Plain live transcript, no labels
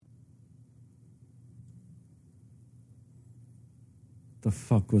The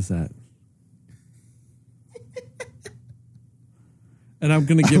fuck was that? And I'm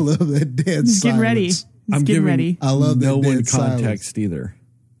going to give... I love that dead silence. Getting ready. I'm getting giving ready. I love no that one dead context silence. either.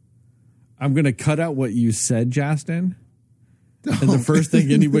 I'm going to cut out what you said, Jastin. And the first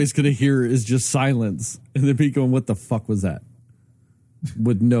thing anybody's going to hear is just silence. And then be going, what the fuck was that?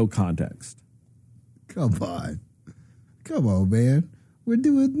 With no context. Come on, man. We're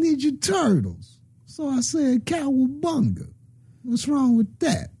doing Ninja Turtles. So I said, cowabunga. What's wrong with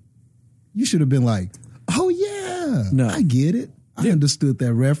that? You should have been like, oh, yeah. No. I get it. I understood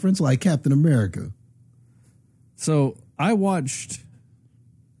that reference like Captain America. So I watched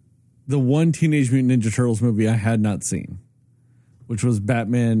the one Teenage Mutant Ninja Turtles movie I had not seen, which was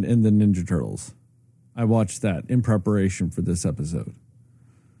Batman and the Ninja Turtles. I watched that in preparation for this episode.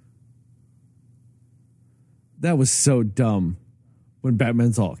 That was so dumb when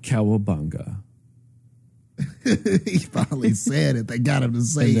Batman's all cowabunga. He finally said it. They got him to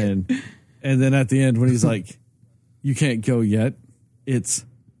say it. And then at the end when he's like, you can't go yet. It's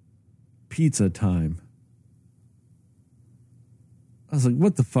pizza time. I was like,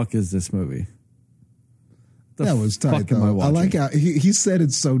 what the fuck is this movie? That was tight, though. I like how he said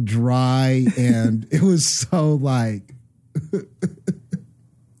it so dry and it was so like...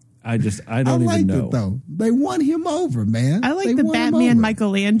 I don't even know. It, though. They won him over, man. I like the Batman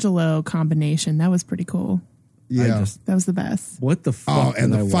Michelangelo combination. That was pretty cool. Yeah. That was the best. What the fuck? Oh,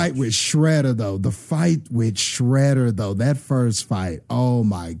 and the fight with Shredder, though. That first fight. Oh,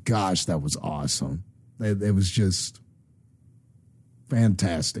 my gosh. That was awesome. It was just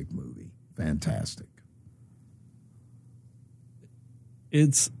fantastic movie. Fantastic.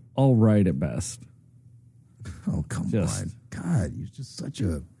 It's all right at best. Oh, come on. God, you're just such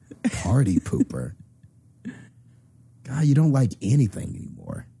a party pooper. God, you don't like anything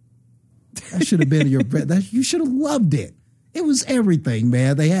anymore. That should have been you should have loved it. It was everything,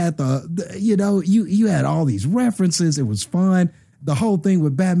 man. They had you had all these references. It was fun. The whole thing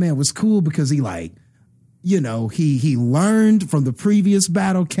with Batman was cool because he learned from the previous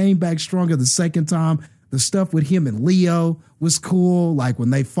battle, came back stronger the second time. The stuff with him and Leo was cool. Like when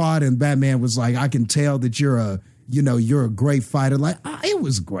they fought and Batman was like, I can tell that you're a great fighter. Like, it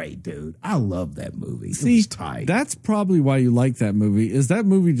was great, dude. I love that movie. See, it was tight. That's probably why you like that movie, is that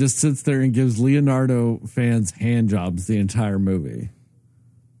movie just sits there and gives Leonardo fans hand jobs the entire movie.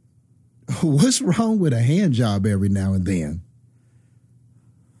 What's wrong with a hand job every now and then?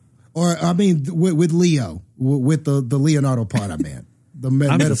 Or, I mean, with Leo, with the Leonardo part I meant. The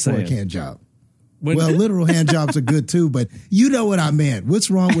metaphoric hand job. Literal hand jobs are good too, but you know what I meant. What's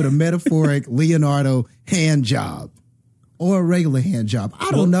wrong with a metaphoric Leonardo hand job or a regular hand job?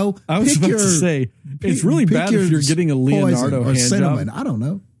 I don't know. I was about to say, it's really bad if you're getting a Leonardo hand job. I don't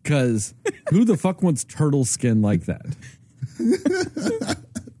know. Because who the fuck wants turtle skin like that?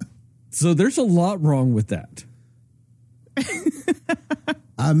 So there's a lot wrong with that.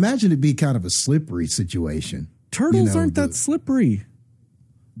 I imagine it'd be kind of a slippery situation. Turtles aren't that slippery.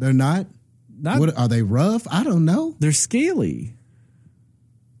 They're not? What, are they rough? I don't know. They're scaly.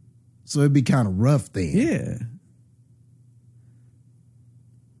 So it'd be kind of rough then. Yeah.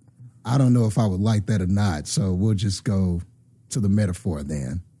 I don't know if I would like that or not. So we'll just go to the metaphor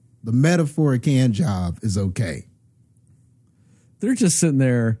then. The metaphoric hand job is okay. They're just sitting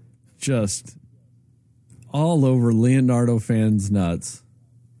there just all over Leonardo fans' nuts.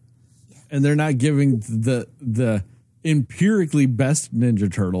 And they're not giving the empirically best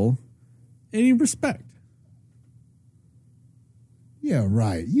Ninja Turtle any respect. Yeah,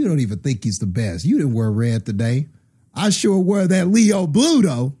 right. You don't even think he's the best. You didn't wear red today. I sure wore that Leo blue,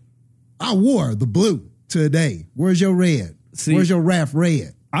 though. I wore the blue today. Where's your red? Where's your Raph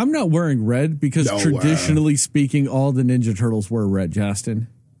red? I'm not wearing red because traditionally speaking, all the Ninja Turtles wear red, Jastin.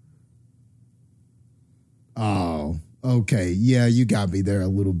 Oh, okay. Yeah, you got me there a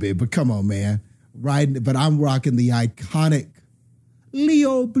little bit. But come on, man. Right, but I'm rocking the iconic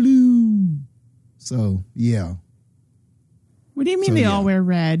Leo blue. So, yeah. What do you mean they all wear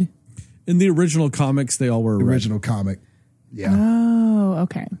red? In the original comics, they all wear red. Original comic. Yeah. Oh,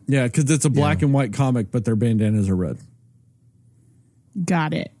 okay. Yeah, because it's a black and white comic, but their bandanas are red.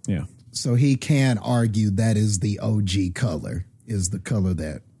 Got it. Yeah. So he can argue that is the OG color, is the color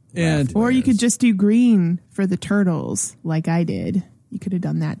that. Or you could just do green for the turtles like I did. You could have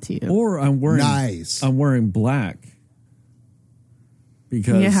done that too. Or I'm wearing black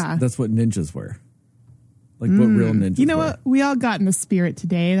because that's what ninjas wear. Like what real ninjas wear. You know what? We all got in the spirit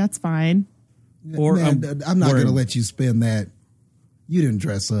today. That's fine. Or man, I'm not going to let you spin that. You didn't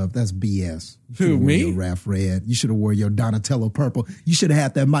dress up. That's BS. Who, me? Your Raph red. You should have wore your Donatello purple. You should have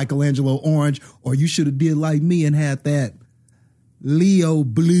had that Michelangelo orange, or you should have did like me and had that Leo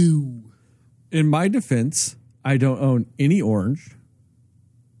blue. In my defense, I don't own any orange.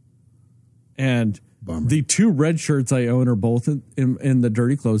 And Bummer. The 2 red shirts I own are both in the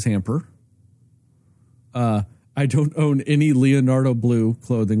dirty clothes hamper. I don't own any Leonardo blue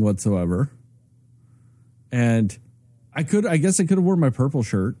clothing whatsoever. And I guess I could have worn my purple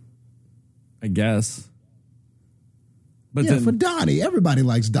shirt. I guess. But yeah, for Donnie. Everybody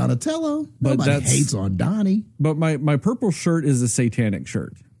likes Donatello. Nobody hates on Donnie. But my purple shirt is a satanic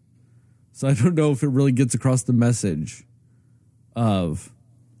shirt. So I don't know if it really gets across the message of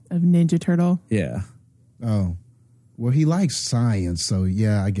Ninja Turtle. Yeah. Oh. Well, he likes science, so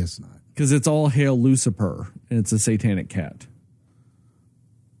yeah, I guess not. Because it's all hail Lucifer, and it's a satanic cat.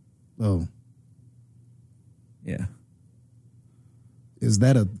 Oh. Yeah. Is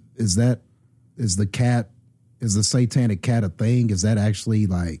the satanic cat a thing? Is that actually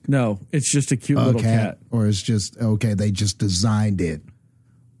like No, it's just a cute little cat. Or it's just they just designed it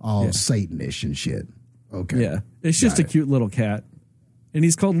all Satanish and shit. Okay. Yeah. It's just a cute little cat. And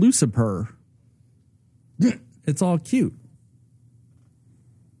he's called Lucifer. It's all cute.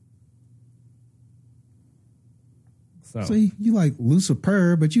 So. See, you like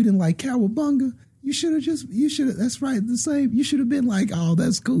Lucifer, but you didn't like Cowabunga. You should have, that's right, the same. You should have been like, oh,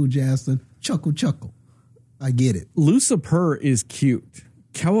 that's cool, Jastin. Chuckle, chuckle. I get it. Lucifer is cute.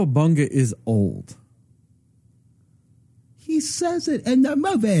 Cowabunga is old. He says it in the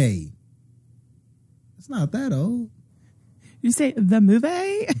movie. It's not that old. You say the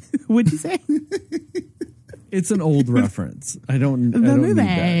movie? What'd you say? It's an old reference. I don't need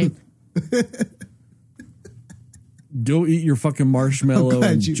that. Go eat your fucking marshmallow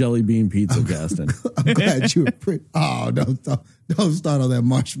and jelly bean pizza, Jastin. I'm glad you were don't start on that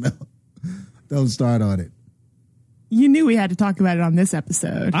marshmallow. Don't start on it. You knew we had to talk about it on this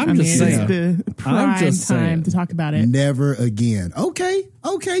episode. I'm just saying. It's the prime time to talk about it. Never again. Okay.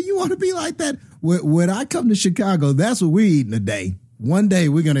 You want to be like that? When I come to Chicago, that's what we're eating today. One day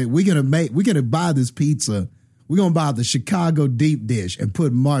we're gonna buy this pizza. We're gonna buy the Chicago deep dish and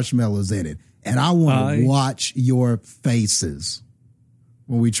put marshmallows in it. And I want to watch your faces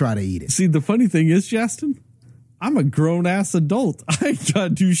when we try to eat it. See, the funny thing is, Jastin, I'm a grown-ass adult. I ain't got to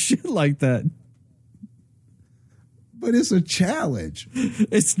do shit like that. But it's a challenge.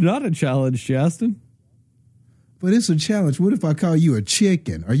 It's not a challenge, Jastin. But it's a challenge. What if I call you a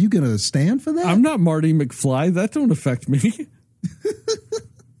chicken? Are you going to stand for that? I'm not Marty McFly. That don't affect me.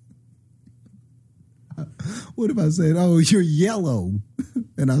 What if I said, oh, you're yellow?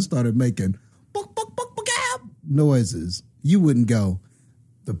 And I started making noises. You wouldn't go,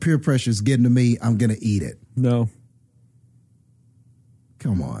 the peer pressure's getting to me. I'm going to eat it. No.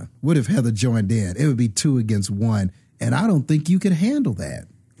 Come on. What if Heather joined in? It would be 2 against 1. And I don't think you could handle that.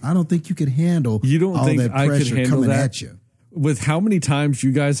 I don't think you could handle all that pressure coming at you. With how many times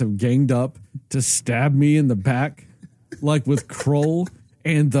you guys have ganged up to stab me in the back, like with Kroll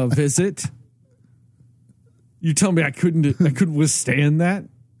and The Visit. You tell me I couldn't withstand that?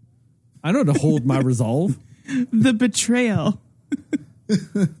 I know to hold my resolve. The betrayal.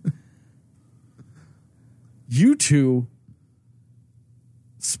 You two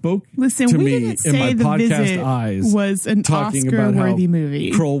spoke to me in my podcast eyes was an Oscar-worthy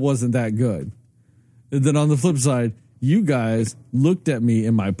movie. Kroll wasn't that good. And then on the flip side, you guys looked at me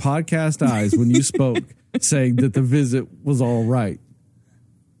in my podcast eyes when you spoke, saying that The Visit was all right.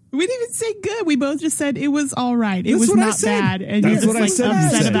 We didn't even say good. We both just said it was all right. It was not bad. And that's you're what just I said.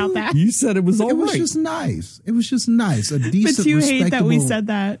 upset about that. You said it was all right. It was just nice. It was just nice. A decent, but you hate that we said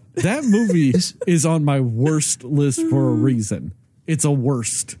that. That movie is on my worst list for a reason. It's a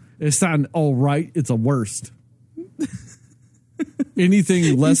worst. It's not an all right. It's a worst.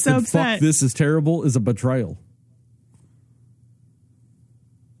 Anything less than fuck this is terrible is a betrayal.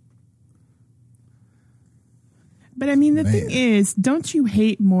 But I mean, the thing is, don't you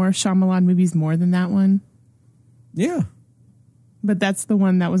hate more Shyamalan movies more than that one? Yeah. But that's the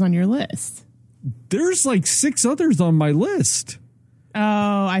one that was on your list. There's like 6 others on my list.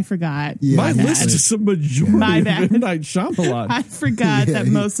 Oh, I forgot. Yeah, my list is a majority of M. Night Shyamalan. I forgot that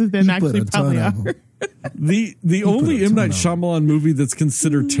most of them actually probably are. The only M. Night Shyamalan movie that's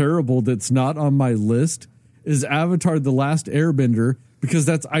considered terrible that's not on my list is Avatar: The Last Airbender, because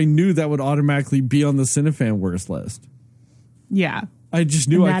I knew that would automatically be on the Cinefan worst list. Yeah. I just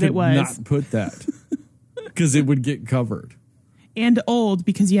knew I could not put that because it would get covered. And old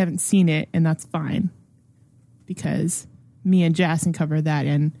because you haven't seen it, and that's fine. Because me and Jastin covered that,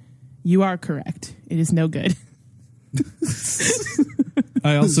 and you are correct. It is no good.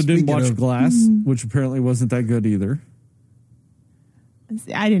 I also didn't watch Glass, which apparently wasn't that good either.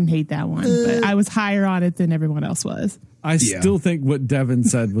 I didn't hate that one, but I was higher on it than everyone else was. I still think what Devin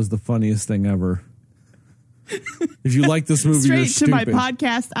said was the funniest thing ever. If you like this movie, you're Straight to stupid. my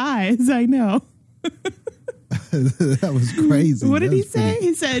podcast eyes, I know. That was crazy. What did he say?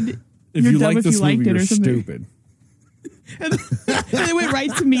 He said, If "You're you dumb like if this you liked movie, it," or you're something. stupid. And it went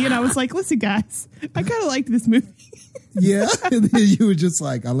right to me, and I was like, "Listen, guys, I kind of liked this movie." Yeah, and then you were just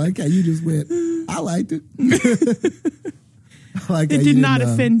like, I like how you just went, I liked it. I like how It you did not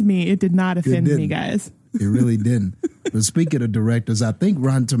didn't, offend me. It did not offend me, didn't. guys. It really didn't. But speaking of directors, I think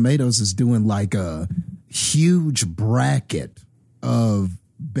Rotten Tomatoes is doing like a huge bracket of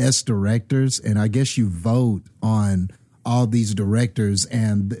best directors. And I guess you vote on all these directors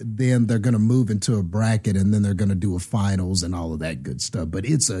and then they're going to move into a bracket and then they're going to do a finals and all of that good stuff. But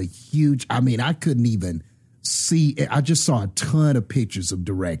it's a huge, I mean, I couldn't even see, I just saw a ton of pictures of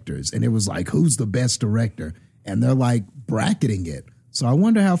directors and it was like, who's the best director? And they're like bracketing it. So I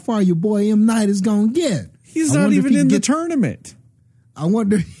wonder how far your boy M. Night is going to get. He's not even in the tournament. I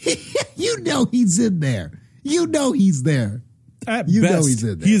wonder, you know he's in there. You know he's there. At You best, know he's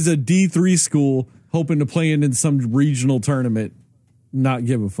in there. he's a D3 school hoping to play in some regional tournament, not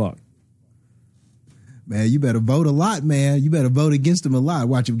give a fuck. Man, you better vote a lot, man. You better vote against him a lot.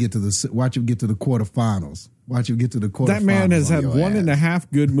 Watch him get to the quarterfinals. Watch him get to the quarterfinals. That man has had on your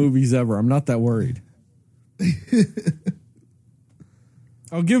 1.5 good movies ever. I'm not that worried.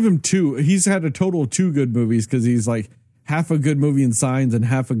 I'll give him 2. He's had a total of 2 good movies because he's like half a good movie in Signs and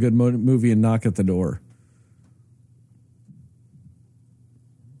half a good movie in Knock at the Door.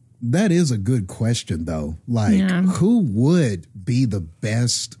 That is a good question, though. Like, who would be the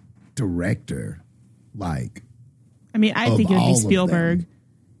best director? Like, I mean, I think it would be Spielberg.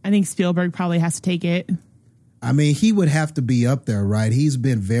 I think Spielberg probably has to take it. I mean, he would have to be up there, right? He's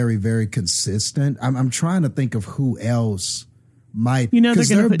been very, very consistent. I'm trying to think of who else might. You know, they're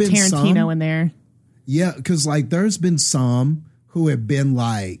going to put Tarantino in there. Yeah, because like there's been some who have been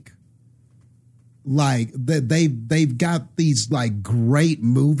like that they've got these like great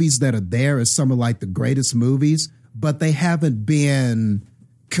movies that are there as some of like the greatest movies, but they haven't been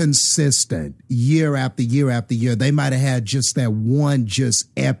consistent year after year after year. They might have had just that one just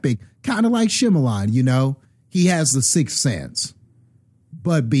epic, kind of like Shyamalan, you know? He has the Sixth Sense.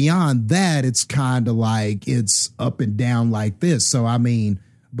 But beyond that, it's kind of like it's up and down like this. So, I mean,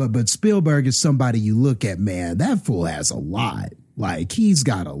 but Spielberg is somebody you look at, man, that fool has a lot. Like, he's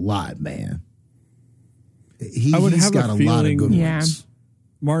got a lot, man. He's got a lot of good ones.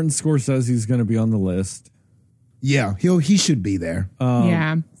 Martin Scorsese is going to be on the list. Yeah, he should be there.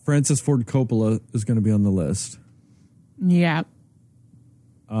 Francis Ford Coppola is going to be on the list. Yeah.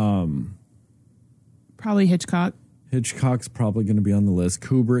 Probably Hitchcock. Hitchcock's probably going to be on the list.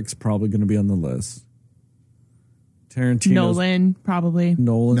 Kubrick's probably going to be on the list. Nolan's probably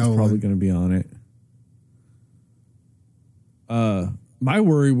going to be on it. My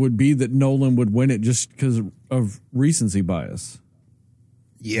worry would be that Nolan would win it just because of recency bias.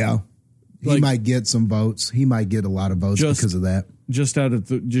 Yeah. He might get some votes. He might get a lot of votes because of that. Just out of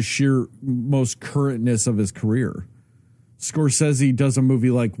the sheer most currentness of his career. Scorsese does a movie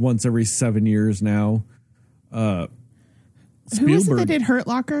like once every 7 years now. Spielberg, who was it that did Hurt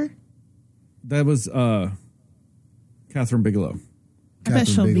Locker? That was Catherine Bigelow. I bet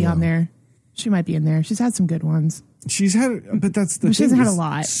she'll be on there. She might be in there. She's had some good ones. She's had, but that's the thing. She hasn't had a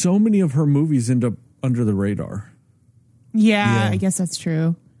lot. So many of her movies end up under the radar. Yeah, I guess that's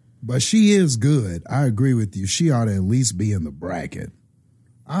true. But she is good. I agree with you. She ought to at least be in the bracket.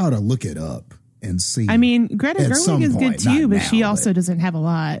 I ought to look it up and see. I mean, Greta Gerwig is good too, but she also doesn't have a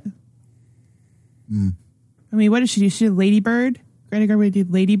lot. I mean, what did she do? She did Lady Bird. Greta Gerwig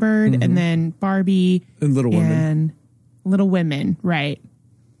did Lady Bird, and then Barbie and Little Women. Little Women, right?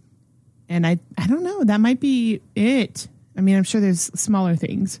 And I don't know. That might be it. I mean, I'm sure there's smaller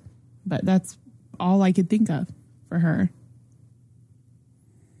things, but that's all I could think of for her.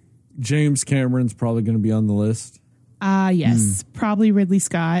 James Cameron's probably going to be on the list. Yes. Probably Ridley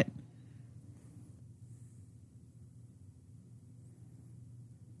Scott.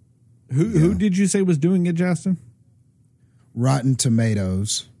 Who did you say was doing it, Jastin? Rotten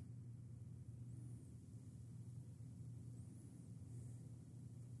Tomatoes.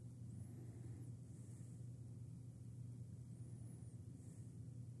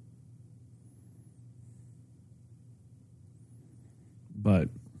 But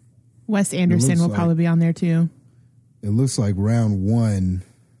Wes Anderson will probably be on there too. It looks like round one,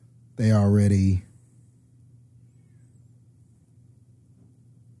 they already.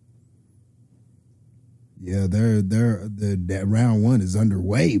 Yeah, that round one is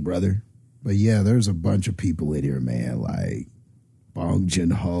underway, brother. But yeah, there's a bunch of people in here, man. Like, Bong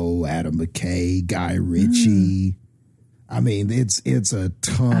Joon-ho, Adam McKay, Guy Ritchie. I mean, it's a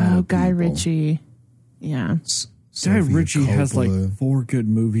ton of Guy people. Ritchie. Yeah. Guy Ritchie has like 4 good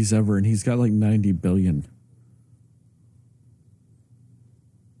movies ever, and he's got like 90 billion.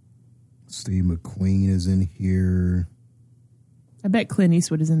 Steve McQueen is in here. I bet Clint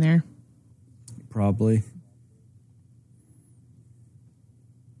Eastwood is in there. Probably.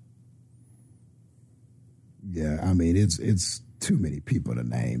 Yeah, I mean, it's too many people to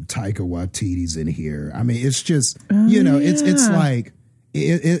name. Taika Waititi's in here. I mean, it's just, it's like,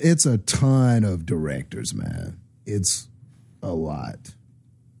 it's a ton of directors, man. It's a lot.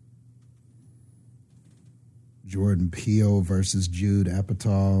 Jordan Peele versus Jude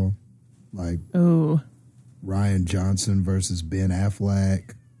Apatow. Like, Ryan Johnson versus Ben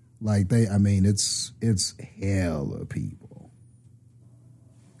Affleck. Like, it's hella people.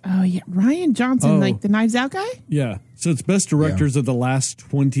 Oh, yeah. Ryan Johnson, like the Knives Out guy? Yeah. So it's best directors of the last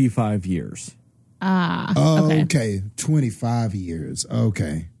 25 years. Okay. 25 years.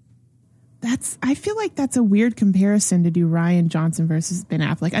 Okay. I feel like that's a weird comparison to do Ryan Johnson versus Ben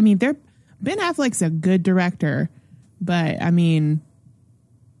Affleck. I mean, Ben Affleck's a good director, but I mean,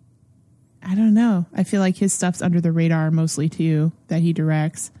 I don't know. I feel like his stuff's under the radar mostly too, that he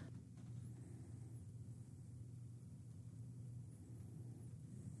directs.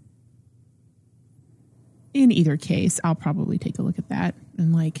 In either case, I'll probably take a look at that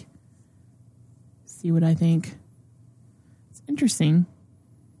and like see what I think. It's interesting.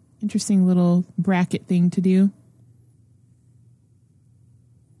 Interesting little bracket thing to do.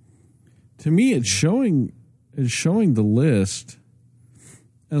 To me, it's showing the list,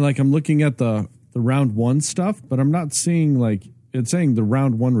 and like I'm looking at the round 1 stuff, but I'm not seeing like it's saying the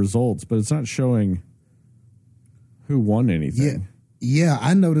round 1 results, but it's not showing who won anything. Yeah,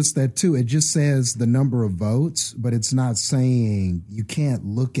 I noticed that too. It just says the number of votes, but it's not saying, you can't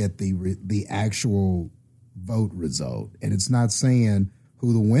look at the actual vote result, and it's not saying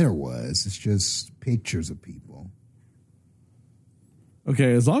who the winner was. It's just pictures of people.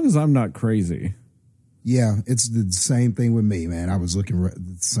 Okay, as long as I'm not crazy. Yeah, it's the same thing with me, man. I was looking at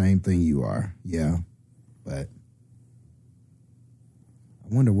the same thing you are. Yeah, but I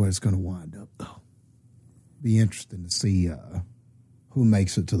wonder where it's going to wind up, though. Be interesting to see who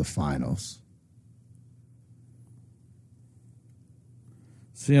makes it to the finals.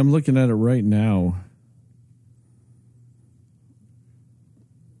 See, I'm looking at it right now.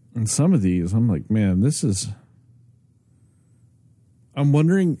 And some of these, I'm like, man, I'm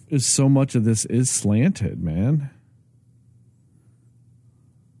wondering if so much of this is slanted, man.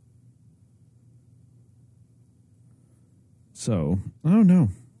 So, I don't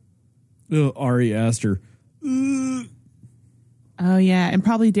know. Ari Aster. Oh, yeah. And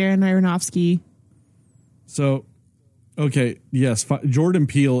probably Darren Aronofsky. So, okay. Yes. Jordan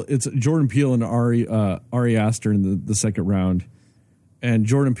Peele. It's Jordan Peele and Ari Aster in the second round. And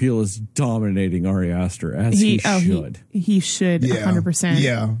Jordan Peele is dominating Ari Aster as he should. He should, 100%.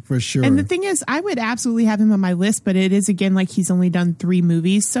 Yeah, for sure. And the thing is, I would absolutely have him on my list, but it is, again, like he's only done 3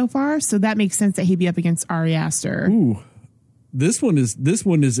 movies so far, so that makes sense that he'd be up against Ari Aster. Ooh, this one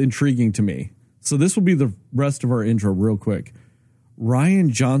is intriguing to me. So this will be the rest of our intro real quick.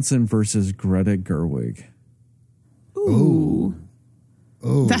 Ryan Johnson versus Greta Gerwig. Ooh.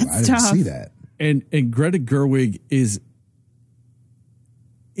 Oh, that's I didn't tough. see that. And Greta Gerwig is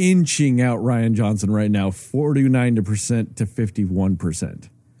inching out Ryan Johnson right now, 49% to 51%.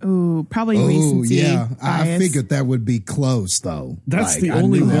 Ooh, probably recency. Yeah. I bias. figured that would be close, though. That's Like, the I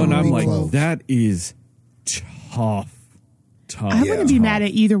only knew that one would I'm be like, close. that is tough. I wouldn't be mad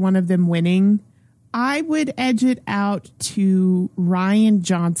at either one of them winning. I would edge it out to Ryan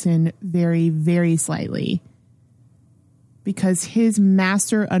Johnson very, very slightly, because his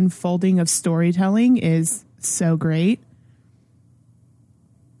master unfolding of storytelling is so great.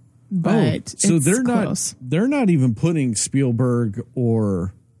 But so it's they're close. they're not even putting Spielberg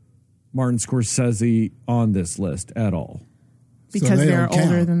or Martin Scorsese on this list at all. Because they they're don't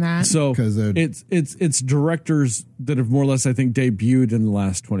count. older than that. So 'Cause they're- it's directors that have more or less, I think, debuted in the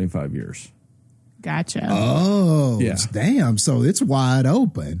last 25 years. Gotcha. Oh, Yeah. damn. So it's wide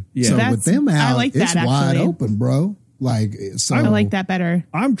open. Yeah. So That's- with them out, I like it's that, wide actually. open, bro. Like, so I like that better.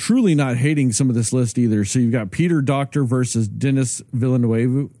 I'm truly not hating some of this list either. So you've got Peter Docter versus Denis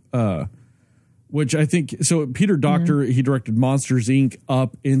Villeneuve, which I think, so Peter Docter, he directed Monsters, Inc.,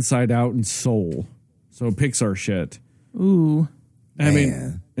 Up, Inside Out, and Soul. So Pixar shit. Ooh. I mean,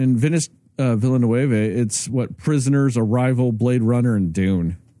 Man. and Denis Villeneuve, it's what, Prisoners, Arrival, Blade Runner, and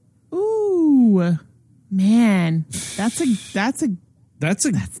Dune. Ooh. Man. That's a That's good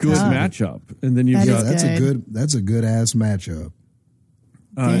tough. matchup. And then you've That got is that's a good ass matchup.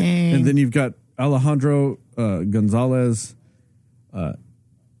 And then you've got Alejandro Gonzalez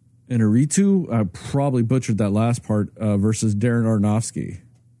Inarritu. I probably butchered that last part versus Darren Aronofsky.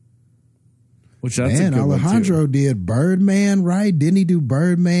 Which that's a good Alejandro one too. Did Birdman, right? Didn't he do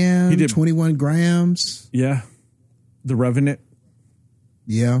Birdman? He did 21 Grams. Yeah. The Revenant.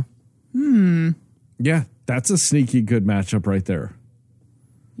 Yeah. Yeah, that's a sneaky good matchup right there.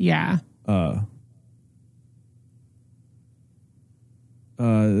 Yeah.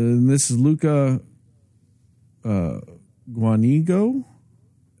 And this is Luca Guanigo.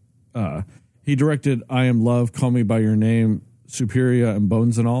 He directed I Am Love, Call Me By Your Name, Superia, and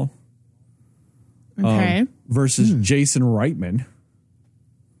Bones and All. Okay. Versus Jason Reitman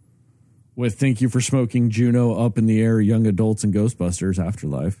with Thank You for Smoking, Juno, Up in the Air, Young Adults, and Ghostbusters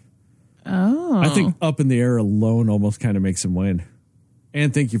Afterlife. Oh. I think Up in the Air alone almost kind of makes him win.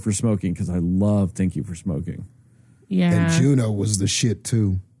 And Thank You for Smoking, because I love Thank You for Smoking. Yeah. And Juno was the shit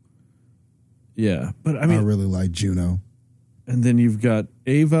too. Yeah. But I mean, I really like Juno. And then you've got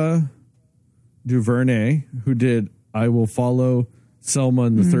Ava DuVernay, who did I Will Follow, Selma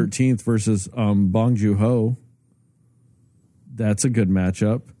and the 13th versus Bong Joon-ho. That's a good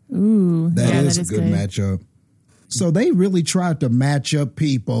matchup. Ooh. That is a good matchup. So they really tried to match up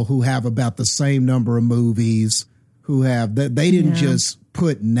people who have about the same number of movies, who have that. They didn't just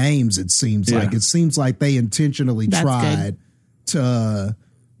put names, it seems like. It seems like they intentionally tried to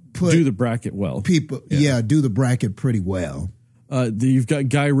do the bracket well. People, do the bracket pretty well. You've got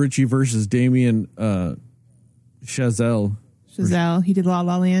Guy Ritchie versus Damien Chazelle. He did La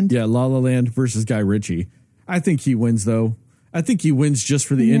La Land. Yeah, La La Land versus Guy Ritchie. I think he wins, though. I think he wins just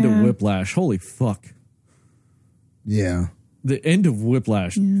for the end of Whiplash. Holy fuck. Yeah. The end of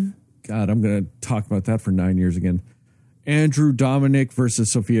Whiplash. Yeah. God, I'm going to talk about that for 9 years again. Andrew Dominic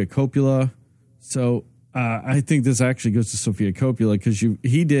versus Sofia Coppola. So I think this actually goes to Sofia Coppola because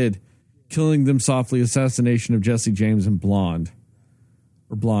he did Killing Them Softly, Assassination of Jesse James, and Blonde.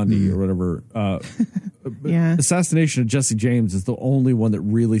 Or Blondie or whatever. Assassination of Jesse James is the only one that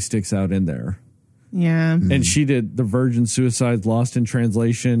really sticks out in there. Yeah. And she did The Virgin Suicides, Lost in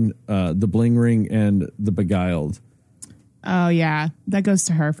Translation, The Bling Ring, and The Beguiled. Oh, yeah. That goes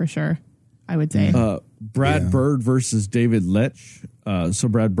to her for sure, I would say. Brad Bird versus David Leitch. So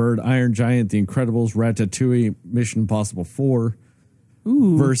Brad Bird, Iron Giant, The Incredibles, Ratatouille, Mission Impossible 4.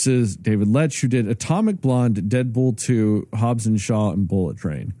 Ooh. Versus David Leitch, who did Atomic Blonde, Deadpool 2, Hobbs and Shaw, and Bullet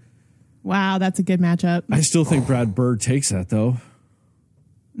Train. Wow, that's a good matchup. I still think Brad Bird takes that, though.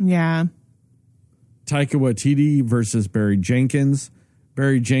 Yeah. Taika Waititi versus Barry Jenkins.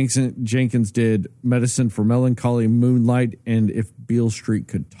 Barry Jenkins did Medicine for Melancholy, Moonlight, and If Beale Street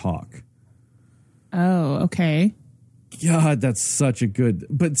Could Talk. Oh, okay. God, that's such a good...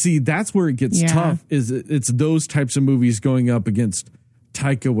 But see, that's where it gets tough, is it's those types of movies going up against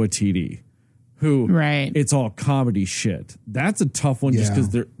Taika Waititi, who it's all comedy shit. That's a tough one just because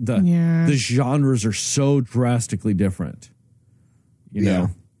the genres are so drastically different. You know?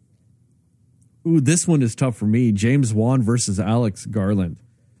 Ooh, this one is tough for me. James Wan versus Alex Garland.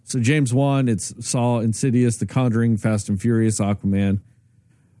 So James Wan, it's Saw, Insidious, The Conjuring, Fast and Furious, Aquaman,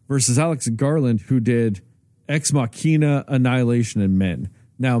 versus Alex Garland, who did Ex Machina, Annihilation, and Men.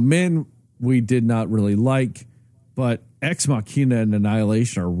 Now, Men we did not really like, but Ex Machina and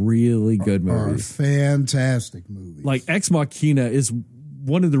Annihilation are really good movies. Are fantastic movies. Like, Ex Machina is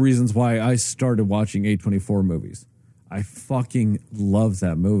one of the reasons why I started watching A24 movies. I fucking love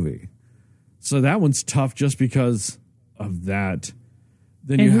that movie. So that one's tough just because of that.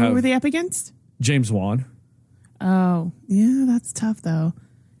 Then and you who have were they up against? James Wan. Oh, yeah, that's tough, though.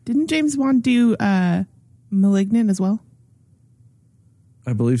 Didn't James Wan do Malignant as well?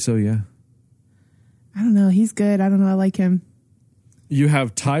 I believe so, yeah. I don't know. He's good. I don't know. I like him. You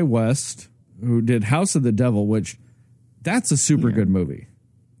have Ty West, who did House of the Devil, which that's a super good movie.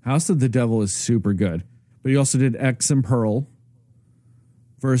 House of the Devil is super good. But he also did X and Pearl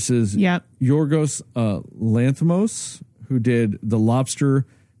versus Yorgos Lanthimos, who did The Lobster,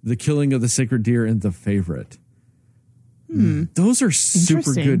 The Killing of the Sacred Deer, and The Favorite. Those are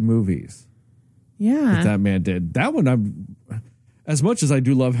super good movies. Yeah. That man did. That one, as much as I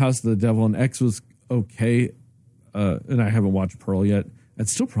do love House of the Devil, and X was okay, and I haven't watched Pearl yet, I'd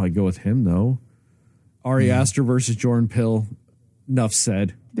still probably go with him, though. Ari Aster versus Jordan Peele. Enough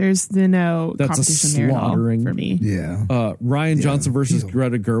said. That's competition there at all for me. Yeah. Ryan Johnson versus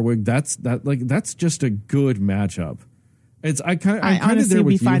Greta Gerwig. That's just a good matchup. I'm kind of there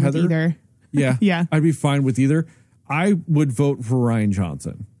with you, Heather. With either. Yeah. I'd be fine with either. I would vote for Ryan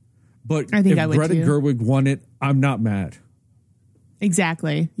Johnson. But I think if Greta Gerwig won it, I'm not mad.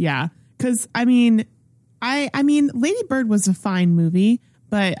 Exactly. Yeah. Because I mean, Lady Bird was a fine movie,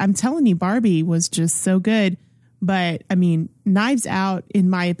 But I'm telling you, Barbie was just so good. But I mean, Knives Out, in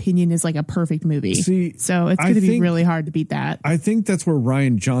my opinion, is like a perfect movie. See, so it's going to be really hard to beat that. I think that's where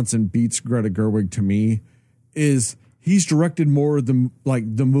Rian Johnson beats Greta Gerwig to me, is he's directed more of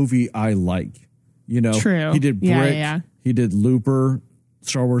the movie I like. You know, True. He did Brick, he did Looper,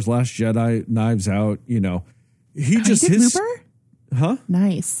 Star Wars Last Jedi, Knives Out. You know, he did Looper? Huh?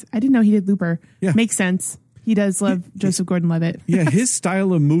 Nice. I didn't know he did Looper. Yeah. Makes sense. He does love Joseph Gordon-Levitt. Yeah, his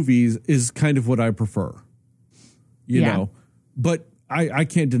style of movies is kind of what I prefer. You know, but I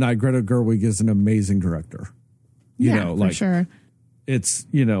can't deny Greta Gerwig is an amazing director. You know, like, for sure. It's,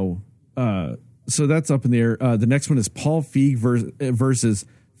 you know, so that's up in the air. The next one is Paul Feig versus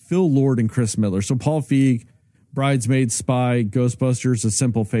Phil Lord and Chris Miller. So Paul Feig, Bridesmaids, Spy, Ghostbusters, A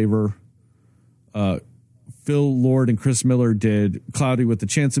Simple Favor. Phil Lord and Chris Miller did Cloudy with a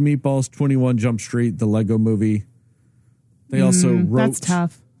Chance of Meatballs, 21 Jump Street, the Lego Movie. They also wrote that's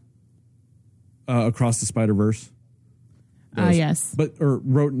tough. Across the Spider-Verse. Yes. Or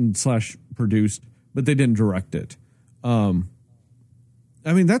wrote and / produced, but they didn't direct it. I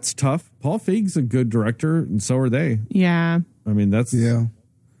mean, that's tough. Paul Feig's a good director, and so are they. Yeah. I mean, that's I'm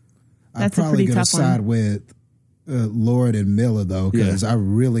probably going to side with Lord and Miller, though, because I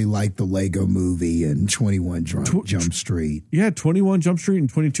really like the Lego Movie and 21 Jump Street. Yeah, 21 Jump Street and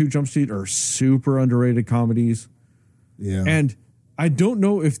 22 Jump Street are super underrated comedies. Yeah. And I don't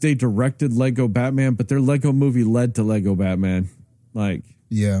know if they directed Lego Batman, but their Lego Movie led to Lego Batman.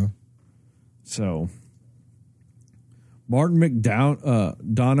 So Martin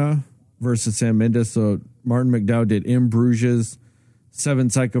McDonough versus Sam Mendes. So Martin McDowell did In Bruges, 7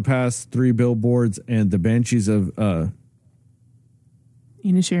 Psychopaths, 3 Billboards, and The Banshees of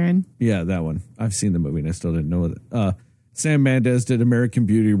Inisherin. Yeah, that one. I've seen the movie and I still didn't know it. Sam Mendes did American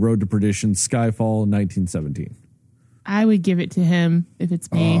Beauty, Road to Perdition, Skyfall, 1917. I would give it to him if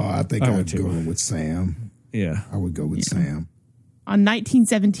it's me. Oh, I think I would go with Sam. Yeah. I would go with Sam. On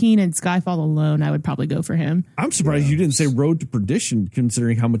 1917 and Skyfall alone, I would probably go for him. I'm surprised you didn't say Road to Perdition,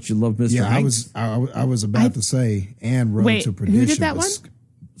 considering how much you love Mr. Hanks. I was about to say, and Road to Perdition. Who did that one?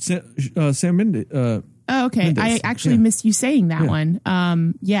 Sam Mendes. Oh, okay. Mendes. I actually missed you saying that one.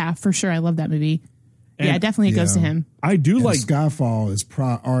 Yeah, for sure. I love that movie. Yeah, definitely it goes to him. I do like Skyfall is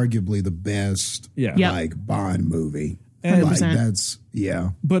arguably the best like Bond movie. And 100%.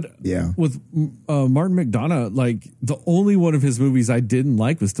 But with Martin McDonough, like the only one of his movies I didn't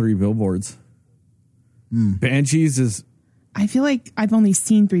like was 3 Billboards. Banshees is. I feel like I've only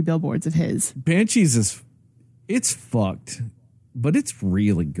seen 3 Billboards of his. Banshees is, it's fucked, but it's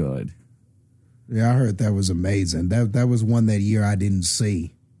really good. Yeah, I heard that was amazing. That was one that year I didn't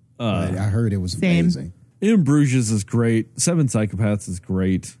see. But I heard it was amazing. In Bruges is great. 7 Psychopaths is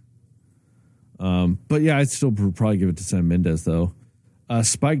great. But yeah, I'd still probably give it to Sam Mendes, though.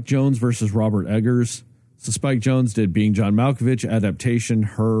 Spike Jonze versus Robert Eggers. So Spike Jonze did Being John Malkovich, Adaptation,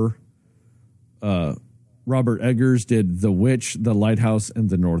 Her. Robert Eggers did The Witch, The Lighthouse,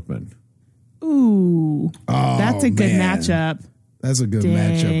 and The Northman. Ooh. That's a good matchup. That's a good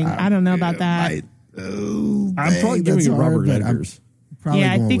matchup. I don't know about that. I'm probably giving it Robert Eggers.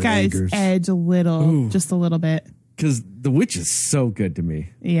 Yeah, I think I edge a little, just a little bit. Because The Witch is so good to me.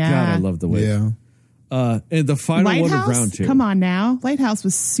 Yeah. God, I love The Witch. Yeah. And the final Lighthouse? one of round 2. Come on now. Lighthouse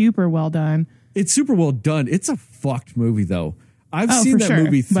was super well done. It's super well done. It's a fucked movie, though. I've seen that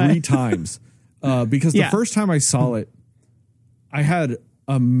movie 3 times. Because the first time I saw it, I had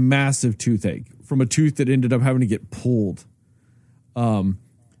a massive toothache from a tooth that ended up having to get pulled.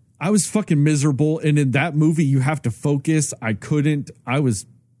 I was fucking miserable. And in that movie, you have to focus. I couldn't.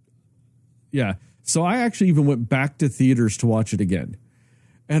 So I actually even went back to theaters to watch it again.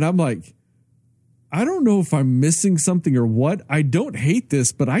 And I'm like, I don't know if I'm missing something or what. I don't hate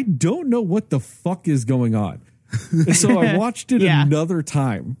this, but I don't know what the fuck is going on. And so I watched it another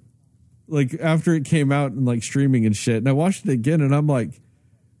time, like after it came out and like streaming and shit. And I watched it again and I'm like,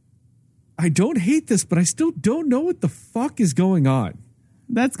 I don't hate this, but I still don't know what the fuck is going on.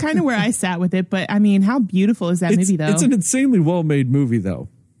 That's kind of where I sat with it. But I mean, how beautiful is that movie, though? It's an insanely well-made movie, though.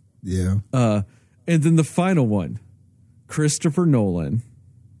 Yeah. And then the final one, Christopher Nolan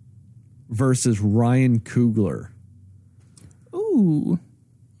versus Ryan Coogler. Ooh.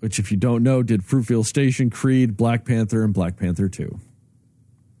 Which, if you don't know, did Fruitvale Station, Creed, Black Panther, and Black Panther 2.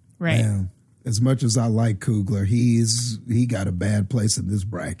 Right. Man, as much as I like Coogler, he got a bad place in this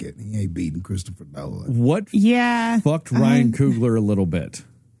bracket. He ain't beating Christopher Nolan. What fucked Ryan Coogler a little bit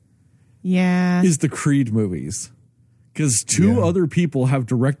is the Creed movies. Because 2 other people have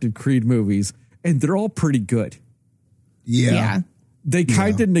directed Creed movies, and they're all pretty good. Yeah. They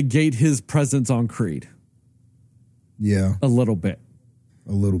kind of negate his presence on Creed. Yeah. A little bit.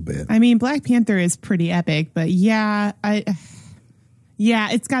 a little bit. I mean, Black Panther is pretty epic, but yeah,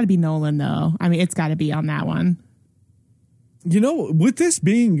 it's got to be Nolan though. I mean, it's got to be on that one. You know, with this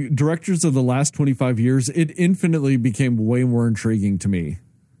being directors of the last 25 years, it infinitely became way more intriguing to me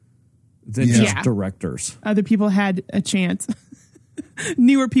than just directors. Other people had a chance.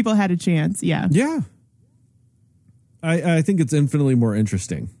 Newer people had a chance. Yeah. Yeah. I think it's infinitely more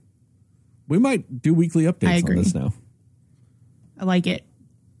interesting. We might do weekly updates on this now. I like it.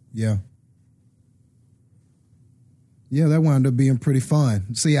 Yeah. Yeah, that wound up being pretty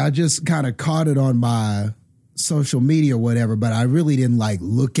fun. See, I just kind of caught it on my social media or whatever, but I really didn't like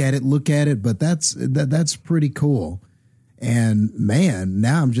look at it, but that's pretty cool. And man,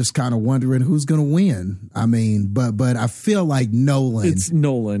 now I'm just kind of wondering who's going to win. I mean, but I feel like Nolan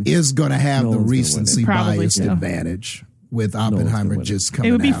is going to have the recency bias advantage with Oppenheimer just coming out.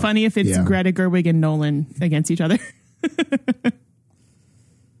 It would be funny if it's Greta Gerwig and Nolan against each other.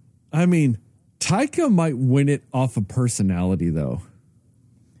 I mean, Taika might win it off of personality, though.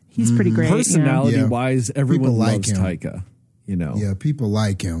 He's pretty great. Personality-wise, everyone loves Taika. You know, people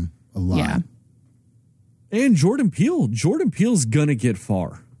like him a lot. Yeah. And Jordan Peele. Jordan Peele's gonna get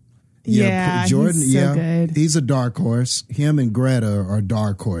far. Yeah, Jordan. He's so good. He's a dark horse. Him and Greta are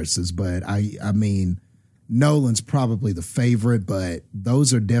dark horses, but I mean, Nolan's probably the favorite, but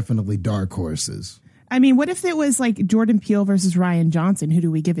those are definitely dark horses. I mean, what if it was like Jordan Peele versus Rian Johnson? Who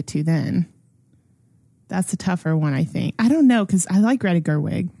do we give it to then? That's a tougher one, I think. I don't know, because I like Greta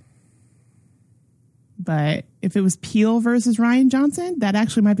Gerwig. But if it was Peele versus Rian Johnson, that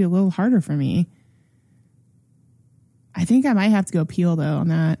actually might be a little harder for me. I think I might have to go Peele, though, on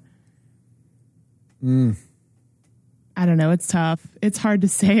that. I don't know. It's tough. It's hard to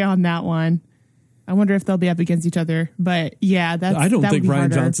say on that one. I wonder if they'll be up against each other. But, yeah, I don't think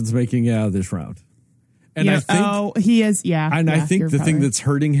Rian Johnson's making it out of this round. And I think, he is, yeah. And I think the thing that's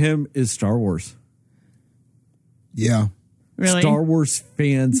hurting him is Star Wars. Yeah. Really? Star Wars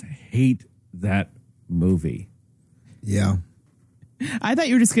fans hate that movie. Yeah. I thought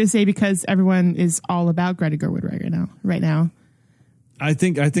you were just going to say because everyone is all about Greta Gerwig right now. I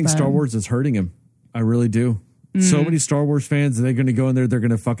think Star Wars is hurting him. I really do. So many Star Wars fans, they're going to go in there, they're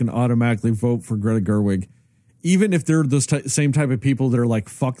going to fucking automatically vote for Greta Gerwig. Even if they're those same type of people that are like,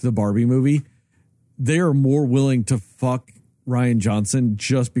 fuck the Barbie movie, they are more willing to fuck Rian Johnson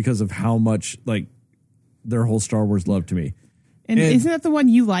just because of how much like their whole Star Wars love to me. And isn't that the one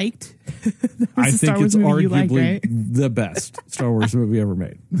you liked? I think it's arguably the best Star Wars movie ever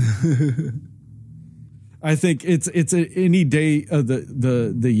made. I think it's any day of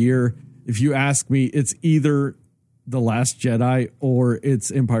the year. If you ask me, it's either The Last Jedi or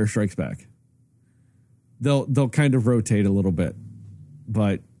it's Empire Strikes Back. They'll kind of rotate a little bit,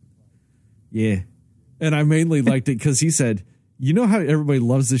 but yeah. And I mainly liked it because he said, "You know how everybody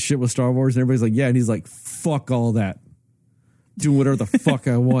loves this shit with Star Wars?" And everybody's like, "Yeah," and he's like, "Fuck all that. Do whatever the fuck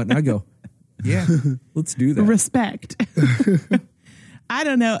I want." And I go, "Yeah, let's do that." Respect. I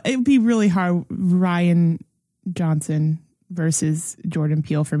don't know. It would be really hard, Rian Johnson versus Jordan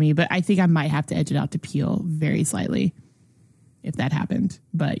Peele for me, but I think I might have to edge it out to Peele very slightly if that happened.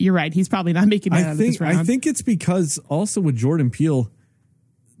 But you're right. He's probably not making it out of this round. I think it's because also with Jordan Peele,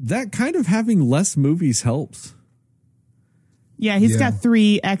 that kind of having less movies helps. Yeah, he's got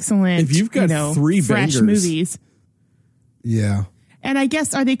 3 excellent, if you've got 3 fresh bangers, movies. Yeah. And I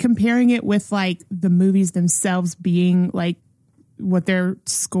guess, are they comparing it with like the movies themselves being like what their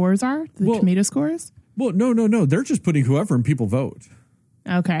scores are? The tomato scores? Well, no. They're just putting whoever and people vote.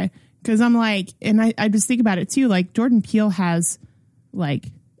 Okay. Because I'm like, and I just think about it too, like Jordan Peele has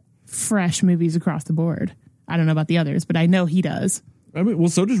like fresh movies across the board. I don't know about the others, but I know he does. I mean, well,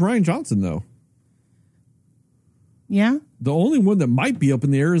 so does Rian Johnson, though. Yeah? The only one that might be up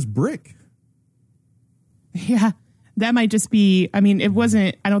in the air is Brick. Yeah. That might just be, I mean, it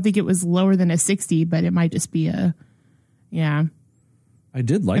wasn't, I don't think it was lower than a 60, but it might just be a, yeah. I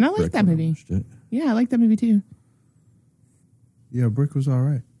did like and I Brick like that movie. Yeah, I like that movie too. Yeah, Brick was all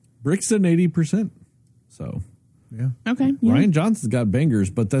right. Brick's at 80%. So, yeah. Okay. Yeah. Rian Johnson's got bangers,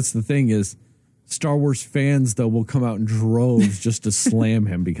 but that's the thing is Star Wars fans, though, will come out in droves just to slam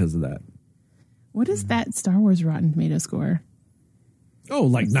him because of that. What is that Star Wars Rotten Tomato score? Oh,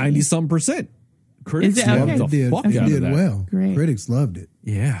 like 90-some%. Critics loved the fuck out of that. It did well. Great. Critics loved it.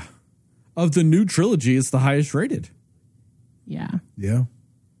 Yeah. Of the new trilogy, it's the highest rated. Yeah. Yeah.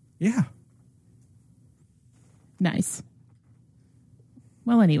 Yeah. Nice.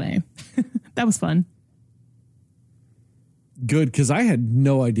 Well, anyway, that was fun. Good, because I had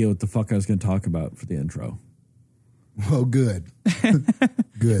no idea what the fuck I was going to talk about for the intro. Oh, good.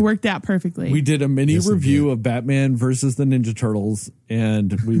 Good. Worked out perfectly. We did a mini review of Batman versus the Ninja Turtles,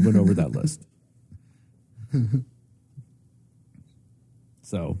 and we went over that list.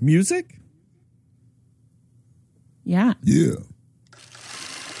 So, music? Yeah. Yeah.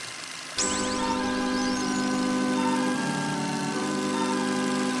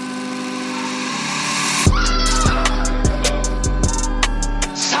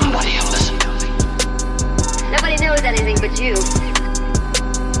 Somebody will listen to me. Nobody knows anything but you.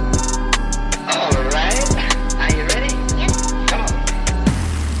 All right. Are you ready? Yep. Come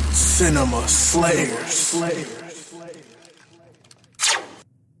on. Cinema Slayers.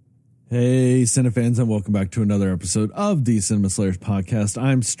 Hey, Cinefans, and welcome back to another episode of the Cinema Slayers podcast.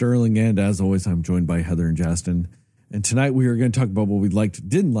 I'm Sterling, and as always, I'm joined by Heather and Jastin. And tonight we are going to talk about what we liked,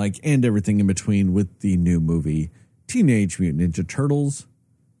 didn't like, and everything in between with the new movie, Teenage Mutant Ninja Turtles,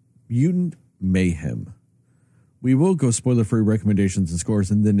 Mutant Mayhem. We will go spoiler-free recommendations and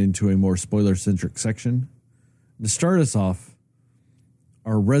scores and then into a more spoiler-centric section. To start us off,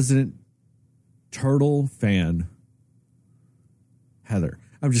 our resident turtle fan, Heather.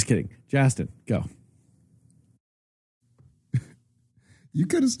 I'm just kidding. Jastin, go. You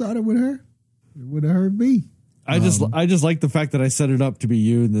could have started with her. It would have hurt me. I just like the fact that I set it up to be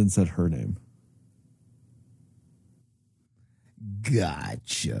you and then said her name.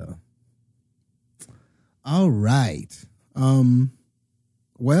 Gotcha. All right.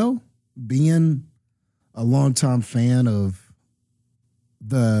 Well, being a longtime fan of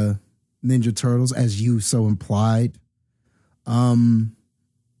the Ninja Turtles, as you so implied,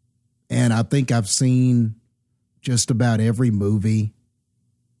 and I think I've seen just about every movie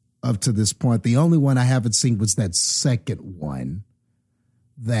up to this point. The only one I haven't seen was that second one,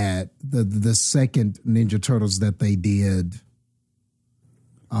 that the second Ninja Turtles that they did.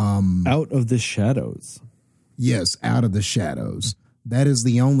 Out of the Shadows. Yes, Out of the Shadows. That is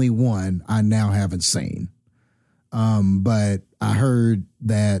the only one I now haven't seen. But I heard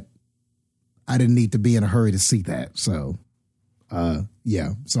that I didn't need to be in a hurry to see that. So, yeah,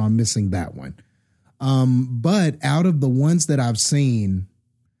 so I'm missing that one. But out of the ones that I've seen,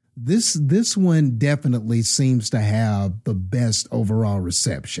 this one definitely seems to have the best overall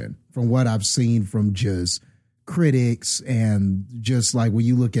reception from what I've seen from just critics, and just like when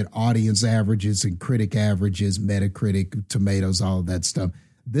you look at audience averages and critic averages, Metacritic, Tomatoes, all of that stuff,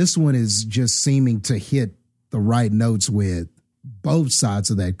 this one is just seeming to hit the right notes with both sides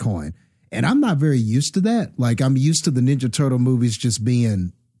of that coin. And I'm not very used to that. Like, I'm used to the Ninja Turtle movies just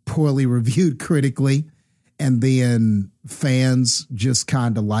being poorly reviewed critically and then fans just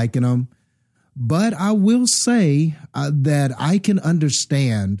kind of liking them. But I will say that I can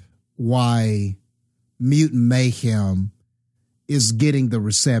understand why Mutant Mayhem is getting the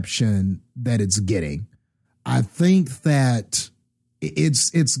reception that it's getting. I think that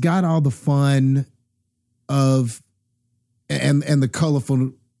it's got all the fun of and the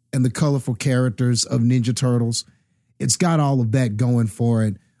colorful characters of Ninja Turtles. It's got all of that going for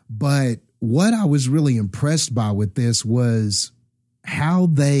it. But what I was really impressed by with this was how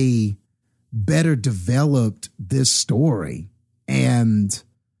they better developed this story, and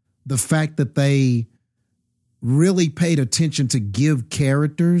the fact that they really paid attention to give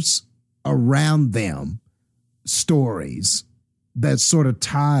characters around them stories that sort of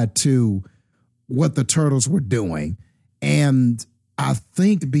tied to what the Turtles were doing. And I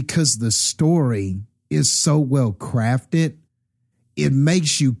think because the story is so well crafted, it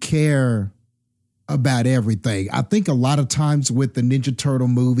makes you care about everything. I think a lot of times with the Ninja Turtle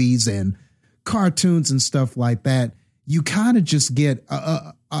movies and cartoons and stuff like that, you kind of just get,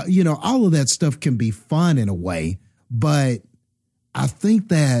 all of that stuff can be fun in a way. But I think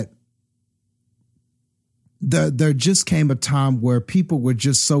that there just came a time where people were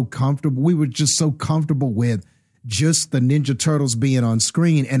just so comfortable. We were just so comfortable with just the Ninja Turtles being on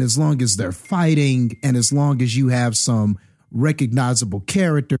screen. And as long as they're fighting and as long as you have some recognizable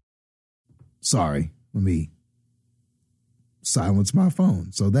character. Sorry, let me silence my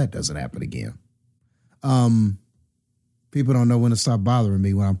phone so that doesn't happen again. People don't know when to stop bothering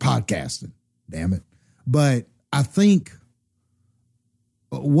me when I'm podcasting. Damn it. But I think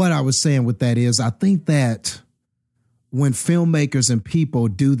what I was saying with that is I think that when filmmakers and people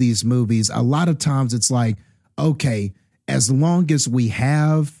do these movies, a lot of times it's like, okay, as long as we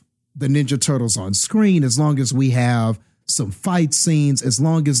have the Ninja Turtles on screen, as long as we have some fight scenes, as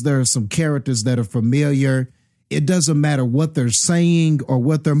long as there are some characters that are familiar, it doesn't matter what they're saying or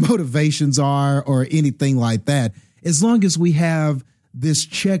what their motivations are or anything like that. As long as we have this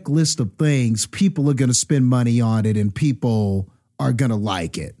checklist of things, people are going to spend money on it and people are going to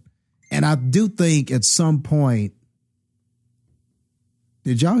like it. And I do think at some point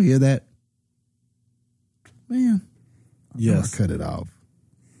Did y'all hear that? Man, yes. I cut it off.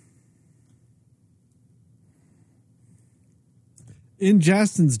 In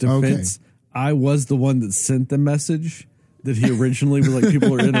Jastin's defense, I was the one that sent the message that he originally was like,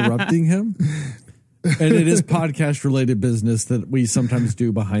 people are interrupting him. And it is podcast related business that we sometimes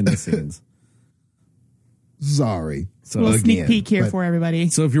do behind the scenes. Sorry. So a sneak peek here for everybody.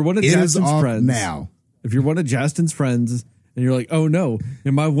 So if you're one of Jastin's friends now, if you're one of Jastin's friends and you're like, oh no,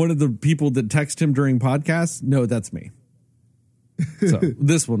 am I one of the people that text him during podcasts? No, that's me. So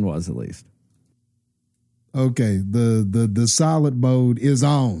this one was at least. Okay, the solid mode is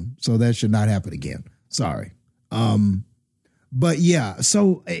on, so that should not happen again. Sorry. But yeah,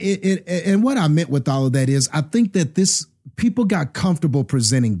 so and what I meant with all of that is I think that people got comfortable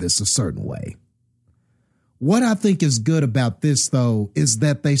presenting this a certain way. What I think is good about this, though, is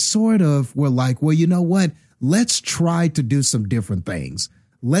that they sort of were like, well, you know what? Let's try to do some different things.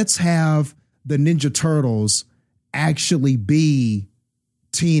 Let's have the Ninja Turtles actually be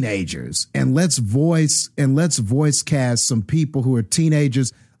teenagers, and let's voice cast some people who are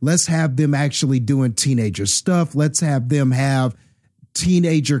teenagers. Let's have them actually doing teenager stuff. Let's have them have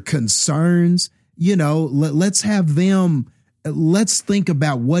teenager concerns. You know, let's think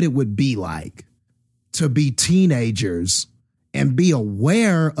about what it would be like to be teenagers and be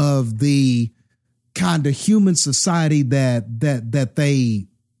aware of the kind of human society that they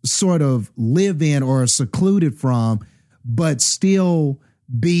sort of live in or are secluded from, but still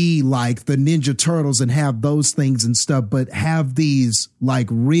be like the Ninja Turtles and have those things and stuff, but have these like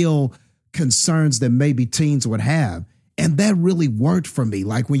real concerns that maybe teens would have. And that really worked for me.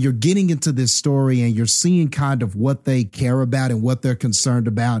 Like when you're getting into this story and you're seeing kind of what they care about and what they're concerned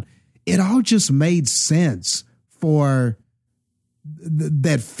about, it all just made sense for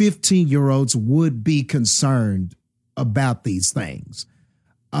that 15-year-olds would be concerned about these things.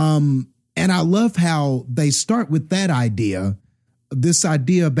 And I love how they start with that idea, this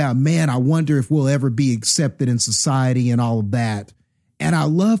idea about, man, I wonder if we'll ever be accepted in society and all of that. And I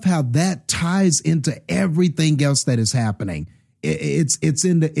love how that ties into everything else that is happening.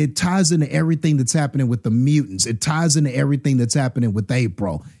 It ties into everything that's happening with the mutants. It ties into everything that's happening with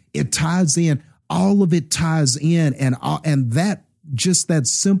April. It ties in, all of it ties in. And that just that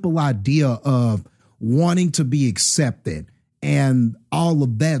simple idea of wanting to be accepted and all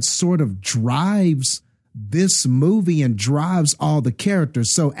of that sort of drives this movie and drives all the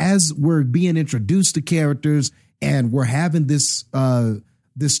characters. So as we're being introduced to characters and we're having this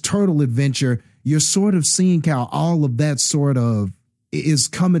turtle adventure, you're sort of seeing how all of that sort of is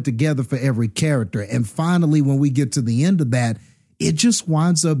coming together for every character. And finally, when we get to the end of that, it just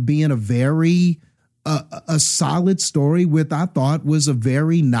winds up being a very a solid story with, I thought, was a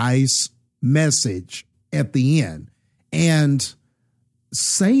very nice message at the end. And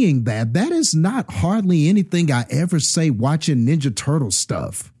saying that is not hardly anything I ever say watching Ninja Turtle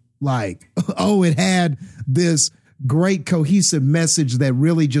stuff. Like, oh, it had this great cohesive message that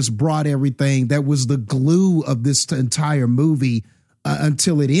really just brought everything. That was the glue of this entire movie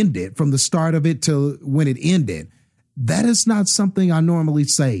until it ended, from the start of it till when it ended. That is not something I normally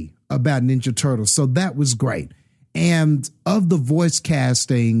say about Ninja Turtles. So that was great. And of the voice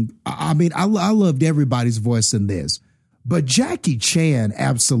casting, I mean, I loved everybody's voice in this. But Jackie Chan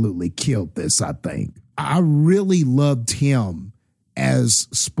absolutely killed this, I think. I really loved him as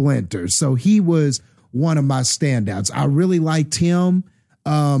Splinter. So he was one of my standouts. I really liked him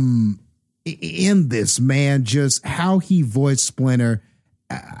in this, man, just how he voiced Splinter.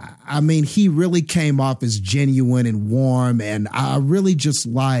 I mean, he really came off as genuine and warm, and I really just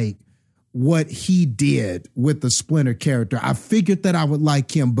like what he did with the Splinter character. I figured that I would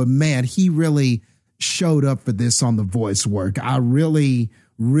like him, but man, he really showed up for this on the voice work. I really,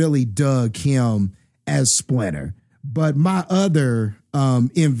 really dug him as Splinter. But my other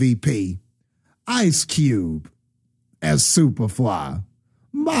MVP, Ice Cube as Superfly.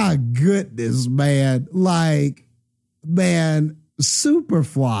 My goodness, man. Like, man,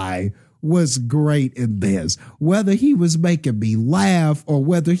 Superfly was great in this. Whether he was making me laugh or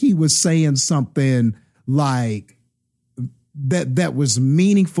whether he was saying something like that was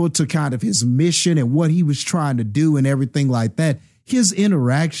meaningful to kind of his mission and what he was trying to do and everything like that. His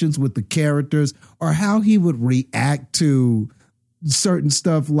interactions with the characters or how he would react to certain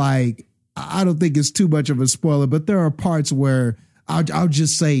stuff. Like, I don't think it's too much of a spoiler, but there are parts where I'll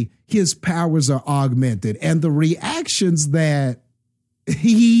just say his powers are augmented, and the reactions that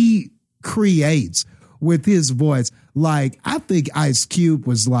he creates with his voice. Like, I think Ice Cube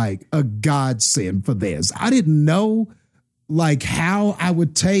was like a godsend for this. I didn't know like how I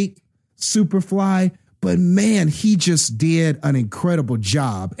would take Superfly, But man, he just did an incredible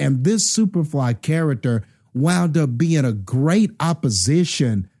job. And this Superfly character wound up being a great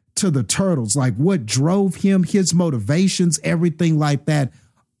opposition to the Turtles. Like what drove him, his motivations, everything like that.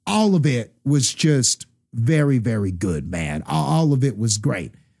 All of it was just very, very good, man. All of it was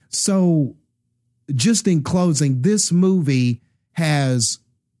great. So just in closing, this movie has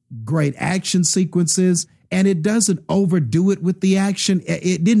great action sequences, and it doesn't overdo it with the action.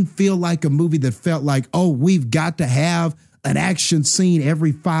 It didn't feel like a movie that felt like, oh, we've got to have an action scene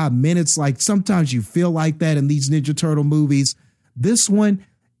every 5 minutes. Like sometimes you feel like that in these Ninja Turtle movies. This one,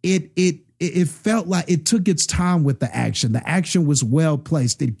 it felt like it took its time with the action. The action was well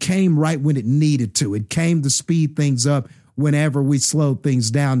placed. It came right when it needed to. It came to speed things up whenever we slowed things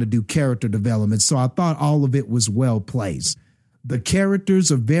down to do character development. So I thought all of it was well placed. The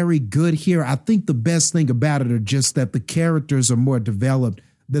characters are very good here. I think the best thing about it are just that the characters are more developed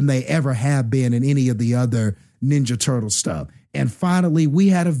than they ever have been in any of the other Ninja Turtle stuff. And finally, we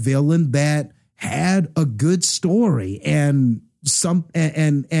had a villain that had a good story and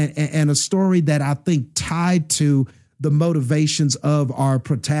a story that I think tied to the motivations of our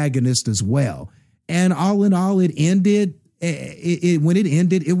protagonist as well. And all in all, it ended. When it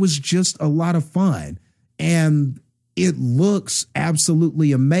ended, it was just a lot of fun. And it looks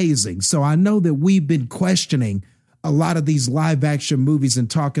absolutely amazing. So I know that we've been questioning a lot of these live action movies and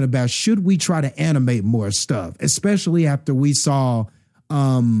talking about, should we try to animate more stuff, especially after we saw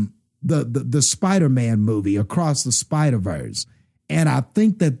the Spider-Man movie, Across the Spider-Verse. And I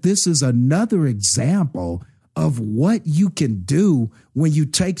think that this is another example of what you can do when you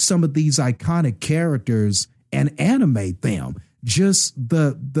take some of these iconic characters and animate them. Just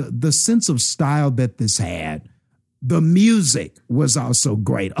the sense of style that this had. The music was also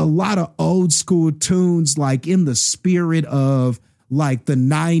great. A lot of old school tunes, like in the spirit of like the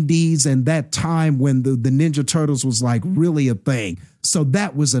 90s and that time when the Ninja Turtles was like really a thing. So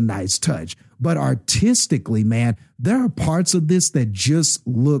that was a nice touch. But artistically, man, there are parts of this that just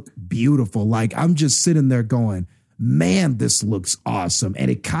look beautiful. Like I'm just sitting there going, man, this looks awesome.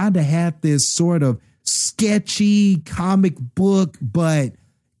 And it kind of had this sort of sketchy comic book, but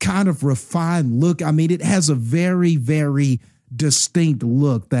kind of refined look. I mean, it has a very, very distinct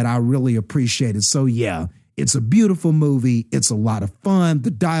look that I really appreciated. So yeah, it's a beautiful movie. It's a lot of fun. The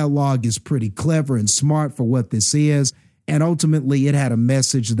dialogue is pretty clever and smart for what this is. And ultimately it had a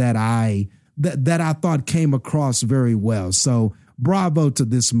message that I thought came across very well. So bravo to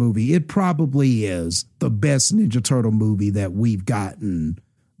this movie. It probably is the best Ninja Turtle movie that we've gotten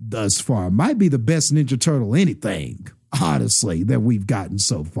thus far. Might be the best Ninja Turtle anything, honestly, that we've gotten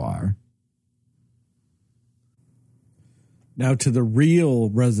so far. Now to the real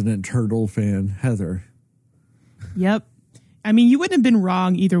resident Turtle fan, Heather. Yep. I mean, you wouldn't have been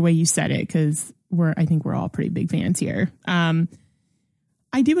wrong either way you said it, because I think we're all pretty big fans here.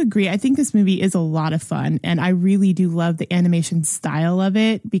 I do agree. I think this movie is a lot of fun, and I really do love the animation style of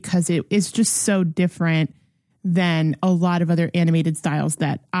it because it is just so different than a lot of other animated styles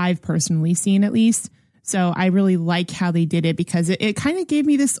that I've personally seen, at least. So I really like how they did it because it kind of gave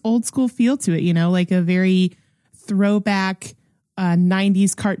me this old school feel to it, you know, like a very throwback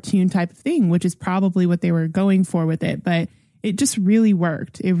 90s cartoon type of thing, which is probably what they were going for with it. But it just really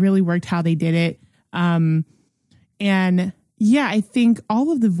worked. It really worked how they did it. And yeah, I think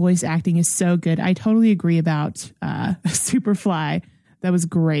all of the voice acting is so good. I totally agree about Superfly. That was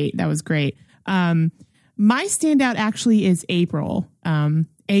great. My standout actually is April. Ayo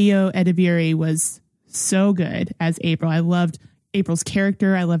Edebiri was so good as April. I loved April's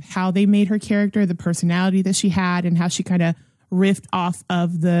character. I love how they made her character, the personality that she had, and how she kind of riffed off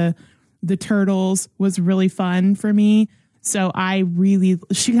of the Turtles was really fun for me. So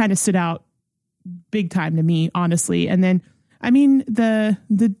she kind of stood out big time to me, honestly. And then, I mean, the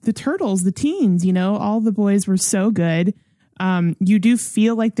Turtles, the teens, you know, all the boys were so good. You do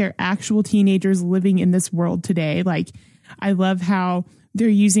feel like they're actual teenagers living in this world today. Like, I love how they're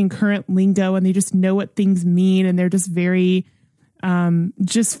using current lingo and they just know what things mean. And they're just very,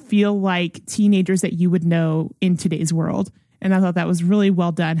 just feel like teenagers that you would know in today's world. And I thought that was really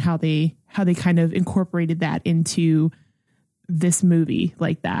well done, how they kind of incorporated that into this movie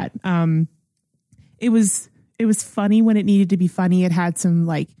like that. It was funny when it needed to be funny. It had some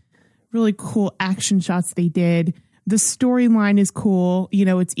like really cool action shots they did. The storyline is cool. You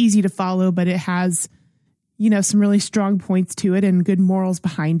know, it's easy to follow, but it has, you know, some really strong points to it and good morals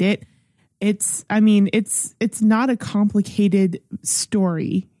behind it. It's not a complicated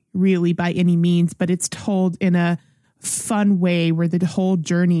story really by any means, but it's told in a fun way where the whole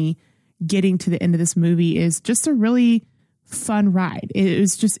journey getting to the end of this movie is just a really fun ride. It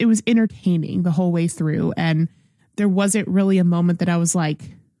was entertaining the whole way through. And there wasn't really a moment that I was like,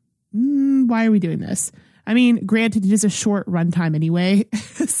 why are we doing this? I mean, granted, it is a short runtime anyway.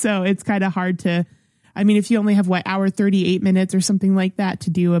 So it's kind of hard to, I mean, if you only have hour 38 minutes or something like that to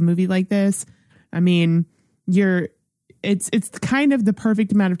do a movie like this, I mean, it's kind of the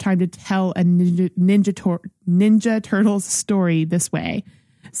perfect amount of time to tell a Ninja Turtles story this way.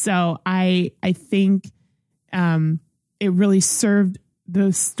 So I think it really served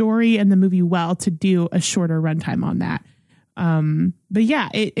the story and the movie well to do a shorter runtime on that. But yeah,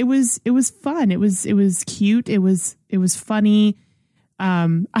 it was fun. It was cute. It was funny.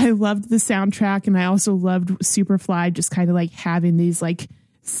 I loved the soundtrack, and I also loved Superfly just kind of like having these like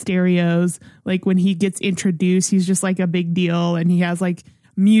stereos. Like when he gets introduced, he's just like a big deal, and he has like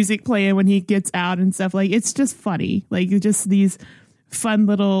music playing when he gets out and stuff. Like it's just funny. Like just these fun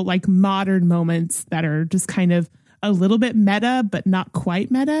little like modern moments that are just kind of a little bit meta, but not quite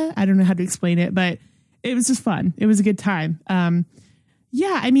meta. I don't know how to explain it, but it was just fun. It was a good time.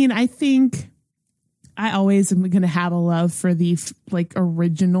 Yeah, I mean, I think I always am going to have a love for the like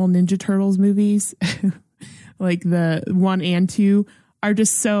original Ninja Turtles movies. Like the 1 and 2 are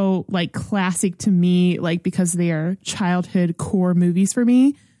just so like classic to me, like because they are childhood core movies for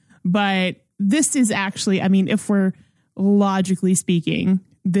me. But this is actually, I mean, if we're logically speaking,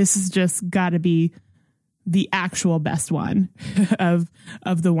 this has just got to be the actual best one of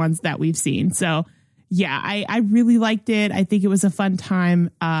the ones that we've seen. So yeah, I really liked it. I think it was a fun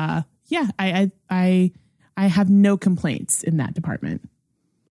time. Yeah, I have no complaints in that department.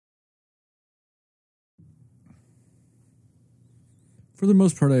 For the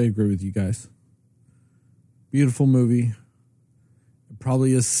most part, I agree with you guys. Beautiful movie. It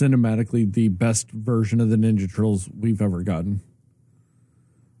probably is cinematically the best version of the Ninja Turtles we've ever gotten.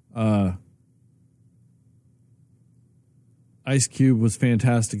 Ice Cube was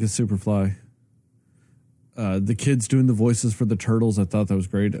fantastic as Superfly. The kids doing the voices for the Turtles, I thought that was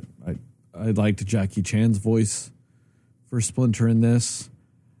great. I liked Jackie Chan's voice for Splinter in this.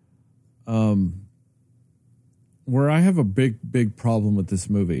 Where I have a big problem with this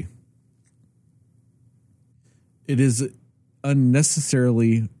movie, it is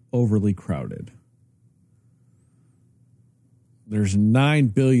unnecessarily overly crowded. There's 9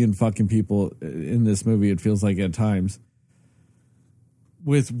 billion fucking people in this movie, it feels like at times,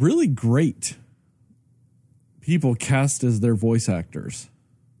 with really great people cast as their voice actors.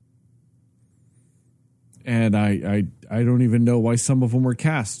 And I don't even know why some of them were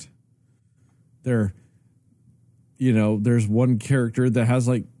cast. There's one character that has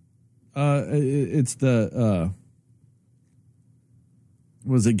like, it's the,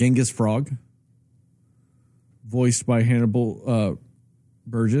 was it Genghis Frog? Voiced by Hannibal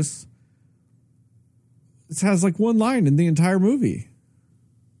Burgess. This has like one line in the entire movie.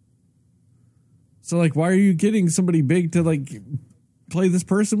 So like, why are you getting somebody big to like play this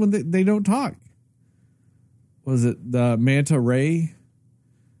person when they don't talk? Was it the Manta Ray?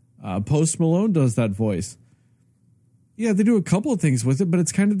 Post Malone does that voice. Yeah, they do a couple of things with it, but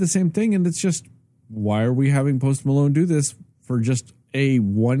it's kind of the same thing. And it's just, why are we having Post Malone do this for just a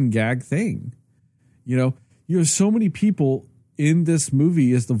one gag thing? You have so many people in this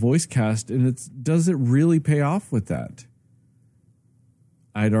movie as the voice cast, and does it really pay off with that?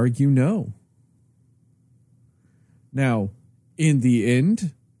 I'd argue no. Now, in the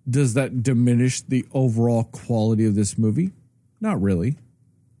end, does that diminish the overall quality of this movie? Not really.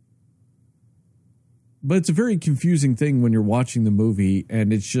 But it's a very confusing thing when you're watching the movie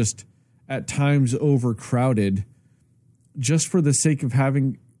and it's just at times overcrowded just for the sake of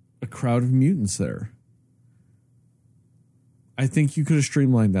having a crowd of mutants there. I think you could have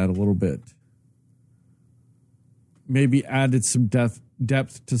streamlined that a little bit. Maybe added some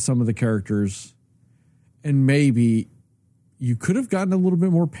depth to some of the characters, and maybe you could have gotten a little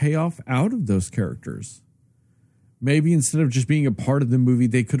bit more payoff out of those characters. Maybe instead of just being a part of the movie,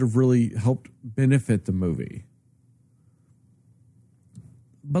 they could have really helped benefit the movie.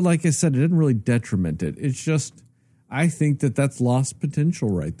 But like I said, it didn't really detriment it. It's just, I think that's lost potential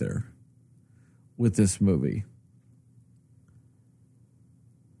right there with this movie.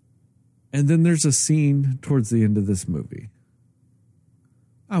 And then there's a scene towards the end of this movie.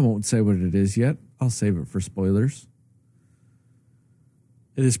 I won't say what it is yet. I'll save it for spoilers.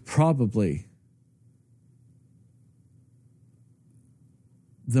 It is probably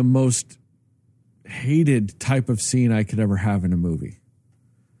the most hated type of scene I could ever have in a movie.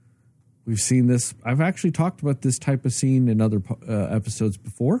 We've seen this. I've actually talked about this type of scene in other episodes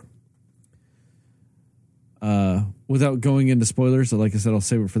before. Without going into spoilers, so like I said, I'll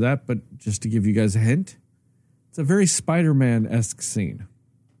save it for that. But just to give you guys a hint, It's a very Spider-Man-esque scene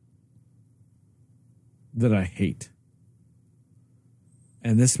that I hate.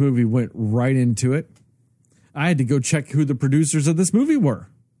 And this movie went right into it. I had to go check who the producers of this movie were.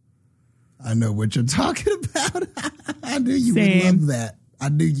 I know what you're talking about. I knew you would love that. I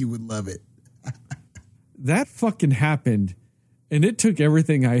knew you would love it. That fucking happened, and it took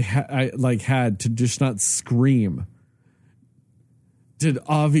everything I had to just not scream. Did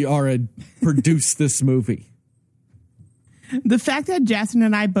Avi Arad produce this movie? The fact that Jastin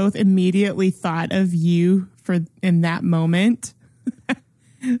and I both immediately thought of you in that moment,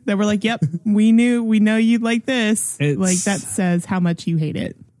 that we're like, "Yep, we know you'd like this." That says how much you hate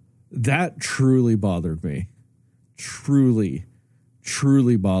it. That truly bothered me. Truly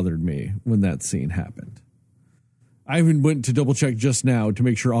bothered me when that scene happened. I even went to double check just now to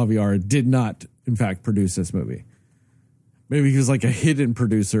make sure Avi Arad did not, in fact, produce this movie. Maybe he was like a hidden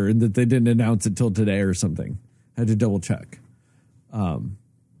producer and that they didn't announce it till today or something. I had to double check.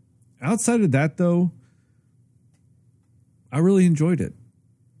 Outside of that, though, I really enjoyed it.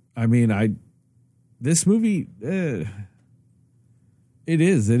 I mean, this movie, it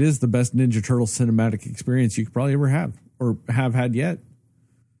is the best Ninja Turtle cinematic experience you could probably ever have or have had yet.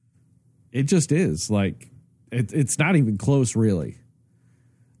 It just is. Like, it's not even close, really.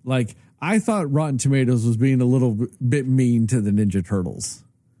 Like, I thought Rotten Tomatoes was being a little bit mean to the Ninja Turtles.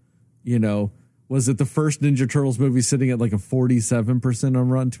 You know, was it the first Ninja Turtles movie sitting at like a 47% on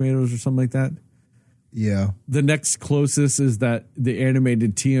Rotten Tomatoes or something like that? Yeah. The next closest is that the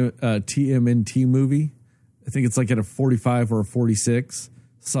animated TMNT movie. I think it's like at a 45 or a 46,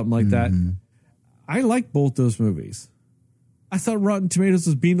 something like that. I like both those movies. I thought Rotten Tomatoes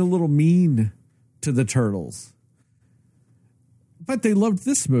was being a little mean to the Turtles. But they loved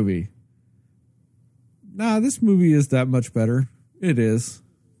this movie. Nah, this movie is that much better. It is.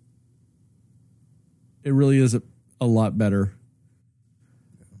 It really is a lot better.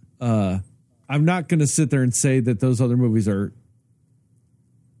 I'm not going to sit there and say that those other movies are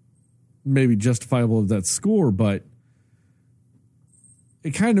maybe justifiable of that score, but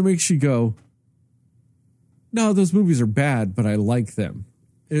it kind of makes you go, no, those movies are bad, but I like them.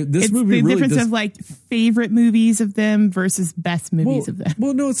 It's movie the really difference of like favorite movies of them versus best movies of them.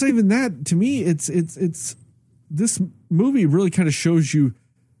 Well, no, it's not even that. To me, it's this movie really kind of shows you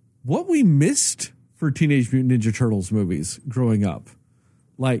what we missed for Teenage Mutant Ninja Turtles movies growing up.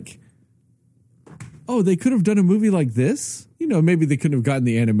 Like, oh, they could have done a movie like this. You know, maybe they couldn't have gotten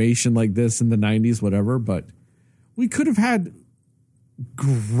the animation like this in the 90s, whatever, but we could have had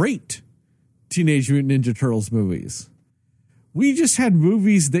great Teenage Mutant Ninja Turtles movies. We just had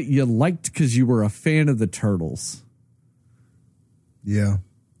movies that you liked because you were a fan of the Turtles. Yeah.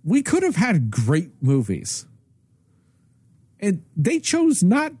 We could have had great movies. And they chose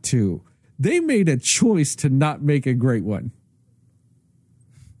not to. They made a choice to not make a great one.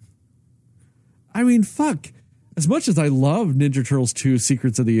 I mean, fuck. As much as I love Ninja Turtles 2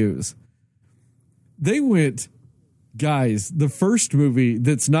 Secrets of the Ooze, they went, guys, the first movie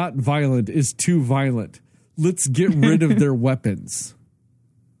that's not violent is too violent. Let's get rid of their weapons.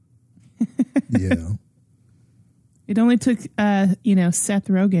 Yeah. It only took, Seth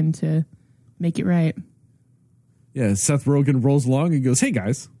Rogen to make it right. Yeah, Seth Rogen rolls along and goes, hey,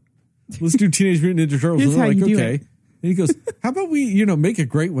 guys, let's do Teenage Mutant Ninja Turtles. And they're like, okay. And he goes, how about we, make a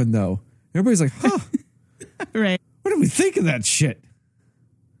great one, though? Everybody's like, huh. Right. What do we think of that shit?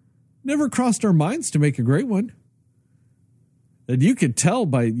 Never crossed our minds to make a great one. And you could tell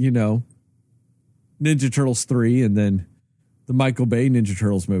by, Ninja Turtles 3 and then the Michael Bay Ninja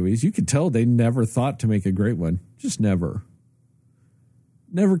Turtles movies. You could tell they never thought to make a great one. Just never.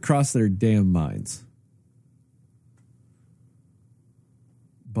 Never crossed their damn minds.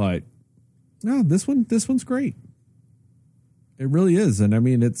 But no, this one's great. It really is. And I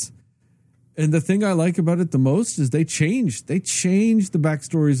mean, and the thing I like about it the most is they changed the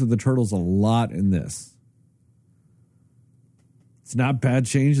backstories of the Turtles a lot in this. It's not bad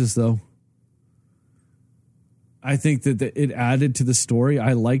changes though. I think that it added to the story.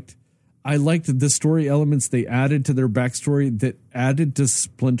 I liked the story elements they added to their backstory that added to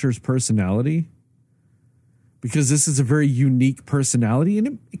Splinter's personality. Because this is a very unique personality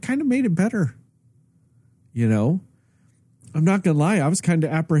and it kind of made it better. I'm not going to lie. I was kind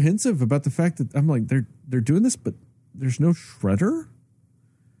of apprehensive about the fact that I'm like, they're doing this, but there's no Shredder?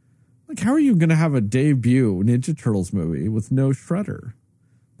 Like, how are you going to have a debut Ninja Turtles movie with no Shredder?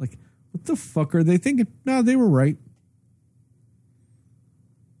 Like, what the fuck are they thinking? No, they were right.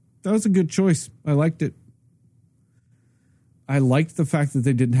 That was a good choice. I liked it. I liked the fact that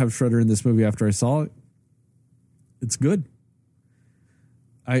they didn't have Shredder in this movie after I saw it. It's good.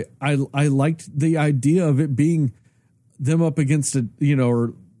 I liked the idea of it being them up against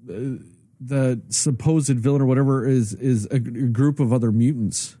the supposed villain or whatever is a group of other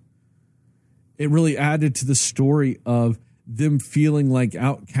mutants. It really added to the story of them feeling like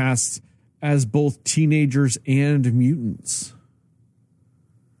outcasts as both teenagers and mutants.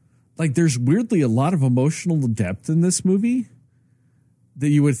 Like, there's weirdly a lot of emotional depth in this movie that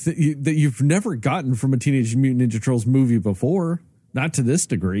you would that you've never gotten from a Teenage Mutant Ninja Turtles movie before, not to this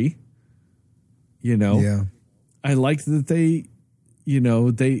degree. Yeah. I liked that they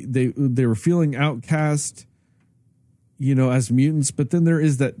were feeling outcast, as mutants, but then there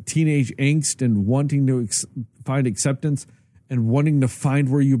is that teenage angst and wanting to find acceptance and wanting to find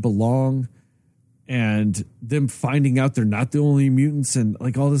where you belong, and them finding out they're not the only mutants and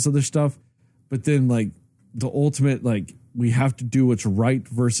like all this other stuff. But then like the ultimate, like, we have to do what's right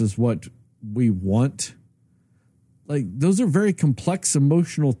versus what we want. Like, those are very complex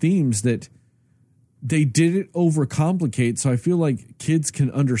emotional themes that they didn't overcomplicate. So I feel like kids can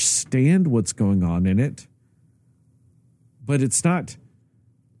understand what's going on in it, but it's not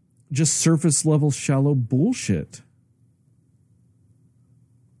just surface level, shallow bullshit.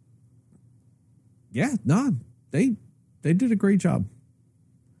 Yeah, no, they did a great job.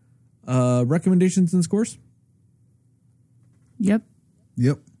 Recommendations and scores? Yep.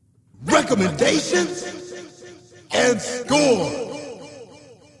 Recommendations and score.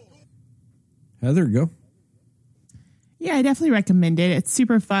 Heather, go. Yeah, I definitely recommend it. It's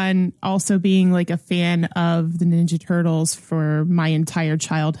super fun. Also, being like a fan of the Ninja Turtles for my entire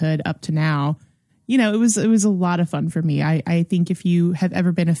childhood up to now, it was a lot of fun for me. I think if you have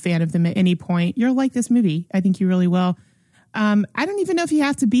ever been a fan of them at any point, you'll like this movie. I think you really will. I don't even know if you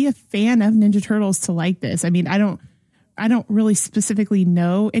have to be a fan of Ninja Turtles to like this. I mean, I don't really specifically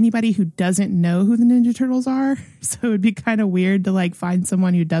know anybody who doesn't know who the Ninja Turtles are, so it would be kind of weird to like find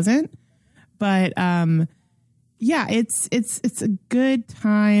someone who doesn't. But yeah, it's a good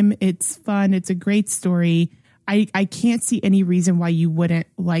time. It's fun. It's a great story. I can't see any reason why you wouldn't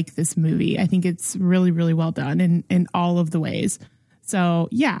like this movie. I think it's really, really well done in all of the ways. So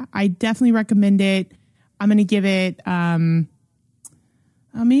yeah, I definitely recommend it. I'm going to give it, oh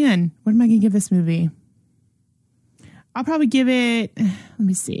man, what am I going to give this movie? I'll probably give it, let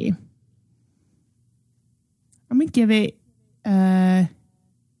me see. I'm going to give it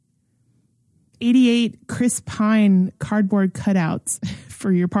 88 Chris Pine cardboard cutouts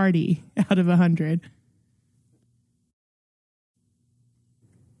for your party out of 100.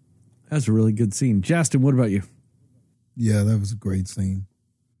 That's a really good scene. Jastin, what about you? Yeah, that was a great scene.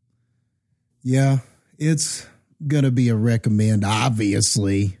 Yeah, it's going to be a recommend,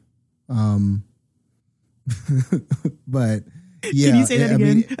 obviously. But yeah. Can you say that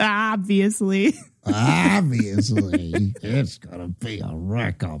again? Obviously. Obviously, it's going to be a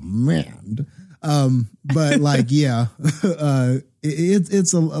recommend. But like, yeah,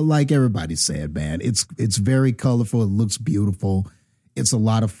 it's like everybody said, man, it's very colorful. It looks beautiful. It's a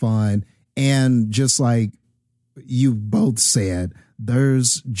lot of fun. And just like you both said,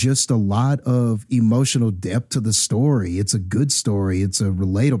 there's just a lot of emotional depth to the story. It's a good story. It's a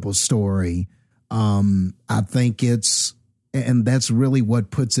relatable story. I think and that's really what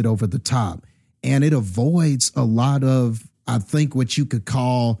puts it over the top. And it avoids a lot of, I think, what you could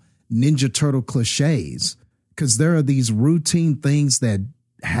call Ninja Turtle cliches, because there are these routine things that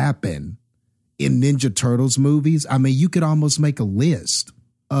happen in Ninja Turtles movies. I mean, you could almost make a list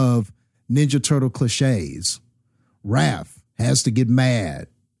of Ninja Turtle cliches. Raph has to get mad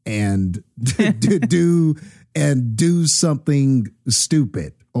and do something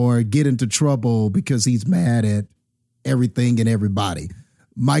stupid or get into trouble because he's mad at everything and everybody.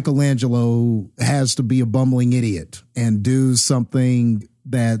 Michelangelo has to be a bumbling idiot and do something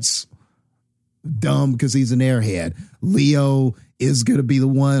that's dumb because he's an airhead. Leo is going to be the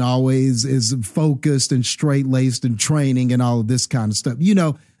one always is focused and straight-laced and training and all of this kind of stuff.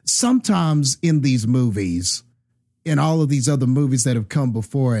 Sometimes in these movies, in all of these other movies that have come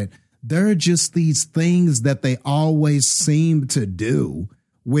before it, there are just these things that they always seem to do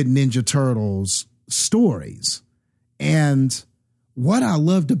with Ninja Turtles stories. And what I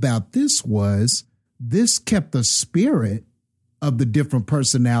loved about this was this kept the spirit of the different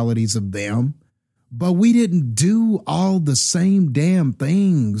personalities of them, but we didn't do all the same damn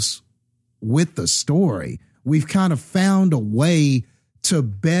things with the story. We've kind of found a way to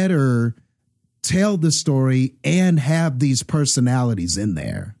better tell the story and have these personalities in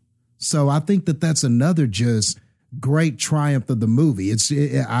there. So I think that that's another just great triumph of the movie.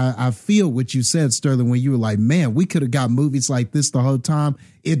 I feel what you said, Sterling, when you were like, man, we could have got movies like this the whole time.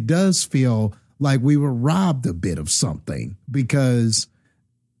 It does feel like we were robbed a bit of something because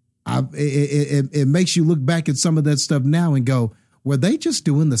It makes you look back at some of that stuff now and go, were they just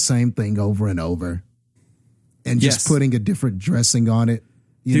doing the same thing over and over and just putting a different dressing on it?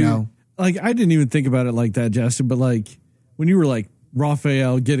 You know, like I didn't even think about it like that, Jastin. But like when you were like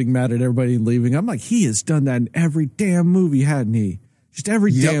Raphael getting mad at everybody and leaving, I'm like, he has done that in every damn movie, hadn't he? Just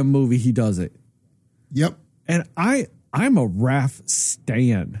every damn movie he does it. Yep. And I'm a Raph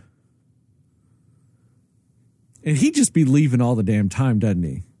stan. And he just be leaving all the damn time, doesn't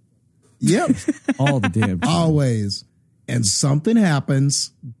he? Yep. All the damn time. Always. And something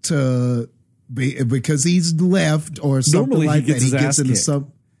happens because he's left or something Normally like he that. He gets into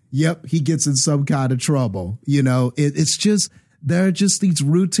kicked. he gets in some kind of trouble. You know, it's just, there are just these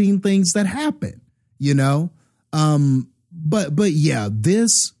routine things that happen, you know? But yeah,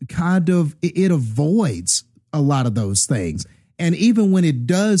 this kind of, it avoids a lot of those things. And even when it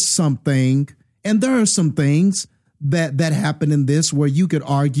does something, and there are some things that happen in this where you could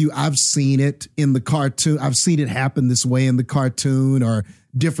argue, I've seen it in the cartoon. I've seen it happen this way in the cartoon or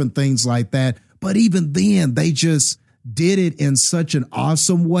different things like that. But even then, they just did it in such an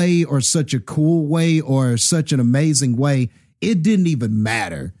awesome way or such a cool way or such an amazing way. It didn't even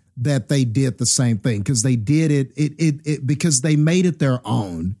matter that they did the same thing because they did it because they made it their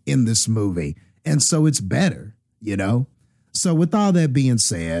own in this movie. And so it's better, you know? So with all that being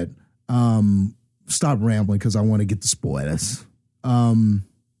said, stop rambling because I want to get the spoilers.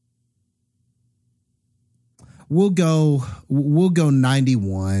 We'll go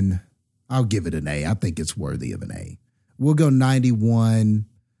 91. I'll give it an A. I think it's worthy of an A. We'll go 91.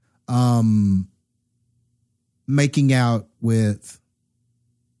 Making out with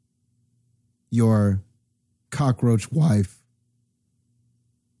your cockroach wife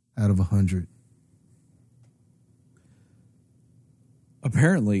out of 100.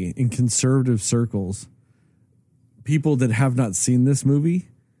 Apparently, in conservative circles, people that have not seen this movie,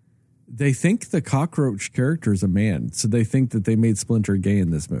 they think the cockroach character is a man. So they think that they made Splinter gay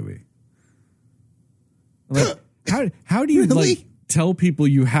in this movie. Like, how do you really? like tell people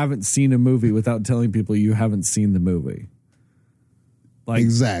you haven't seen a movie without telling people you haven't seen the movie? Like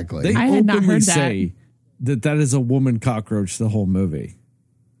Exactly. They I had not openly heard that. say that is a woman cockroach the whole movie.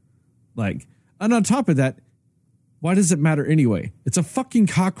 Like, and on top of that, why does it matter anyway? It's a fucking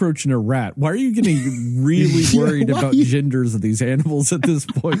cockroach and a rat. Why are you getting really worried about genders of these animals at this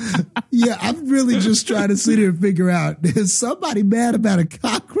point? Yeah, I'm really just trying to sit here and figure out, is somebody mad about a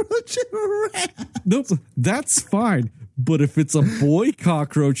cockroach and a rat? Nope, that's fine. But if it's a boy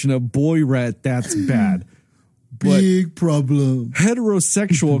cockroach and a boy rat, that's bad. But Big problem.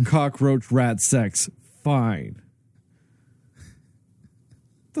 heterosexual cockroach rat sex, fine.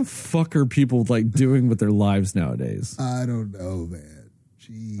 The fuck are people like doing with their lives nowadays? I don't know, man.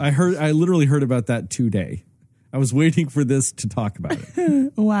 Jeez. I literally heard about that today. I was waiting for this to talk about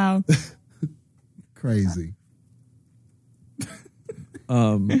it. Wow. Crazy.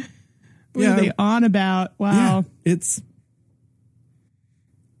 What are they on about? Wow. Yeah,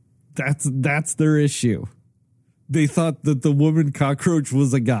 that's their issue. They thought that the woman cockroach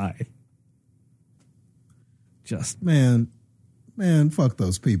was a guy. Just Man, fuck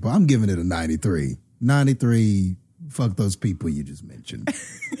those people. I'm giving it a 93. 93, fuck those people you just mentioned.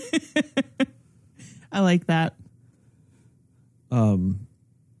 I like that. I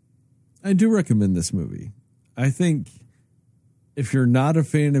do recommend this movie. I think if you're not a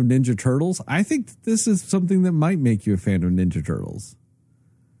fan of Ninja Turtles, I think that this is something that might make you a fan of Ninja Turtles.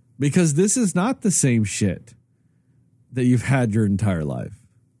 Because this is not the same shit that you've had your entire life.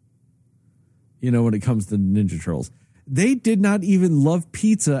 You know, when it comes to Ninja Turtles. They did not even love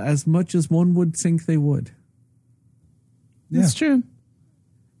pizza as much as one would think they would. That's true.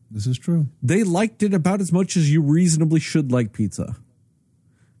 This is true. They liked it about as much as you reasonably should like pizza.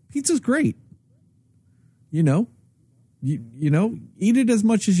 Pizza's great. You know, you know, eat it as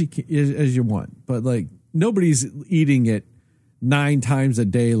much as you want, but like nobody's eating it 9 times a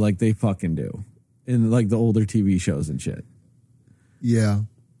day like they fucking do in like the older TV shows and shit. Yeah.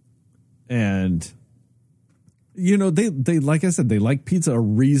 And you know, they like I said, they like pizza a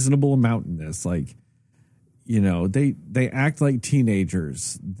reasonable amount in this. Like, you know, they act like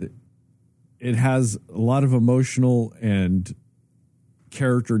teenagers. It has a lot of emotional and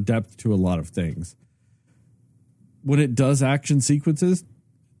character depth to a lot of things. When it does action sequences,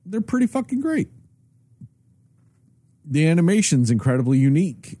 they're pretty fucking great. The animation's incredibly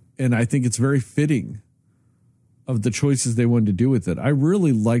unique, and I think it's very fitting of the choices they wanted to do with it. I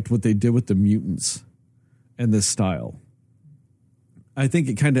really liked what they did with the mutants and this style. I think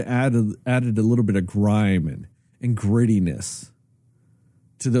it kind of added a little bit of grime and grittiness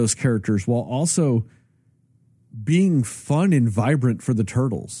to those characters while also being fun and vibrant for the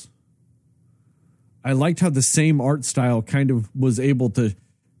turtles. I liked how the same art style kind of was able to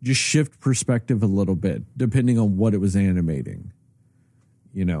just shift perspective a little bit, depending on what it was animating,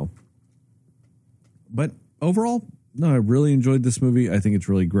 you know. But overall, no, I really enjoyed this movie. I think it's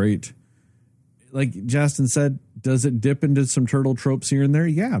really great. Like Jastin said, does it dip into some turtle tropes here and there?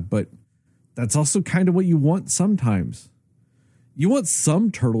 Yeah, but that's also kind of what you want sometimes. You want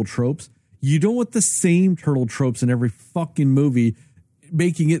some turtle tropes. You don't want the same turtle tropes in every fucking movie,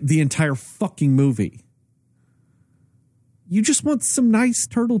 making it the entire fucking movie. You just want some nice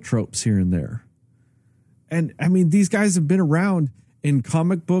turtle tropes here and there. And I mean, these guys have been around in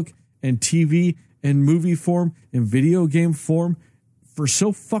comic book and TV and movie form and video game form for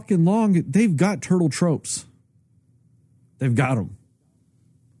so fucking long. They've got turtle tropes. They've got them.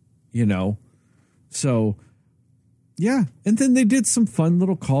 You know? So, yeah. And then they did some fun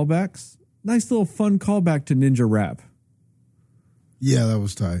little callbacks. Nice little fun callback to Ninja Rap. Yeah, that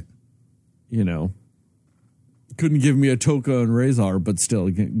was tight. You know? Couldn't give me a Toka and Razor, but still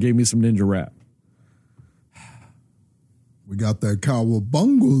gave me some Ninja Rap. We got that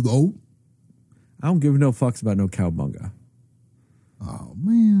cowabunga, though. I don't give no fucks about no cowabunga. Oh,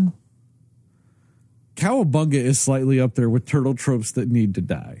 man. Cowabunga is slightly up there with turtle tropes that need to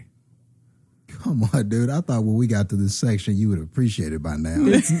die. Come on, dude. I thought when we got to this section, you would appreciate it by now.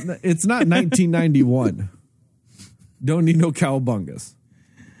 It's not 1991. Don't need no cowabungas.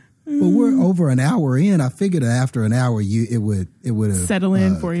 But we're over an hour in. I figured after an hour, it would have settle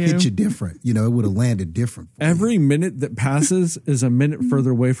in for you. Hit you different. You know, it would have landed different. Every minute that passes is a minute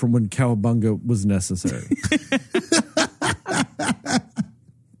further away from when cowabunga was necessary.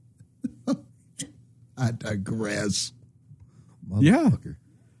 I digress. Yeah.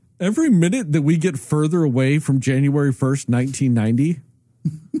 Every minute that we get further away from January 1st, 1990,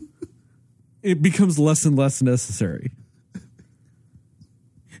 it becomes less and less necessary.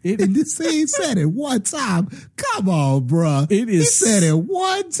 He said it one time. Come on, bro. He said it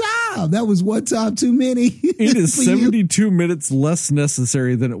one time. That was one time too many. It is 72 minutes less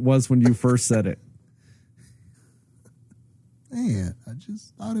necessary than it was when you first said it. Man, I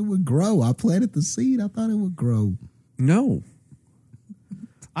just thought it would grow. I planted the seed. I thought it would grow. No.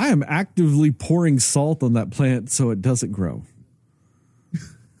 I am actively pouring salt on that plant so it doesn't grow.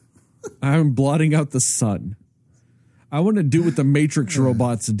 I'm blotting out the sun. I want to do what the Matrix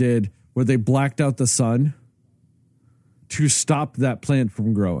robots did, where they blacked out the sun to stop that plant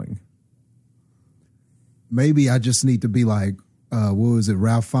from growing. Maybe I just need to be like, what was it,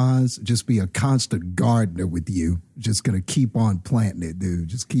 Ralph Fiennes? Just be a constant gardener with you. Just going to keep on planting it, dude.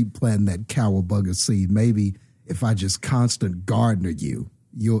 Just keep planting that cowabunga seed. Maybe if I just constant gardener you,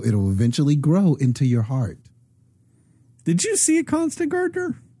 it'll eventually grow into your heart. Did you see a constant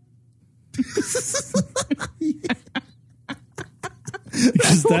gardener? Because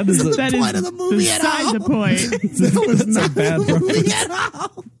that is the point of the movie at all. The point. That was not a bad movie at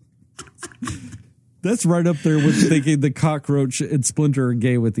all. That's right up there with thinking the cockroach and Splinter are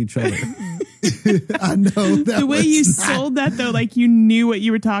gay with each other. I know. The way you sold that, though, like you knew what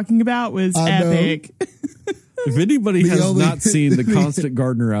you were talking about, was epic. If anybody has not seen The Constant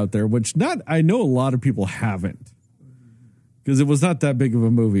Gardener out there, which I know a lot of people haven't, because it was not that big of a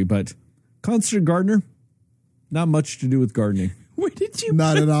movie, but Constant Gardener, not much to do with gardening. Where did you?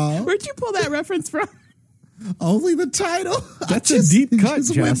 Not at all. Where'd you pull that reference from? Only the title. That's a deep cut,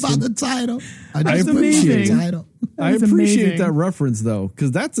 just Jastin. went by the title. I appreciate the title. I appreciate that reference, though,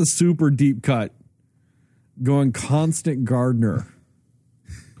 because that's a super deep cut. Going Constant Gardener.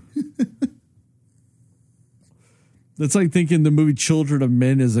 That's like thinking the movie Children of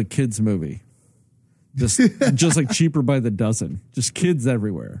Men is a kids movie. Just like Cheaper by the Dozen. Just kids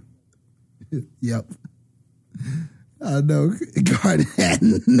everywhere. Yep. No, Garden had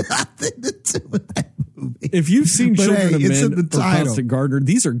nothing to do with that movie. If you've seen Children of Men or title. Constant Gardener,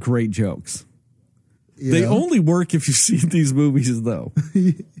 these are great jokes. Yeah. They only work if you've seen these movies, though.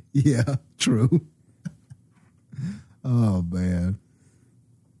 Yeah, true. Oh, man.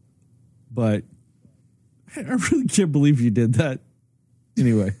 But I really can't believe you did that.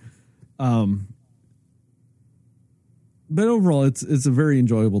 Anyway. But overall, it's a very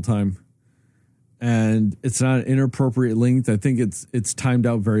enjoyable time. And it's not an inappropriate length. I think it's timed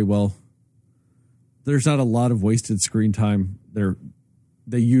out very well. There's not a lot of wasted screen time.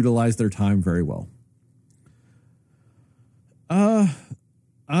 They utilize their time very well.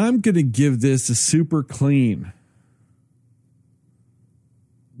 I'm going to give this a super clean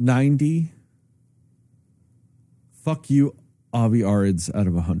 90. Fuck you, Avi Arids out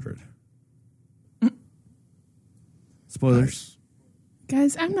of 100. Spoilers. Nice.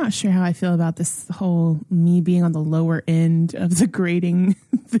 Guys, I'm not sure how I feel about this whole me being on the lower end of the grading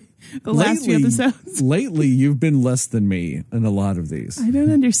the last few episodes. Lately, you've been less than me in a lot of these. I don't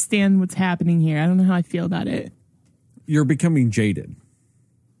understand what's happening here. I don't know how I feel about it. You're becoming jaded.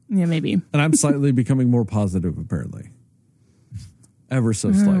 Yeah, maybe. And I'm slightly becoming more positive, apparently. Ever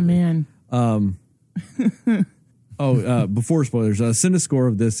so slightly. Oh, man. Before spoilers, Cinescore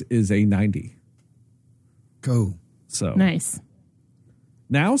of this is a 90. Cool. So nice.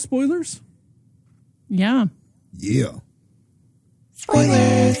 Now spoilers? Yeah. Yeah.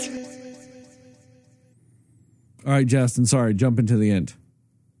 Spoilers. All right, Jastin, sorry, jump into the end.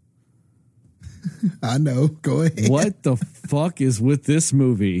 I know. Go ahead. What the fuck is with this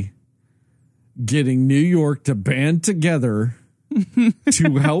movie getting New York to band together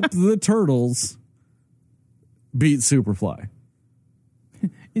to help the Turtles beat Superfly?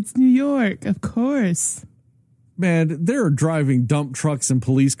 It's New York, of course. Man, they're driving dump trucks and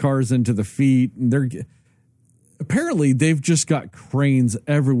police cars into the feet, and apparently they've just got cranes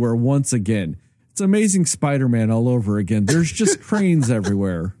everywhere once again. It's Amazing Spider-Man all over again. There's just cranes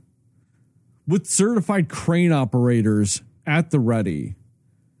everywhere with certified crane operators at the ready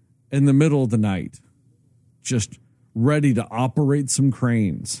in the middle of the night, just ready to operate some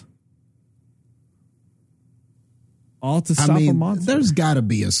cranes. All to stop a monster. There's got to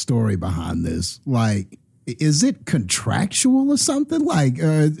be a story behind this. Like, is it contractual or something? Like,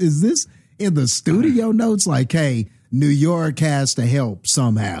 is this in the studio notes? Like, hey, New York has to help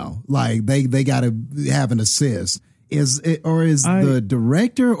somehow. Like, they got to have an assist. Is the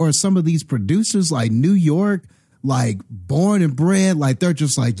director or some of these producers like New York, like born and bred, like they're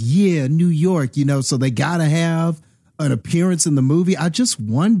just like, yeah, New York, so they got to have an appearance in the movie. I just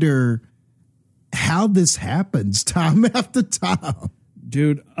wonder how this happens time after time.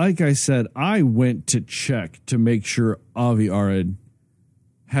 Dude, like I said, I went to check to make sure Avi Arad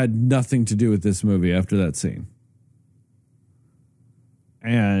had nothing to do with this movie after that scene.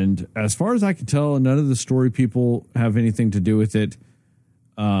 And as far as I can tell, none of the story people have anything to do with it.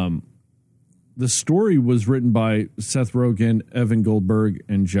 The story was written by Seth Rogen, Evan Goldberg,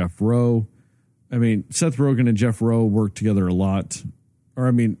 and Jeff Rowe. I mean, Seth Rogen and Jeff Rowe worked together a lot. Seth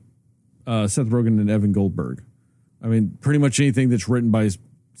Rogen and Evan Goldberg. I mean, pretty much anything that's written by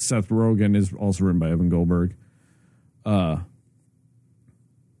Seth Rogen is also written by Evan Goldberg. I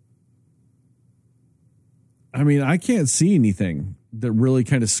mean, I can't see anything that really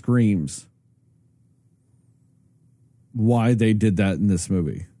kind of screams why they did that in this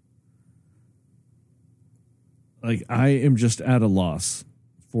movie. Like, I am just at a loss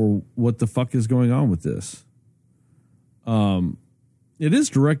for what the fuck is going on with this. It is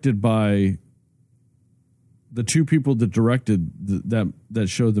directed by the two people that directed that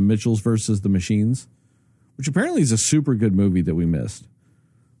show, The Mitchells versus the Machines, which apparently is a super good movie that we missed.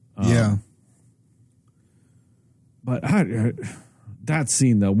 Yeah. But that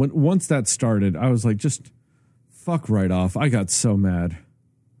scene, though, once that started, I was like, just fuck right off. I got so mad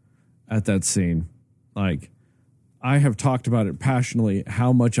at that scene. Like, I have talked about it passionately,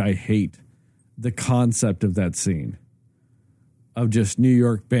 how much I hate the concept of that scene of just New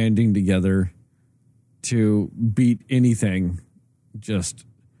York banding together to beat anything, just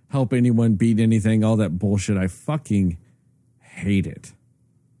help anyone beat anything, all that bullshit. I fucking hate it.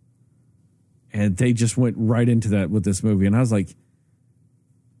 And they just went right into that with this movie. And I was like,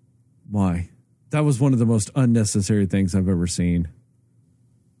 why? That was one of the most unnecessary things I've ever seen.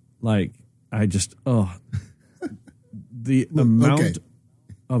 Like, I just, the amount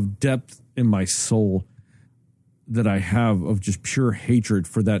of depth in my soul that I have of just pure hatred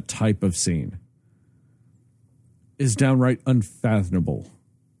for that type of scene is downright unfathomable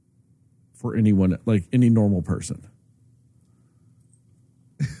for anyone, like any normal person.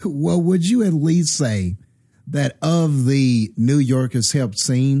 Well, would you at least say that of the New Yorkers helped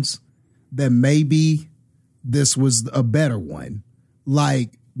scenes, that maybe this was a better one?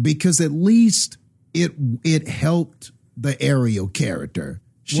 Like, because at least it helped the Ariel character.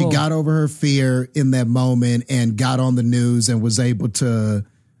 She got over her fear in that moment and got on the news and was able to,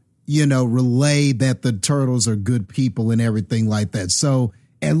 relay that the Turtles are good people and everything like that. So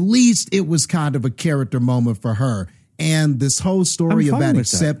at least it was kind of a character moment for her. And this whole story about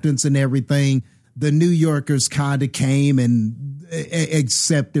acceptance and everything, the New Yorkers kind of came and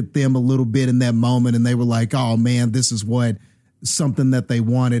accepted them a little bit in that moment. And they were like, oh, man, this is something that they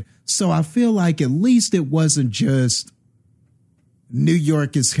wanted. So I feel like at least it wasn't just New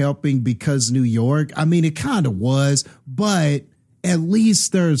York is helping because New York. I mean, it kind of was, but at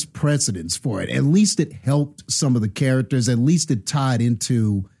least there's precedence for it. At least it helped some of the characters. At least it tied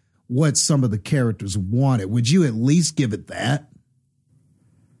into what some of the characters wanted. Would you at least give it that?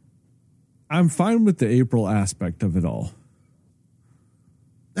 I'm fine with the April aspect of it all.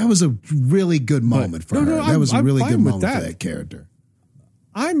 That was a really good moment for her. That was a really good moment for that character.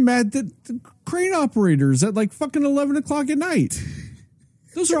 I'm mad that the crane operators at like fucking 11 o'clock at night.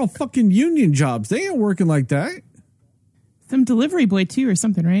 Those are all fucking union jobs. They ain't working like that. Some delivery boy too or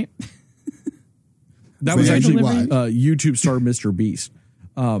something, right? That was actually YouTube star Mr. Beast.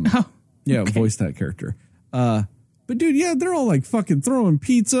 Voiced that character. But dude, yeah, they're all like fucking throwing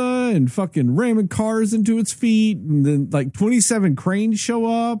pizza and fucking ramming cars into its feet, and then like 27 cranes show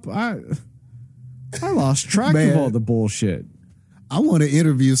up. I lost track of all the bullshit. I want to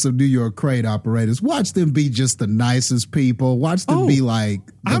interview some New York crane operators. Watch them be just the nicest people. Watch them be like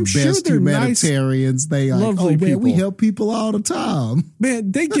the best humanitarians. They like, oh man, people. We help people all the time.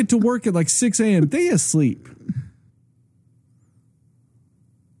 Man, they get to work at like 6 a.m. They asleep.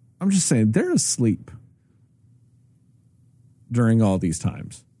 I'm just saying, they're asleep during all these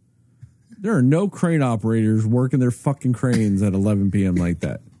times. There are no crane operators working their fucking cranes at 11 p.m. like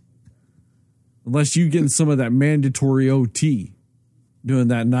that. Unless you getting some of that mandatory OT doing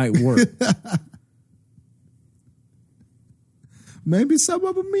that night work. Maybe some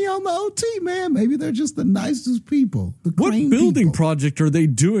of them be on the OT, man. Maybe they're just the nicest people. What building project are they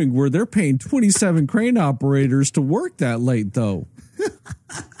doing where they're paying 27 crane operators to work that late, though?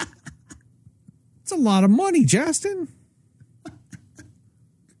 It's a lot of money, Jastin.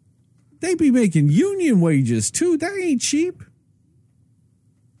 They be making union wages, too. That ain't cheap.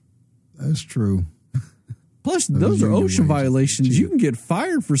 That's true. Plus, those are OSHA violations. You can get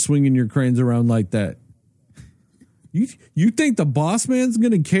fired for swinging your cranes around like that. You think the boss man's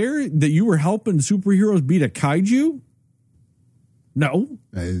going to care that you were helping superheroes beat a kaiju? No.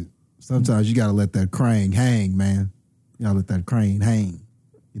 Hey, sometimes you got to let that crane hang, man. You got to let that crane hang.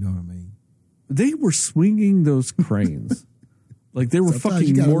 You know what I mean? They were swinging those cranes like they were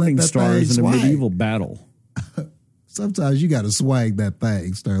fucking morning stars in a medieval battle. Sometimes you got to swing that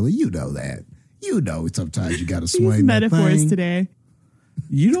thing, Sterling. You know that. You know sometimes you got to swing that thing. Metaphors today.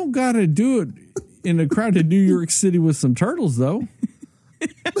 You don't got to do it in a crowded New York City with some turtles, though.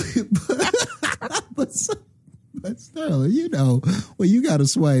 but Sterling, you know, when you got to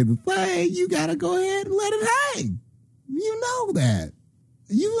swing the thing, you got to go ahead and let it hang. You know that.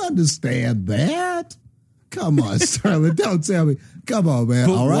 You understand that. Come on, Sterling. Don't tell me. Come on, man.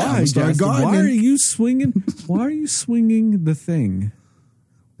 But all right, why, Justin, why are you swinging? Why are you swinging the thing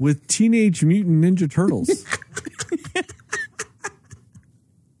with Teenage Mutant Ninja Turtles?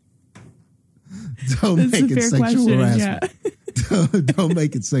 Don't make it sexual harassment. Yeah. Don't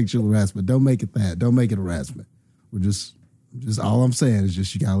make it sexual harassment. Don't make it that. Don't make it harassment. We're just all I'm saying is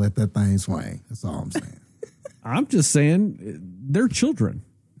just you gotta let that thing swing. That's all I'm saying. I'm just saying they're children.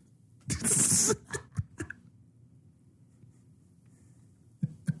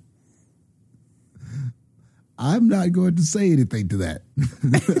 I'm not going to say anything to that.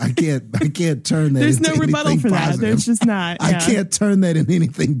 I can't turn that. There's into no rebuttal for positive. that. There's just not. Yeah. I can't turn that into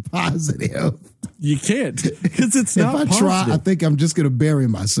anything positive. You can't because it's not. If I try, I think I'm just going to bury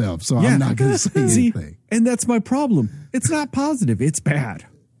myself. So I'm not going to say anything. And that's my problem. It's not positive. It's bad.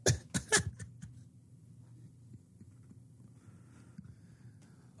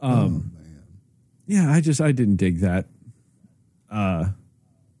 Man. Yeah, I didn't dig that.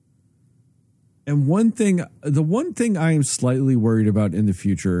 And the one thing I am slightly worried about in the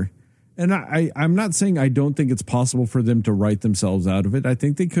future, and I'm not saying I don't think it's possible for them to write themselves out of it. I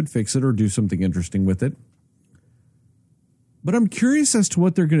think they could fix it or do something interesting with it. But I'm curious as to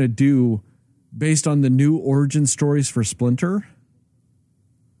what they're going to do based on the new origin stories for Splinter.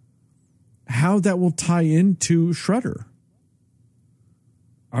 How that will tie into Shredder.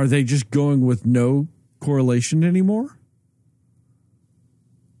 Are they just going with no correlation anymore?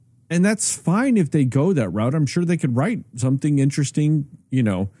 And that's fine if they go that route. I'm sure they could write something interesting,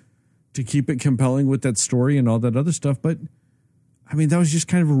 to keep it compelling with that story and all that other stuff. But, I mean, that was just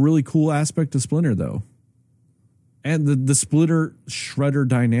kind of a really cool aspect of Splinter, though. And the Splinter-Shredder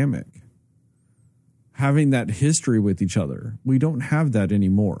dynamic. Having that history with each other. We don't have that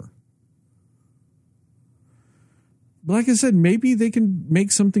anymore. But like I said, maybe they can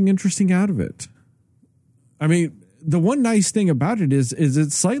make something interesting out of it. I mean, the one nice thing about it is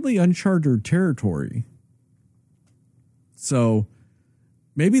it's slightly uncharted territory. So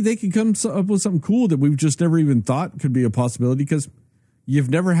maybe they could come up with something cool that we've just never even thought could be a possibility because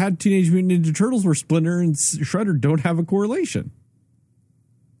you've never had Teenage Mutant Ninja Turtles where Splinter and Shredder don't have a correlation.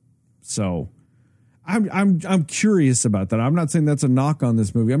 So I'm curious about that. I'm not saying that's a knock on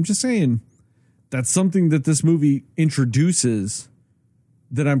this movie. I'm just saying that's something that this movie introduces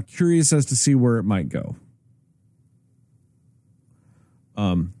that I'm curious as to see where it might go.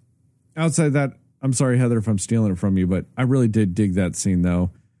 outside that, I'm sorry, Heather, if I'm stealing it from you, but I really did dig that scene,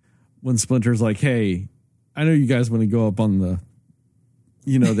 though. When Splinter's like, hey, I know you guys want to go up on the,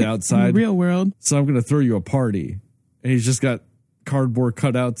 the outside. Real world. So I'm going to throw you a party. And he's just got cardboard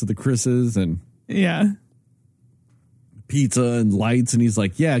cutouts of the Chris's and pizza and lights. And he's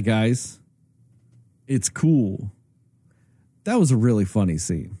like, yeah, guys, it's cool. That was a really funny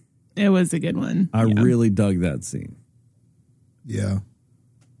scene. It was a good one. I really dug that scene. Yeah.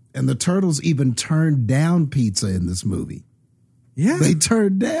 And the Turtles even turned down pizza in this movie. Yeah. They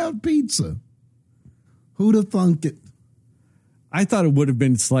turned down pizza. Who'd have thunk it? I thought it would have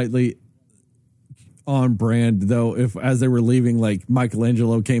been slightly on brand, though, if as they were leaving, like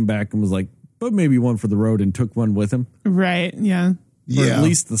Michelangelo came back and was like, but maybe one for the road and took one with him. Right. Yeah. Or at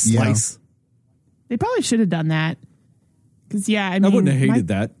least the slice. They probably should have done that. Because, I wouldn't have hated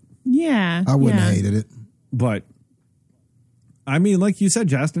that. Yeah. I wouldn't have hated it. But, I mean, like you said,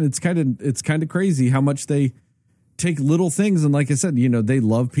 Jastin, it's kind of crazy how much they take little things. And like I said, they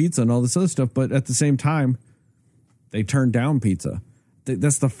love pizza and all this other stuff. But at the same time, they turn down pizza.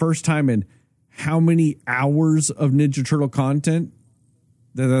 That's the first time in how many hours of Ninja Turtle content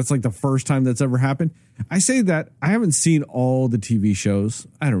that's like the first time that's ever happened. I say that I haven't seen all the TV shows.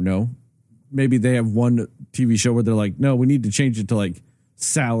 I don't know. Maybe they have one TV show where they're like, no, we need to change it to like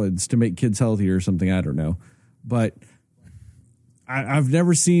salads to make kids healthier or something. I don't know. But I've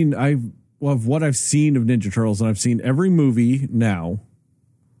never seen, of what I've seen of Ninja Turtles, and I've seen every movie now.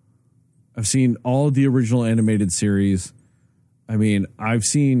 I've seen all the original animated series. I mean, I've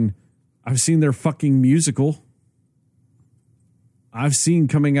seen their fucking musical. I've seen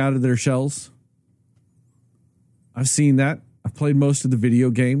Coming Out of Their Shells. I've seen that. I've played most of the video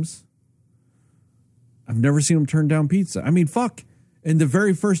games. I've never seen them turn down pizza. I mean, fuck. In the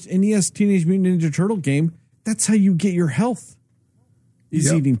very first NES Teenage Mutant Ninja Turtle game, that's how you get your health,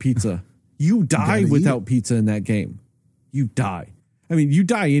 is eating pizza. You die without pizza in that game. You die. I mean, you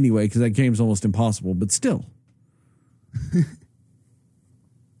die anyway because that game's almost impossible, but still.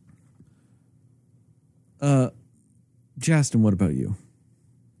 Jastin, what about you?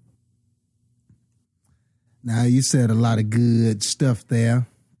 Now, you said a lot of good stuff there.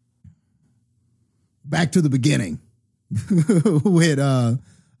 Back to the beginning with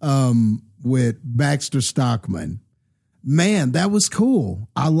Baxter Stockman. Man, that was cool.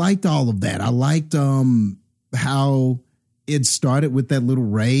 I liked all of that. I liked how it started with that little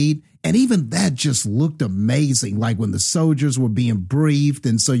raid. And even that just looked amazing. Like when the soldiers were being briefed.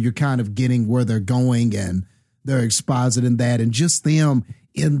 And so you're kind of getting where they're going and they're expositing that. And just them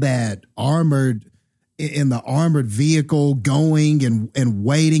in that armored vehicle going and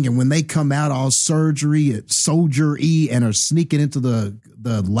waiting. And when they come out all soldier-y and are sneaking into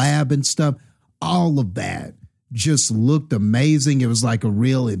the lab and stuff, all of that just looked amazing. It was like a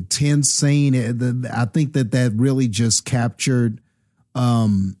real intense scene. I think that really just captured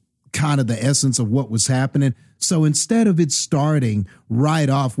kind of the essence of what was happening. So instead of it starting right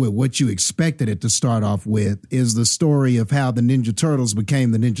off with what you expected it to start off with is the story of how the Ninja Turtles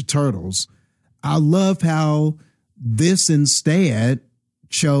became the Ninja Turtles, I love how this instead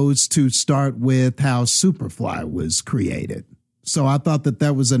chose to start with how Superfly was created. So I thought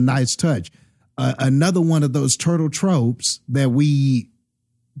that was a nice touch. Another one of those turtle tropes that we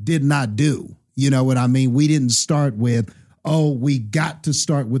did not do. You know what I mean? We didn't start with, we got to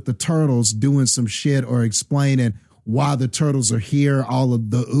start with the turtles doing some shit or explaining why the turtles are here, all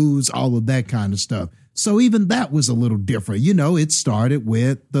of the ooze, all of that kind of stuff. So even that was a little different. It started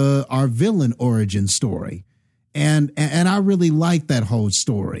with our villain origin story. And I really liked that whole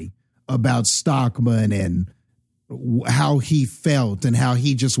story about Stockman and how he felt and how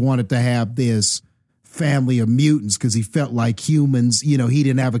he just wanted to have this family of mutants because he felt like humans, he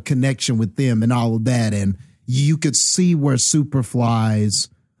didn't have a connection with them and all of that. And you could see where Superfly's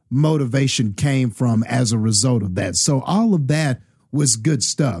motivation came from as a result of that. So all of that was good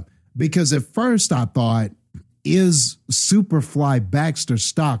stuff because at first I thought, is Superfly Baxter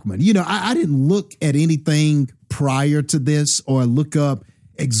Stockman? I didn't look at anything prior to this or look up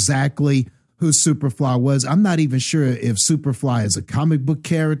exactly who Superfly was. I'm not even sure if Superfly is a comic book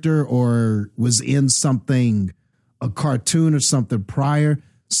character or was in a cartoon or something prior.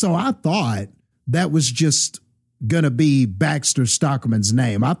 So I thought that was just going to be Baxter Stockman's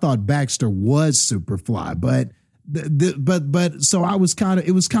name. I thought Baxter was Superfly, but so it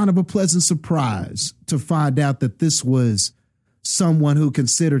was kind of a pleasant surprise to find out that this was someone who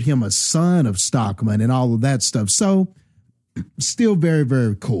considered him a son of Stockman and all of that stuff. So still very,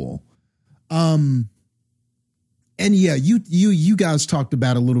 very cool. And yeah, you guys talked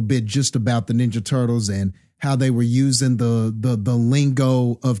about a little bit just about the Ninja Turtles and how they were using the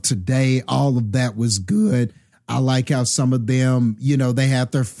lingo of today. All of that was good. I like how some of them, they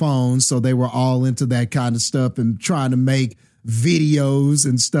had their phones, so they were all into that kind of stuff and trying to make videos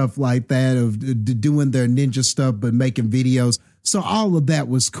and stuff like that of doing their ninja stuff, but making videos. So all of that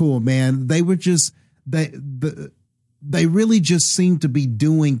was cool, man. They were just, they really just seemed to be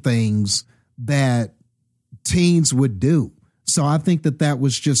doing things that teens would do. So I think that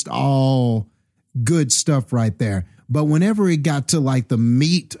was just all good stuff right there. But whenever it got to like the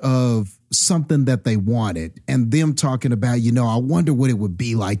meat of something that they wanted and them talking about, I wonder what it would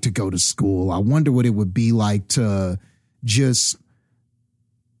be like to go to school. I wonder what it would be like to just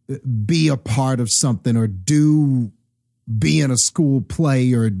be a part of something or be in a school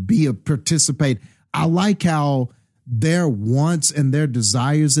play or participate. I like how their wants and their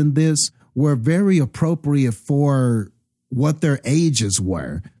desires in this were very appropriate for what their ages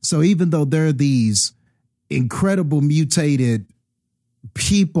were. So even though they're these incredible mutated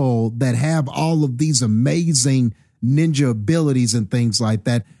people that have all of these amazing ninja abilities and things like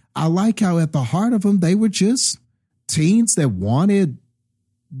that, I like how at the heart of them, they were just teens that wanted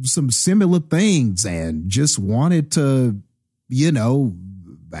some similar things and just wanted to,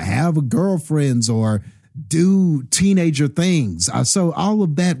 have a girlfriends or do teenager things. So all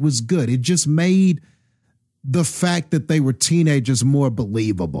of that was good. It just made the fact that they were teenagers more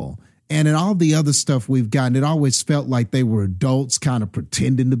believable. And in all the other stuff we've gotten, it always felt like they were adults kind of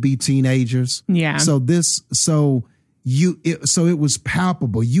pretending to be teenagers. Yeah. So it was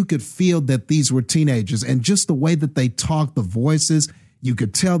palpable. You could feel that these were teenagers, and just the way that they talked, the voices, you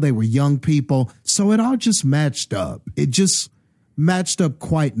could tell they were young people. So it all just matched up. It just matched up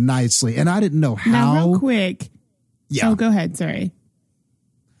quite nicely. And I didn't know how. Now, real quick. Yeah. Oh, go ahead. Sorry.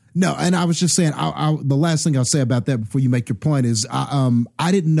 No, and I was just saying, the last thing I'll say about that before you make your point is,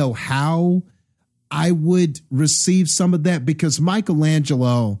 I didn't know how I would receive some of that because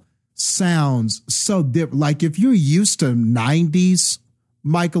Michelangelo sounds so different. Like if you're used to 90s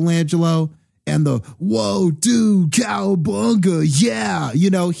Michelangelo and the whoa, dude, cowabunga, yeah,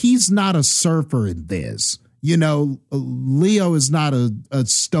 he's not a surfer in this. Leo is not a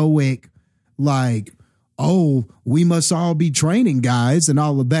stoic, like, oh, we must all be training guys and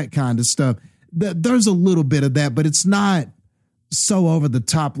all of that kind of stuff. There's a little bit of that, but it's not so over the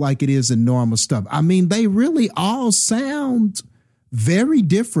top like it is in normal stuff. I mean, they really all sound very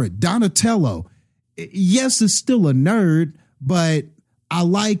different. Donatello, yes, is still a nerd, but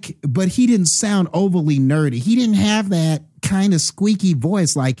he didn't sound overly nerdy. He didn't have that kind of squeaky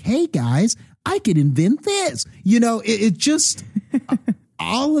voice like, hey guys, I could invent this. It just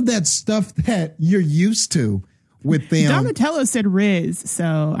all of that stuff that you're used to with them. Donatello said Riz,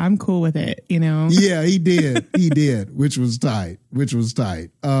 so I'm cool with it, Yeah, he did. He did, which was tight. But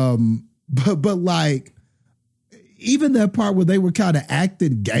like even that part where they were kind of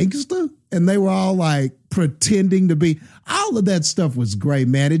acting gangster and they were all like pretending to be, all of that stuff was great,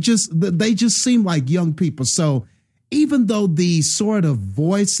 man. They just seemed like young people. So even though the sort of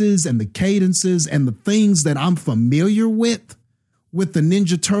voices and the cadences and the things that I'm familiar with the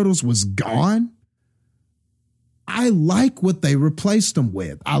Ninja Turtles was gone, I like what they replaced them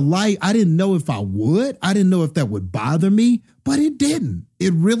with. I didn't know if I would. I didn't know if that would bother me, but it didn't.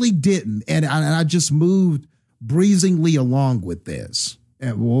 It really didn't. And I just moved breezingly along with this.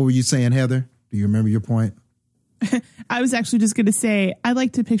 And what were you saying, Heather? Do you remember your point? I was actually just going to say, I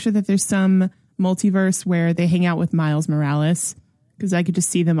like to picture that there's some multiverse where they hang out with Miles Morales, because I could just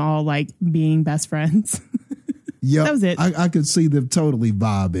see them all like being best friends. Yeah, that was it. I could see them totally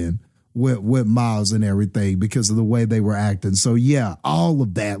vibing with Miles and everything because of the way they were acting. So yeah, all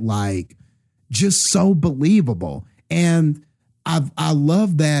of that, like, just so believable. And I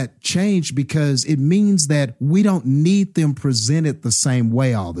love that change because it means that we don't need them presented the same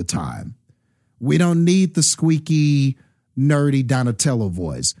way all the time. We don't need the squeaky, nerdy Donatello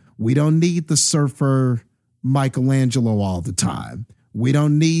voice. We don't need the surfer Michelangelo all the time. We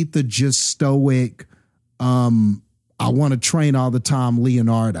don't need the just stoic, I want to train all the time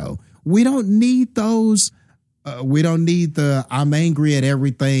Leonardo. We don't need those. We don't need the I'm angry at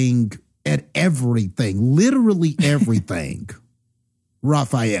everything, literally everything.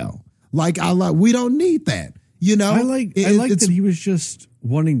 Raphael. We don't need that. I like that he was just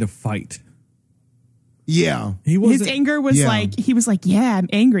wanting to fight. Yeah. His anger was he was like, yeah, I'm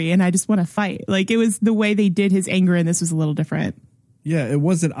angry and I just want to fight. Like, it was the way they did his anger, and this was a little different. Yeah, it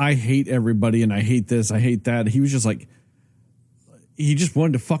wasn't I hate everybody and I hate this, I hate that. He was just like, he just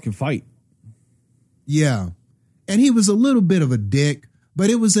wanted to fucking fight. Yeah. And he was a little bit of a dick, but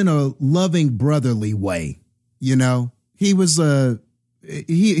it was in a loving, brotherly way. He was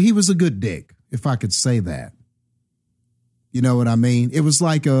he was a good dick. if I could say that. You know what I mean? It was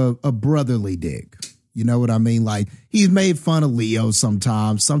like a brotherly dig. You know what I mean? Like, he made fun of Leo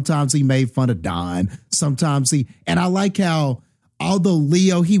sometimes. Sometimes he made fun of Don. And I like how, although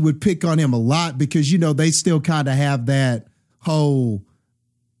Leo, he would pick on him a lot because, you know, they still kind of have that whole,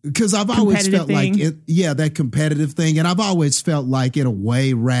 because I've always felt like, that competitive thing. And I've always felt like, in a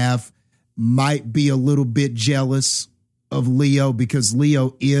way, Raph might be a little bit jealous of Leo because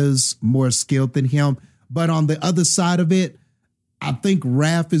Leo is more skilled than him. But on the other side of it, I think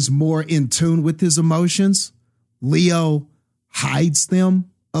Raph is more in tune with his emotions. Leo hides them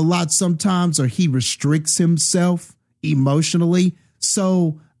a lot sometimes, or he restricts himself emotionally.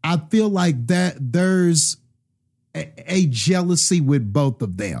 So I feel like that there's a jealousy with both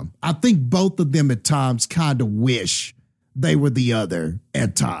of them. I think both of them at times kind of wish they were the other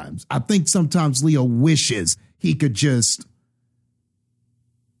at times. I think sometimes Leo wishes he could just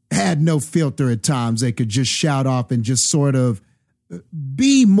had no filter at times. They could just shout off and just sort of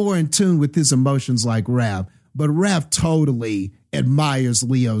be more in tune with his emotions like Raph. But Raph totally admires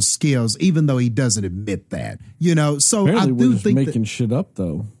Leo's skills, even though he doesn't admit that. You know, so apparently I do think making shit up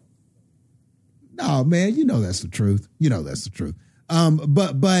though. No, man, you know that's the truth.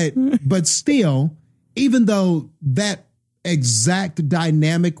 But still, even though that exact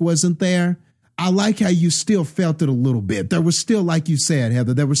dynamic wasn't there, I like how you still felt it a little bit. There was still, like you said,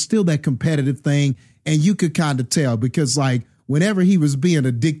 Heather, there was still that competitive thing, and you could kind of tell because, like, whenever he was being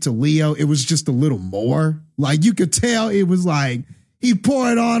a dick to Leo, it was just a little more. Like, you could tell it was like he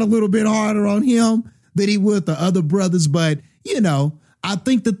poured on a little bit harder on him than he would the other brothers. But, you know, I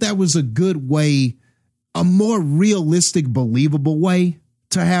think that was a good way, a more realistic, believable way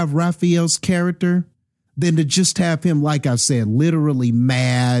to have Raphael's character than to just have him, like I said, literally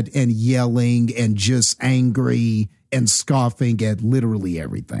mad and yelling and just angry and scoffing at literally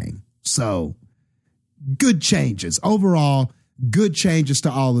everything. So good changes. Overall, good changes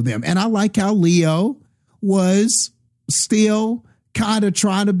to all of them. And I like how Leo was still kind of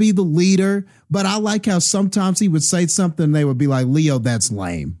trying to be the leader, but I like how sometimes he would say something and they would be like, Leo, that's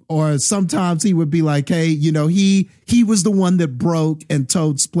lame. Or sometimes he would be like, hey, you know, he was the one that broke and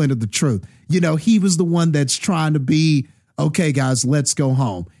told Splinter the truth. You know, he was the one that's trying to be, okay, guys, let's go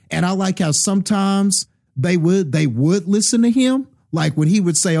home. And I like how sometimes they would listen to him. Like when he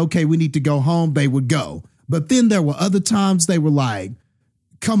would say, okay, we need to go home, they would go. But then there were other times they were like,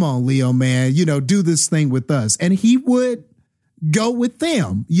 come on, Leo, man, you know, do this thing with us. And he would go with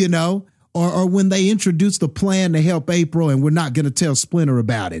them, you know, or when they introduced the plan to help April and we're not going to tell Splinter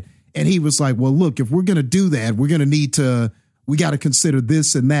about it. And he was like, well, look, if we're going to do that, we're going to we got to consider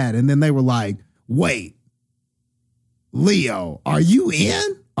this and that. And then they were like, wait, Leo, are you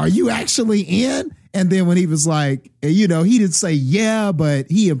in? Are you actually in? And then when he was like, you know, he didn't say yeah, but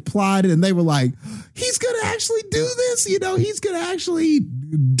he implied it. And they were like, he's going to actually do this. You know, he's going to actually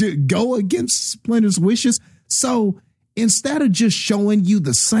go against Splinter's wishes. So instead of just showing you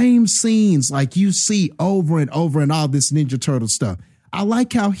the same scenes like you see over and over in all this Ninja Turtle stuff, I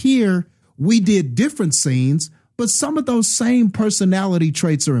like how here we did different scenes, but some of those same personality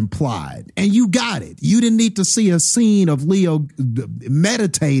traits are implied. And you got it. You didn't need to see a scene of Leo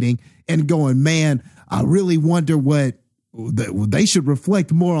meditating and going, man, I really wonder what they should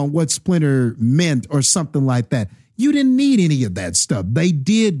reflect more on what Splinter meant or something like that. You didn't need any of that stuff. They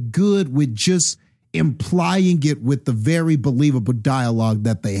did good with just implying it with the very believable dialogue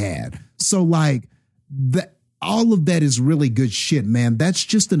that they had. So like all of that is really good shit, man. That's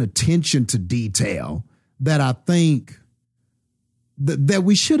just an attention to detail that I think that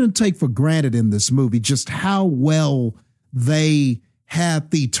we shouldn't take for granted in this movie, just how well they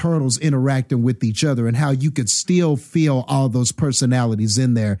had the turtles interacting with each other and how you could still feel all those personalities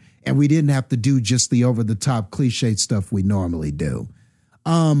in there. And we didn't have to do just the over the top cliche stuff we normally do.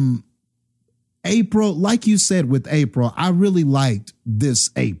 April, like you said with April, I really liked this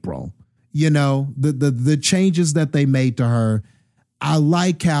April, you know, the changes that they made to her. I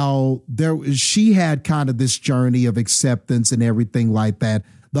like how she had kind of this journey of acceptance and everything like that.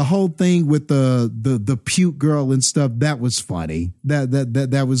 The whole thing with the puke girl and stuff, that was funny.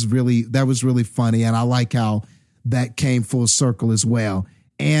 That was really funny. And I like how that came full circle as well.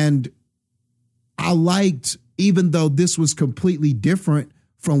 And I liked, even though this was completely different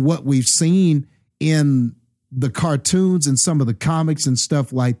from what we've seen in the cartoons and some of the comics and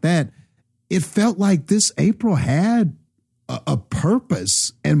stuff like that, it felt like this April had a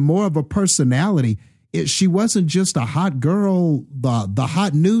purpose and more of a personality. She wasn't just a hot girl, the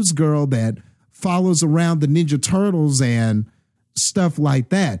hot news girl that follows around the Ninja Turtles and stuff like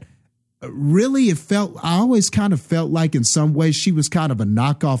that. really, I always kind of felt like in some ways she was kind of a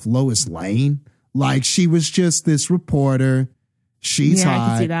knockoff Lois Lane. Like she was just this reporter. She's hot. I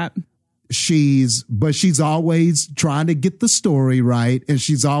can see that. But she's always trying to get the story right, and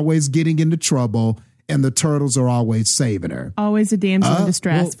she's always getting into trouble, and the Turtles are always saving her. Always a damsel in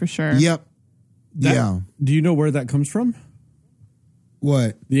distress, for sure. Yep. Yeah. Do you know where that comes from?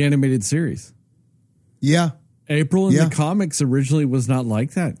 What? The animated series. Yeah. April in the comics originally was not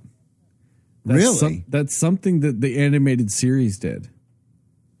like that. Really? That's something that the animated series did.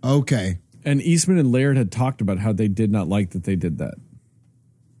 Okay. And Eastman and Laird had talked about how they did not like that they did that.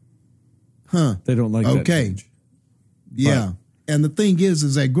 Huh. They don't like that change. Yeah. But, and the thing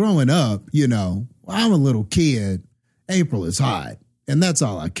is that growing up, I'm a little kid. April is hot. And that's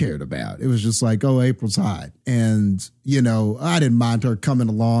all I cared about. It was just like, oh, April's hot. And, I didn't mind her coming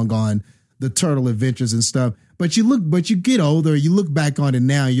along on the turtle adventures and stuff. But you get older, you look back on it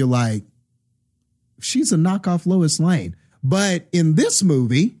now, you're like, she's a knockoff Lois Lane. But in this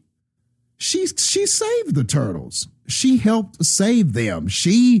movie, she saved the Turtles. She helped save them.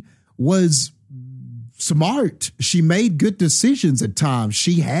 She was smart. She made good decisions at times.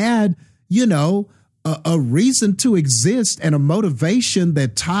 She had, a reason to exist and a motivation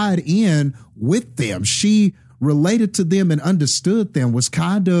that tied in with them. She related to them and understood them, was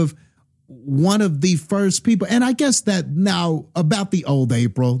kind of one of the first people. And I guess that now about the old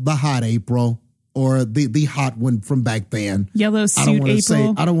April, the hot April, or the hot one from back then. Yellow suit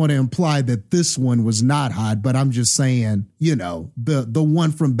April. I don't want to imply that this one was not hot, but I'm just saying, the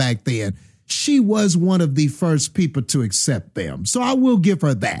one from back then. She was one of the first people to accept them. So I will give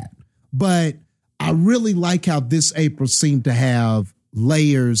her that. But I really like how this April seemed to have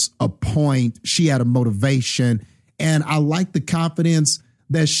layers, a point. She had a motivation. And I like the confidence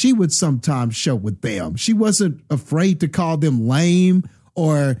that she would sometimes show with them. She wasn't afraid to call them lame,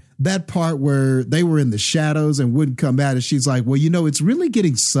 or that part where they were in the shadows and wouldn't come out. And she's like, well, it's really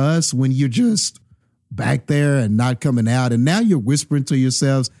getting sus when you're just back there and not coming out. And now you're whispering to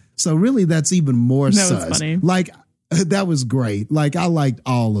yourselves. So really, that's even more sus. That was funny. Like, that was great. Like, I liked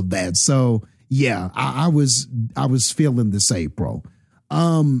all of that. So yeah, I was feeling this April.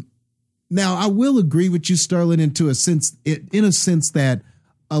 Now I will agree with you, Sterling, in a sense that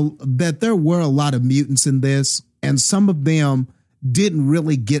there were a lot of mutants in this, and some of them didn't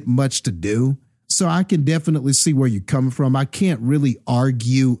really get much to do. So I can definitely see where you're coming from. I can't really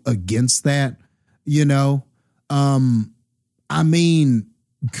argue against that. I mean,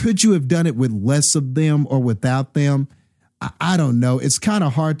 could you have done it with less of them or without them? I don't know. It's kind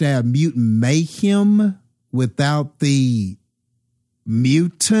of hard to have Mutant Mayhem without the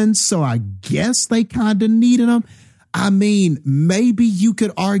mutants. So I guess they kind of needed them. I mean, maybe you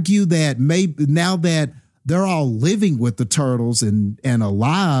could argue that maybe now that they're all living with the Turtles and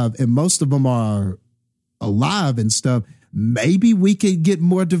alive, and most of them are alive and stuff, maybe we could get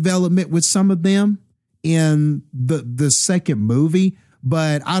more development with some of them in the second movie.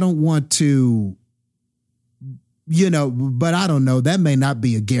 But I don't want to, but I don't know. That may not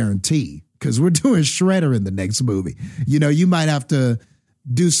be a guarantee because we're doing Shredder in the next movie. You might have to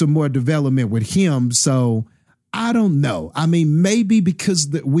do some more development with him. So I don't know. I mean, maybe because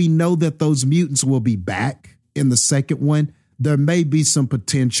we know that those mutants will be back in the second one, there may be some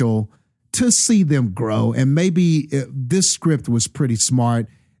potential to see them grow. And maybe this script was pretty smart.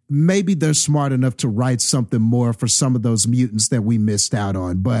 Maybe they're smart enough to write something more for some of those mutants that we missed out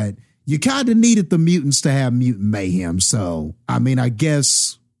on. But you kind of needed the mutants to have Mutant Mayhem. So, I mean, I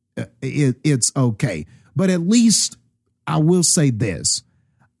guess it's okay. But at least I will say this.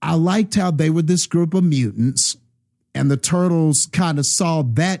 I liked how they were this group of mutants, and the Turtles kind of saw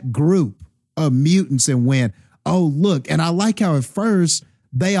that group of mutants and went, oh, look. And I like how at first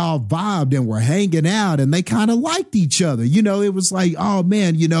they all vibed and were hanging out and they kind of liked each other. It was like, oh,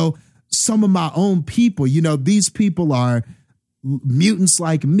 man, some of my own people, these people are mutants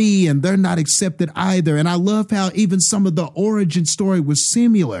like me and they're not accepted either. And I love how even some of the origin story was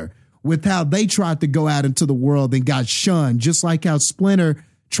similar with how they tried to go out into the world and got shunned, just like how Splinter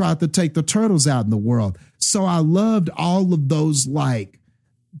tried to take the Turtles out in the world. So I loved all of those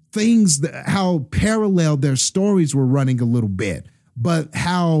things, how parallel their stories were running a little bit, but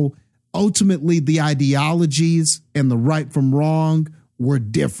how ultimately the ideologies and the right from wrong were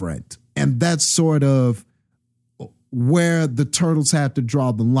different. And that's sort of where the Turtles had to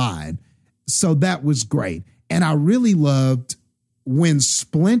draw the line. So that was great. And I really loved when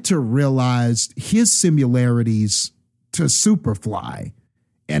Splinter realized his similarities to Superfly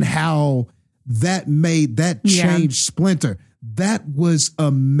and how that changed Splinter. That was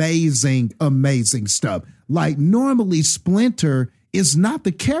amazing, amazing stuff. Like normally Splinter is not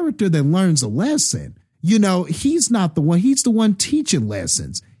the character that learns a lesson. You know, he's not the one. He's the one teaching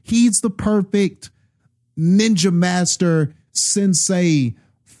lessons. He's the perfect ninja master, sensei,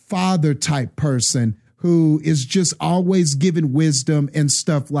 father type person who is just always giving wisdom and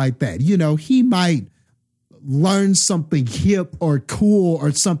stuff like that. You know, he might learn something hip or cool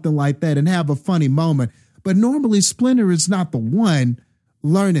or something like that and have a funny moment. But normally Splinter is not the one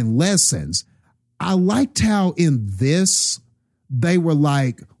learning lessons. I liked how in this, they were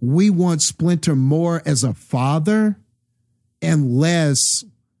like, we want Splinter more as a father and less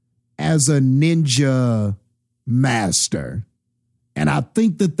as a ninja master. And I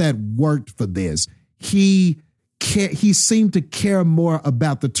think that worked for this. He seemed to care more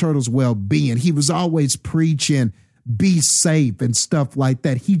about the turtles' well-being. He was always preaching, be safe and stuff like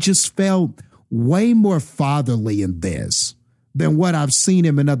that. He just felt way more fatherly in this than what I've seen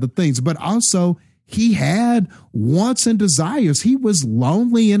him in other things. But also, he had wants and desires. He was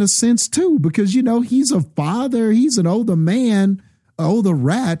lonely in a sense, too, because, you know, he's a father. He's an older man, older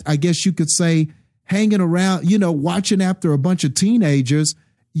rat, I guess you could say, hanging around, you know, watching after a bunch of teenagers.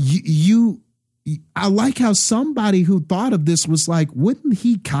 I like how somebody who thought of this was like, wouldn't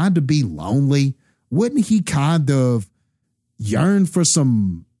he kind of be lonely? Wouldn't he kind of yearn for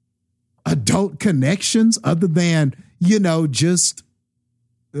some adult connections other than, you know, just,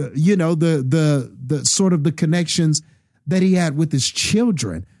 you know, the sort of the connections that he had with his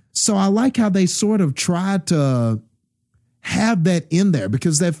children. So I like how they sort of tried to have that in there,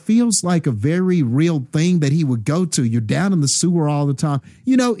 because that feels like a very real thing that he would go to. You're down in the sewer all the time.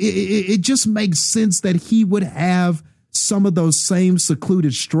 You know, it just makes sense that he would have some of those same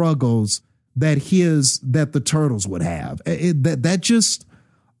secluded struggles that the turtles would have. That just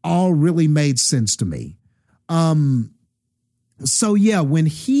all really made sense to me. So yeah, when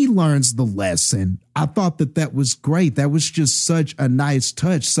he learns the lesson, I thought that was great. That was just such a nice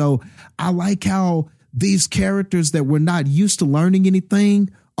touch. So I like how these characters that were not used to learning anything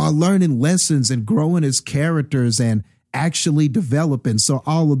are learning lessons and growing as characters and actually developing. So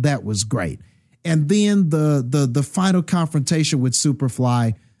all of that was great. And then the final confrontation with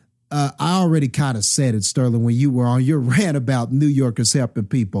Superfly, I already kind of said it, Sterling, when you were on your rant about New Yorkers helping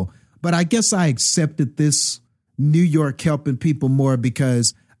people. But I guess I accepted this New York helping people more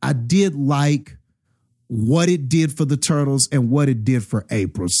because I did like what it did for the Turtles and what it did for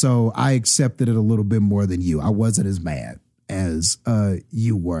April. So I accepted it a little bit more than you. I wasn't as mad as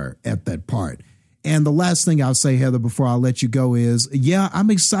you were at that part. And the last thing I'll say, Heather, before I let you go is, yeah,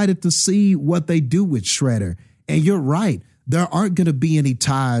 I'm excited to see what they do with Shredder. And you're right. There aren't going to be any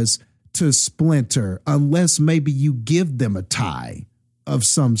ties to Splinter unless maybe you give them a tie of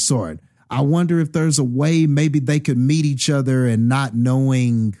some sort. I wonder if there's a way maybe they could meet each other and not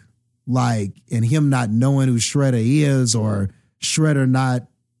knowing, and him not knowing who Shredder is, or Shredder not.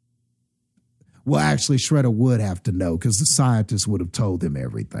 Well, actually, Shredder would have to know because the scientists would have told him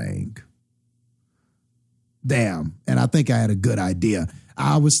everything. Damn. And I think I had a good idea.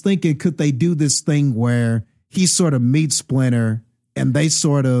 I was thinking, could they do this thing where he sort of meets Splinter and they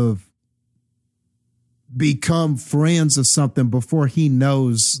sort of become friends or something before he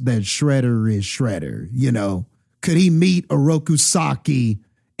knows that Shredder is Shredder? You know, could he meet Oroku Saki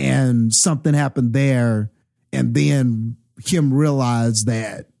and something happened there and then him realize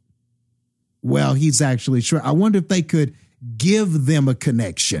that, well, he's actually Shredder? I wonder if they could give them a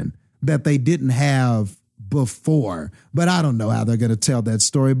connection that they didn't have before, but I don't know how they're going to tell that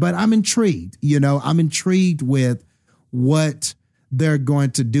story. But I'm intrigued, you know, I'm intrigued with what they're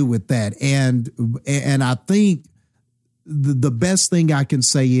going to do with that. And I think the best thing I can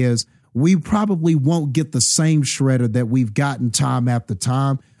say is we probably won't get the same Shredder that we've gotten time after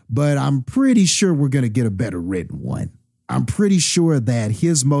time, but I'm pretty sure we're going to get a better written one. I'm pretty sure that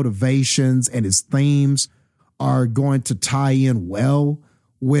his motivations and his themes are going to tie in well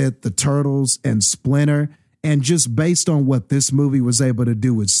with the Turtles and Splinter. And just based on what this movie was able to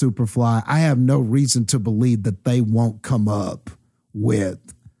do with Superfly, I have no reason to believe that they won't come up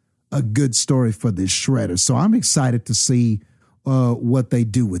with a good story for this Shredder. So I'm excited to see what they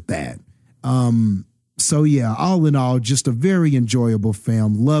do with that. So yeah, all in all, just a very enjoyable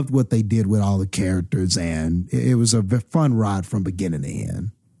film. Loved what they did with all the characters, and it was a fun ride from beginning to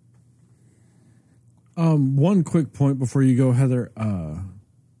end. One quick point before you go, Heather.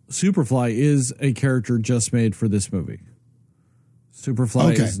 Superfly is a character just made for this movie.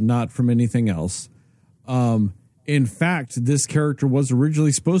 Superfly is not from anything else. In fact, this character was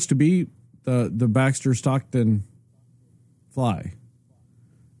originally supposed to be the Baxter Stockton Fly.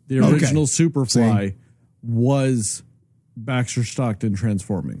 The original Superfly was Baxter Stockton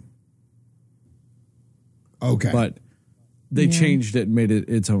transforming. Okay. But they changed it and made it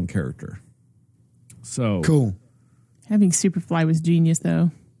its own character. So cool. Having Superfly was genius,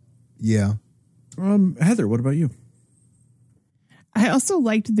 though. Yeah. Heather, what about you? I also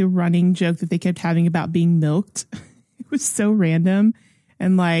liked the running joke that they kept having about being milked. It was so random.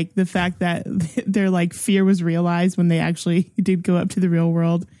 And like the fact that their like fear was realized when they actually did go up to the real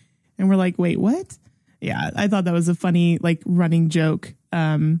world. And we're like, wait, what? Yeah, I thought that was a funny like running joke.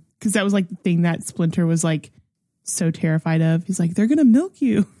 Because that was like the thing that Splinter was like so terrified of. He's like, they're going to milk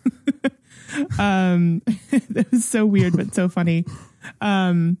you. That was so weird, but so funny.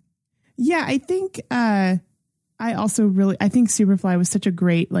 Yeah, I think I think Superfly was such a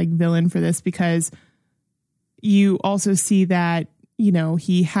great like villain for this, because you also see that, you know,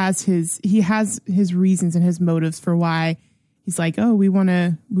 he has his reasons and his motives for why he's like, oh, we want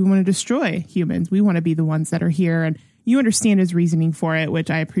to destroy humans. We want to be the ones that are here. And you understand his reasoning for it, which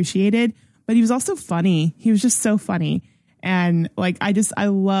I appreciated. But he was also funny. He was just so funny. And like, I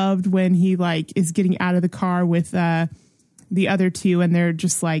loved when he like is getting out of the car with the other two, and they're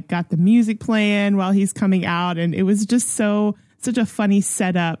just like got the music playing while he's coming out. And it was just such a funny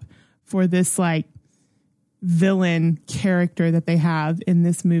setup for this like villain character that they have in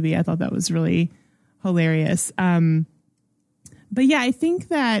this movie. I thought that was really hilarious. But yeah, I think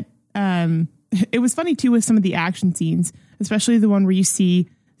that it was funny too with some of the action scenes, especially the one where you see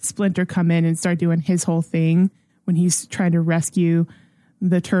Splinter come in and start doing his whole thing when he's trying to rescue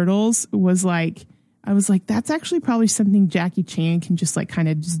the turtles. Was like, I was like, that's actually probably something Jackie Chan can just like kind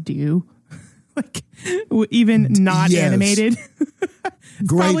of just do. Like even not animated.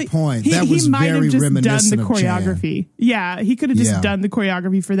 Great point. That was very reminiscent of choreography. Chan. Yeah, he could have just done the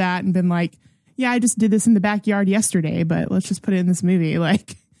choreography for that and been like, yeah, I just did this in the backyard yesterday, but let's just put it in this movie.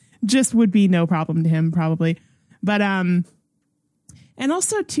 Like, just would be no problem to him probably. But and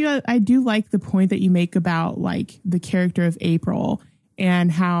also too, I do like the point that you make about like the character of April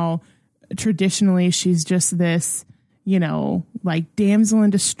and how traditionally she's just this, you know, like damsel in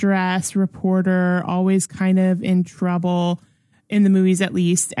distress reporter, always kind of in trouble in the movies at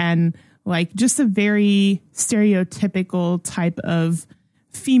least, and like just a very stereotypical type of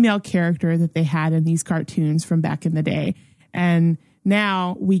female character that they had in these cartoons from back in the day. And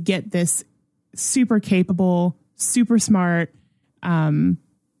now we get this super capable, super smart,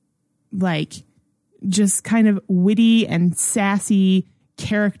 like just kind of witty and sassy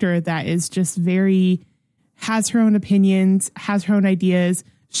character that is just has her own opinions, has her own ideas.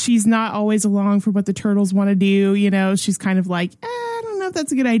 She's not always along for what the turtles want to do. You know, she's kind of like, I don't know if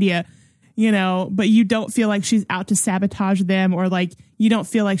that's a good idea, you know, but you don't feel like she's out to sabotage them, or like, you don't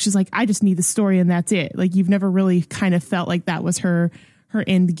feel like she's like, I just need the story and that's it. Like, you've never really kind of felt like that was her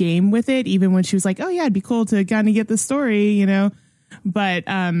end game with it, even when she was like, oh yeah, it'd be cool to kind of get the story, you know? But,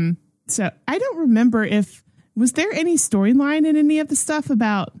 so I don't remember was there any storyline in any of the stuff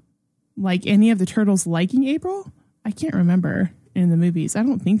about like any of the turtles liking April? I can't remember in the movies. I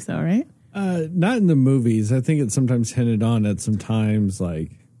don't think so, right? Not in the movies. I think it's sometimes hinted on at some times,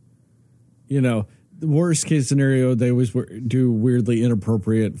 like, you know, the worst case scenario, they always do weirdly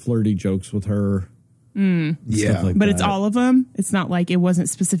inappropriate flirty jokes with her. Yeah. But it's all of them. It's not like it wasn't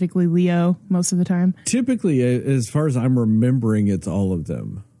specifically Leo most of the time. Typically, as far as I'm remembering, it's all of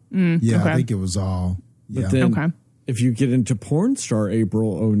them. Yeah, okay. I think it was all. Yeah. But then if you get into porn star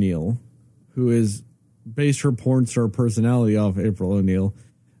April O'Neil, who is based her porn star personality off April O'Neil,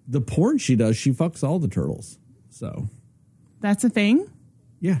 the porn she does, she fucks all the turtles. So that's a thing?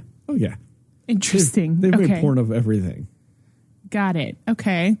 Yeah. Oh, yeah. Interesting. They've made porn of everything. Got it.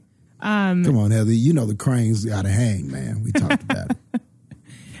 Okay. Come on, Heather. You know the cranes got to hang, man. We talked about it.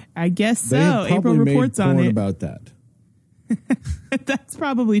 I guess so. April reports on it. About that. That's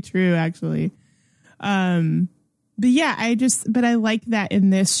probably true, actually. But yeah, I like that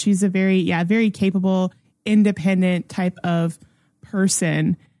in this. She's a very capable, independent type of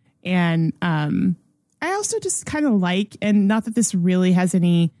person. And I also just kind of like, and not that this really has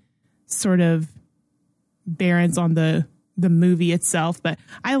any sort of bearings on the movie itself, but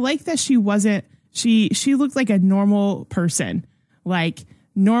I like that she looked like a normal person, like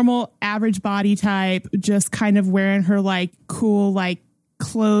normal average body type, just kind of wearing her like cool like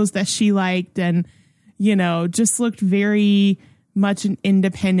clothes that she liked, and you know, just looked very much an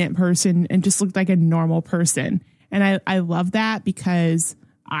independent person and just looked like a normal person. And I love that, because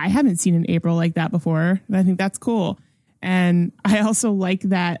I haven't seen an April like that before, and I think that's cool. And I also like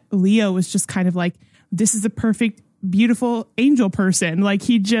that Leo was just kind of like, this is a perfect, beautiful angel person. Like,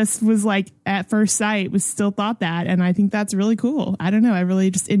 he just was like, at first sight, was still thought that. And I think that's really cool. I don't know. I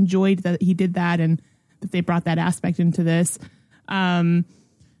really just enjoyed that he did that, and that they brought that aspect into this. But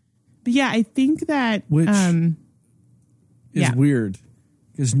yeah, I think that is weird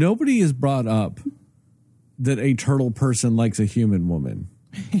because nobody has brought up that a turtle person likes a human woman.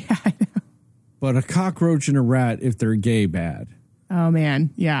 Yeah, I know. But a cockroach and a rat, if they're gay, bad. Oh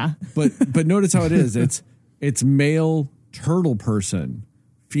man, yeah. But notice how it is. It's male turtle person,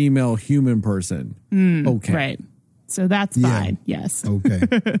 female human person. Okay. Right. So that's fine. Yes. Okay.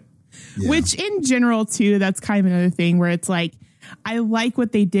 Yeah. Which in general too, that's kind of another thing where it's like, I like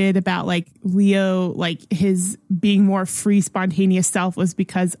what they did about like Leo, like his being more free, spontaneous self was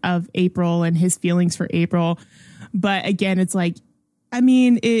because of April and his feelings for April. But again, it's like, I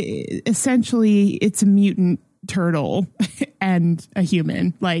mean, essentially it's a mutant turtle and a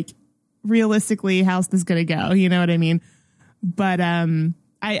human. Like realistically, how's this going to go? You know what I mean? But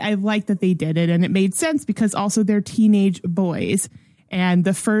I like that they did it, and it made sense because also they're teenage boys. And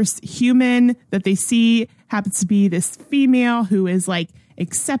the first human that they see happens to be this female who is like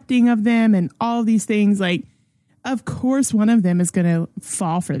accepting of them and all these things. Like, of course, one of them is going to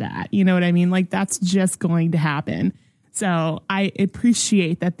fall for that. You know what I mean? Like, that's just going to happen. So I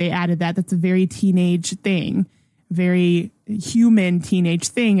appreciate that they added that. That's a very teenage thing, very human teenage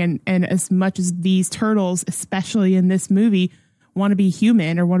thing. And as much as these turtles, especially in this movie, want to be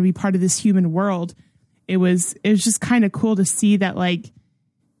human or want to be part of this human world, it was just kind of cool to see that, like,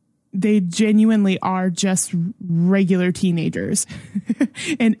 they genuinely are just regular teenagers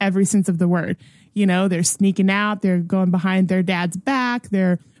in every sense of the word. You know, they're sneaking out, they're going behind their dad's back,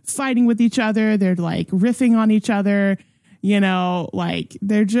 they're fighting with each other, they're like riffing on each other, you know, like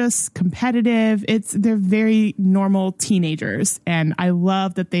they're just competitive. They're very normal teenagers, and I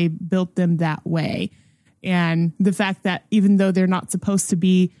love that they built them that way. And the fact that even though they're not supposed to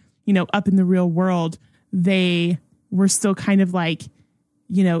be, you know, up in the real world, they were still kind of like,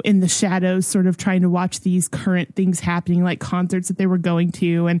 you know, in the shadows, sort of trying to watch these current things happening, like concerts that they were going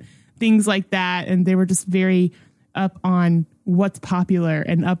to and things like that. And they were just very up on what's popular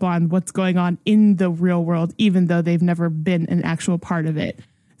and up on what's going on in the real world, even though they've never been an actual part of it.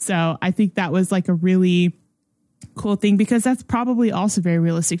 So I think that was like a really cool thing, because that's probably also very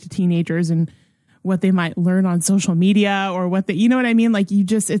realistic to teenagers and what they might learn on social media or what they, you know what I mean? Like,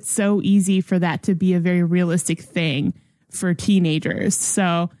 it's so easy for that to be a very realistic thing for teenagers.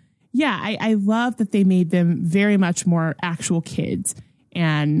 So yeah, I love that they made them very much more actual kids.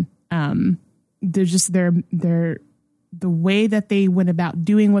 And they're just the way that they went about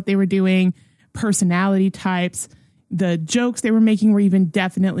doing what they were doing, personality types, the jokes they were making were even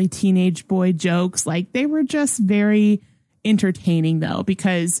definitely teenage boy jokes. Like, they were just very entertaining though,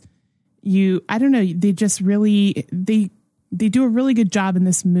 because I don't know, they just really, they do a really good job in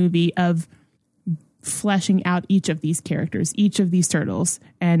this movie of fleshing out each of these characters, each of these turtles,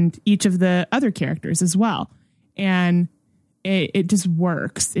 and each of the other characters as well. And it just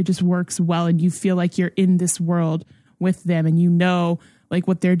works. It just works well. And you feel like you're in this world with them, and you know, like,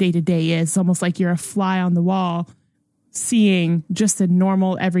 what their day to day is. It's almost like you're a fly on the wall seeing just a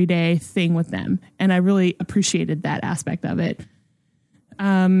normal everyday thing with them. And I really appreciated that aspect of it.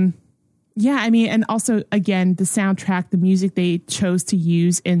 Yeah, I mean, and also, again, the soundtrack, the music they chose to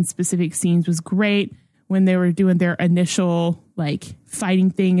use in specific scenes was great. When they were doing their initial, like, fighting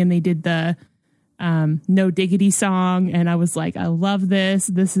thing, and they did the No Diggity song, and I was like, I love this.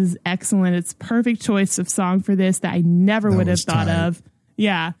 This is excellent. It's perfect choice of song for this that I never would have thought of.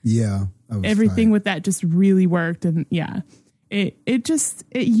 Yeah. Yeah. Everything with that just really worked. And yeah, it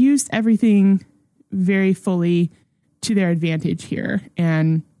used everything very fully to their advantage here.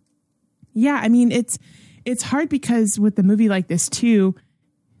 And yeah, I mean, it's hard because with a movie like this too,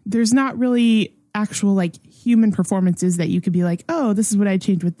 there's not really actual like human performances that you could be like, oh, this is what I'd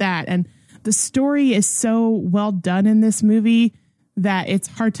change with that. And the story is so well done in this movie that it's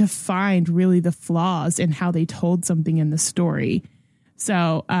hard to find really the flaws in how they told something in the story.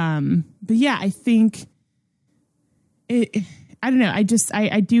 So, but yeah, I think I don't know. I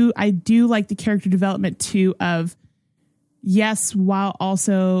do like the character development too of, yes, while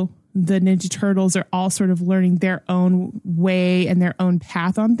also the Ninja Turtles are all sort of learning their own way and their own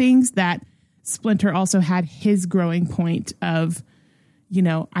path on things, that Splinter also had his growing point of, you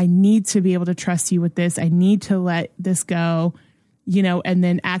know, I need to be able to trust you with this. I need to let this go, you know, and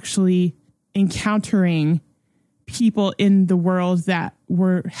then actually encountering people in the world that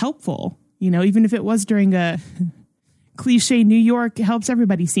were helpful, you know, even if it was during a cliche New York helps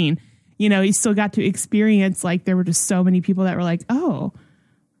everybody scene, you know, he still got to experience, like, there were just so many people that were like, oh,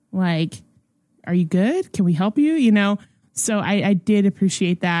 like, are you good? Can we help you? You know? So I did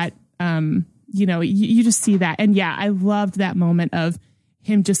appreciate that. You know, you just see that. And yeah, I loved that moment of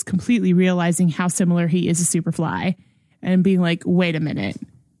him just completely realizing how similar he is to Superfly and being like, wait a minute,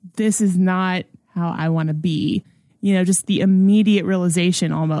 this is not how I want to be. you know, just the immediate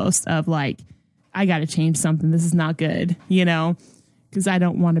realization almost of like, I got to change something. This is not good, you know, because I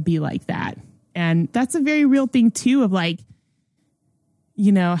don't want to be like that. And that's a very real thing too, of like,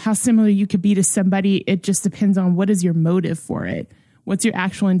 you know, how similar you could be to somebody. It just depends on what is your motive for it. What's your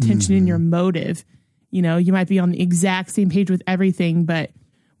actual intention in your motive? You know, you might be on the exact same page with everything, but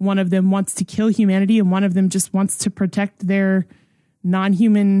one of them wants to kill humanity and one of them just wants to protect their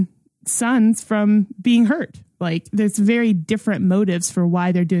non-human sons from being hurt. Like, there's very different motives for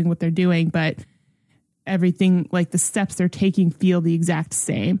why they're doing what they're doing, but everything, like the steps they're taking, feel the exact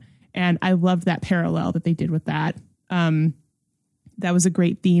same. And I love that parallel that they did with that. That was a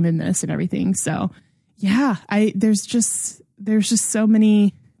great theme in this and everything. So yeah, there's just so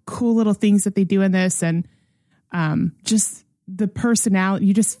many cool little things that they do in this, and just the personality,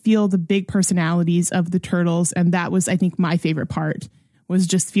 you just feel the big personalities of the turtles. And that was, I think, my favorite part, was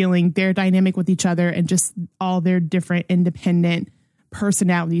just feeling their dynamic with each other and just all their different independent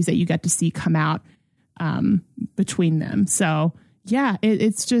personalities that you got to see come out between them. So yeah,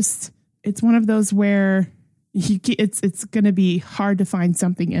 it's one of those where it's going to be hard to find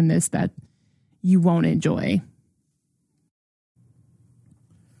something in this that you won't enjoy.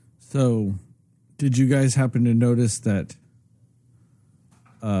 So, did you guys happen to notice that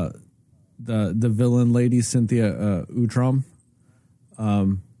the villain lady, Cynthia Utrom,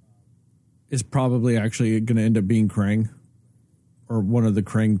 is probably actually going to end up being Krang, or one of the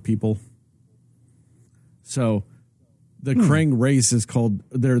Krang people? So, the Krang race is called,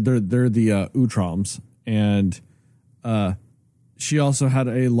 they're the Utroms, and she also had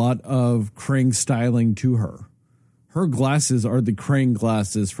a lot of Krang styling to her. Her glasses are the Krang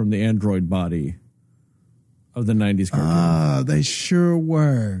glasses from the android body of the 90s cartoon. Ah, they sure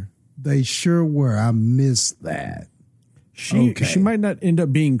were. They sure were. I missed that. She might not end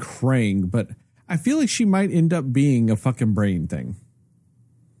up being Krang, but I feel like she might end up being a fucking brain thing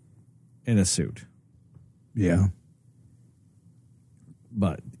in a suit. Yeah.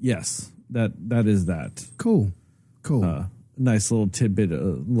 But yes, that is that. Cool. Nice little tidbit, a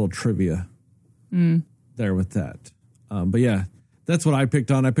little trivia there with that. But yeah, that's what I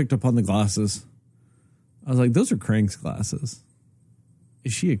picked on. I picked up on the glasses. I was like, those are Krang's glasses.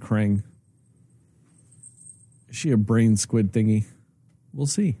 Is she a Krang? Is she a brain squid thingy? We'll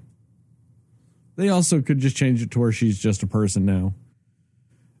see. They also could just change it to where she's just a person now.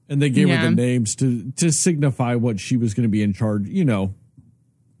 And they gave her the names to signify what she was going to be in charge. You know,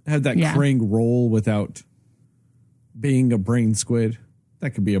 have that Krang role without being a brain squid.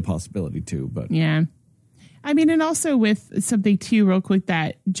 That could be a possibility too. But yeah. I mean, and also with something too, real quick,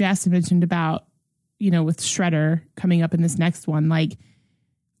 that Jastin mentioned about, you know, with Shredder coming up in this next one, like,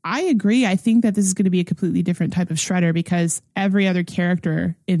 I agree. I think that this is going to be a completely different type of Shredder, because every other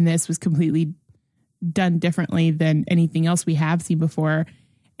character in this was completely done differently than anything else we have seen before.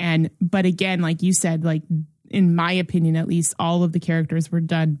 But again, like you said, like, in my opinion, at least, all of the characters were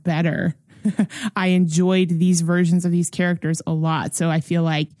done better. I enjoyed these versions of these characters a lot. So I feel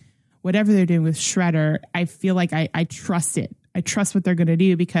like whatever they're doing with Shredder, I feel like I trust it. I trust what they're going to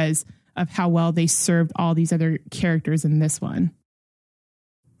do because of how well they served all these other characters in this one.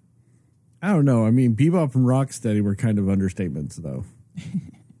 I don't know. I mean, Bebop and Rocksteady were kind of understatements, though.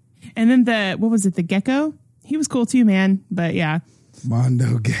 And then what was it? The Gecko? He was cool too, man. But yeah.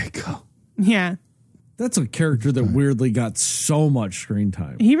 Mondo Gecko. Yeah. That's a character that weirdly got so much screen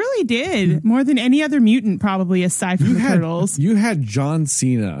time. He really did. More than any other mutant, probably, aside from the Turtles. You had John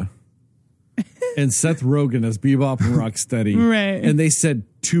Cena and Seth Rogen as Bebop and Rocksteady. Right. And they said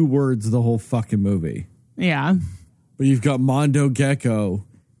 2 words the whole fucking movie. Yeah. But you've got Mondo Gecko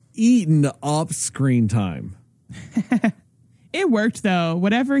eating up screen time. It worked, though.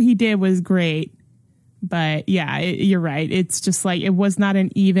 Whatever he did was great. But yeah, you're right. It's just like, it was not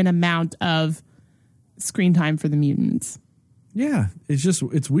an even amount of screen time for the mutants. Yeah,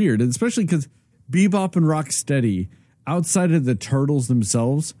 it's weird, and especially because Bebop and Rocksteady, outside of the Turtles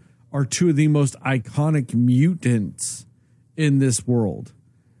themselves, are 2 of the most iconic mutants in this world.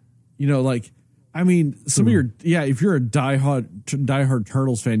 You know, like, I mean, some of your, if you're a diehard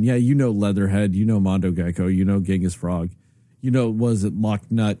Turtles fan, you know Leatherhead, you know Mondo Gecko, you know Genghis Frog, you know, was it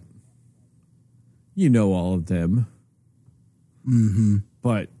Locknut? You know all of them. Mm-hmm.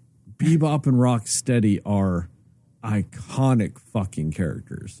 But Bebop and Rocksteady are iconic fucking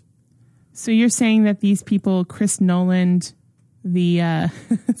characters. So you're saying that these people, Chris Nolan, the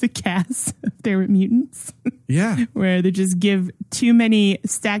cast, they were mutants? Yeah. Where they just give too many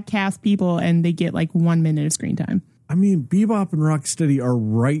stacked cast people and they get like 1 minute of screen time. I mean, Bebop and Rocksteady are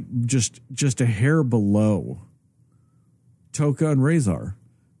right just a hair below Toka and Razor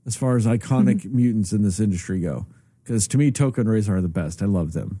as far as iconic mutants in this industry go. Because to me, Toka and Razor are the best. I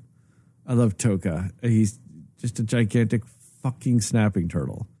love them. I love Toka. He's just a gigantic fucking snapping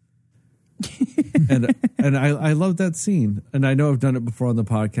turtle. and I love that scene. And I know I've done it before on the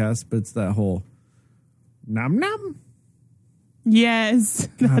podcast, but it's that whole nom nom. Yes,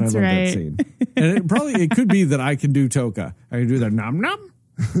 God, that's I love right. that scene. And it could be that I can do Toka. I can do that nom nom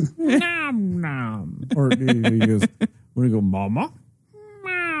nom nom. Or he goes, when he go mama.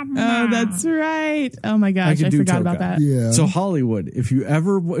 Oh, that's right. Oh my gosh, I forgot about that. Yeah. So Hollywood, if you're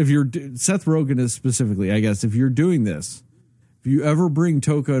Seth Rogen is specifically, I guess, if you're doing this, if you ever bring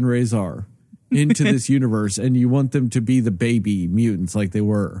Toka and Razor into this universe and you want them to be the baby mutants like they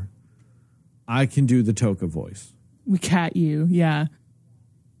were, I can do the Toka voice. We cat you, yeah.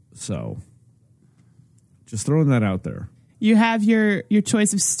 So, just throwing that out there. You have your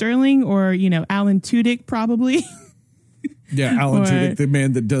choice of Sterling or, Alan Tudyk, probably. Yeah, Alan Tudyk, the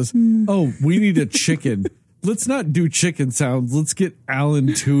man that does, we need a chicken. Let's not do chicken sounds. Let's get Alan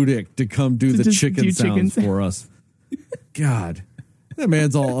Tudyk to come do the chicken sounds for us. God. That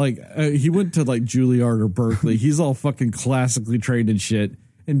man's all like, he went to like Juilliard or Berkeley. He's all fucking classically trained and shit.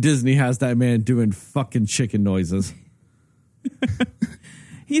 And Disney has that man doing fucking chicken noises.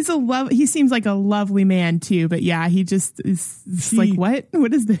 He seems like a lovely man too, but yeah, he just is like, what?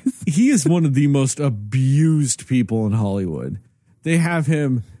 What is this? He is one of the most abused people in Hollywood. They have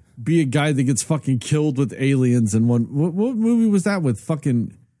him be a guy that gets fucking killed with aliens in one. What movie was that with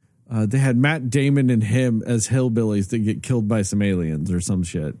fucking? They had Matt Damon and him as hillbillies that get killed by some aliens or some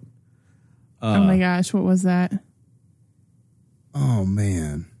shit. Oh my gosh, what was that? Oh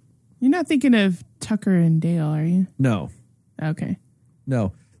man, you're not thinking of Tucker and Dale, are you? No. Okay.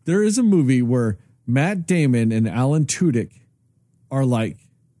 No, there is a movie where Matt Damon and Alan Tudyk are like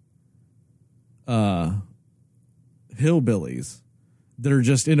hillbillies that are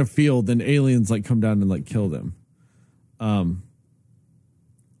just in a field and aliens like come down and like kill them.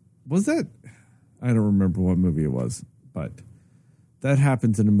 Was that? I don't remember what movie it was, but that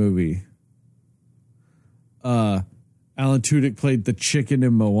happens in a movie. Alan Tudyk played the chicken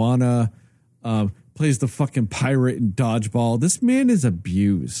in Moana. Plays the fucking pirate in Dodgeball. This man is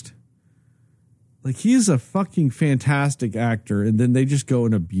abused. Like, he is a fucking fantastic actor, and then they just go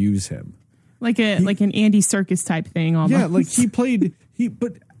and abuse him. Like an Andy Serkis type thing almost. Yeah, like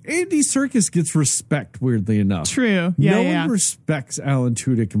but Andy Serkis gets respect, weirdly enough. True. Yeah. No one respects Alan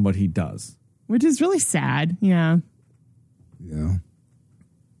Tudyk and what he does. Which is really sad. Yeah. Yeah.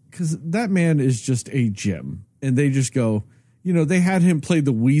 Because that man is just a gem. And they just go, they had him play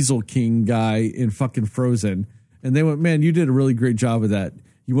the Weasel King guy in fucking Frozen. And they went, man, you did a really great job of that.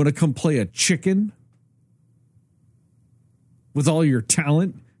 You want to come play a chicken? With all your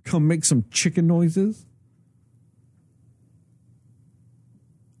talent? Come make some chicken noises?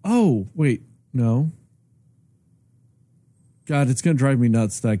 Oh, wait, no. God, it's going to drive me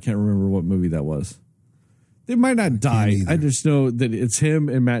nuts that I can't remember what movie that was. They might not die. I just know that it's him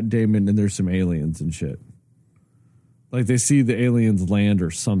and Matt Damon and there's some aliens and shit. Like they see the aliens land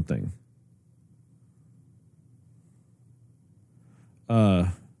or something. But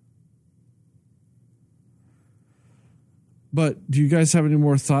do you guys have any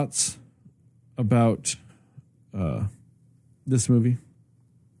more thoughts about this movie?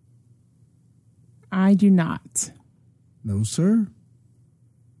 I do not. No, sir.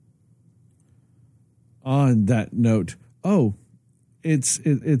 On that note, it's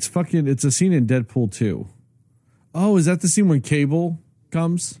a scene in Deadpool 2. Oh, is that the scene when Cable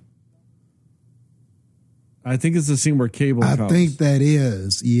comes? I think it's the scene where Cable comes. I think that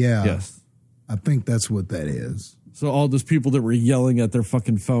is. Yeah. Yes. I think that's what that is. So all those people that were yelling at their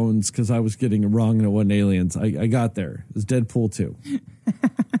fucking phones because I was getting it wrong and it wasn't aliens, I got there. It was Deadpool 2.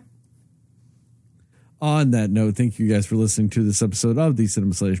 On that note, thank you guys for listening to this episode of the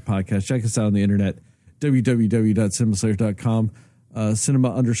Cinema Slayers podcast. Check us out on the internet, www.cinemaslayers.com,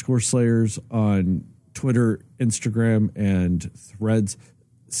 cinema_slayers on Twitter, Instagram, and Threads.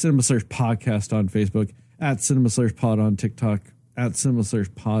 Cinema Slayers podcast on Facebook, at Cinema Slayers pod on TikTok, at Cinema Slayers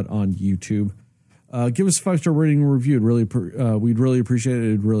pod on YouTube. Give us a 5-star rating and review. We'd really appreciate it.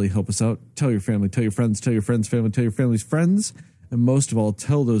 It'd really help us out. Tell your family, tell your friends, tell your friends' family, tell your family's friends. And most of all,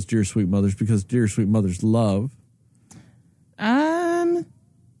 tell those dear sweet mothers, because dear sweet mothers love.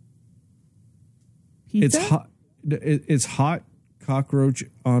 Pizza? It's hot cockroach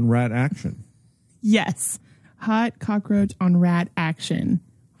on rat action. Yes. Hot cockroach on rat action.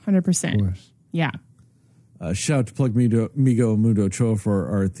 100%. Of course. Yeah. Shout out to Plug Migo and Mundo Cho for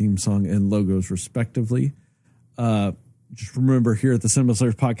our theme song and logos, respectively. Just remember, here at the Cinema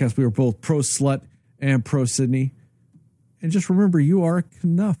Slayers podcast, we are both pro slut and pro Sydney. And just remember, you are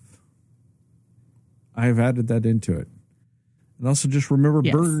enough. I have added that into it. And also just remember,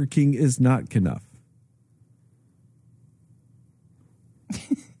 Yes. Burger King is not Knuff.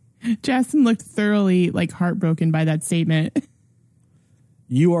 Jastin looked thoroughly heartbroken by that statement.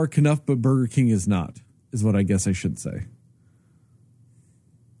 You are Knuff, but Burger King is not, is what I guess I should say.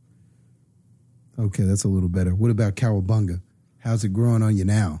 Okay, that's a little better. What about cowabunga? How's it growing on you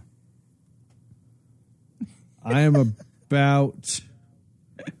now? I am about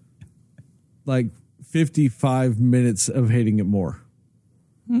 55 minutes of hating it more.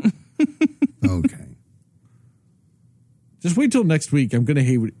 Okay. Just wait till next week. I'm going to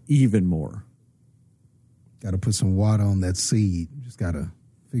hate it even more. Got to put some water on that seed. Just got to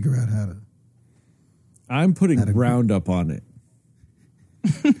figure out how to. I'm putting Roundup on it.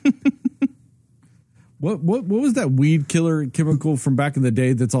 What was that weed killer chemical from back in the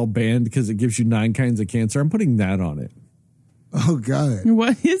day that's all banned because it gives you 9 kinds of cancer? I'm putting that on it. Oh, God.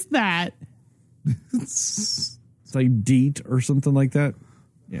 What is that? It's like DEET or something like that.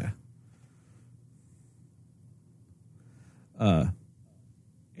 Yeah.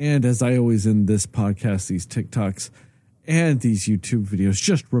 And as I always end this podcast, these TikToks and these YouTube videos,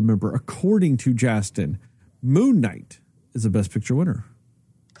 just remember, according to Jastin, Moon Knight is the Best Picture winner.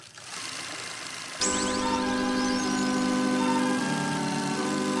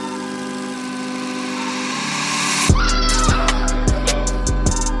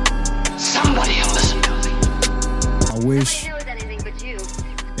 Somebody will listen to me. I wish Nobody knows anything but you.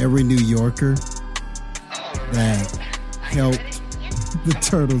 every New Yorker that helped the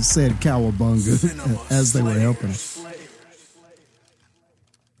turtles said cowabunga as they were helping.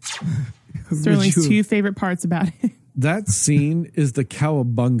 Sterling's Would you- 2 favorite parts about it. That scene is the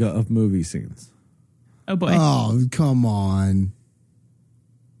cowabunga of movie scenes. Oh, boy. Oh, come on.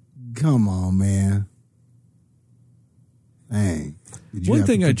 Come on, man. Dang. Did you One have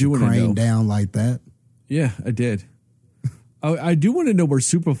to thing I put do your wanna crane know- down like that? Yeah, I did. I do want to know where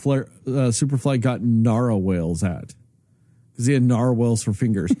Superfly got narwhals at. Because he had narwhals for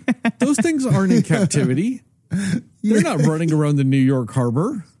fingers. Those things aren't in captivity. They're not running around the New York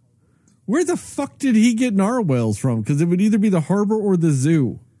harbor. Where the fuck did he get narwhals from? Because it would either be the harbor or the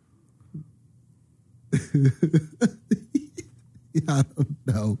zoo. I don't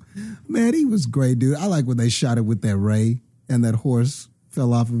know. Man, he was great, dude. I like when they shot it with that ray and that horse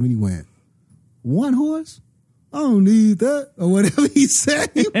fell off of him and he went, 1 horse? I don't need that. Or whatever he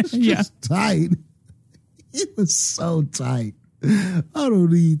said. He was just tight. It was so tight. I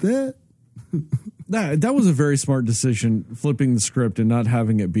don't need that. That was a very smart decision, flipping the script and not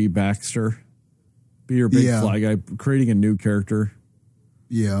having it be Baxter. Be your big fly guy, creating a new character.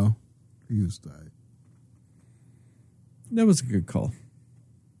 Yeah. He was tight. That was a good call.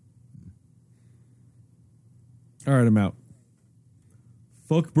 All right, I'm out.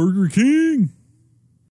 Fuck Burger King.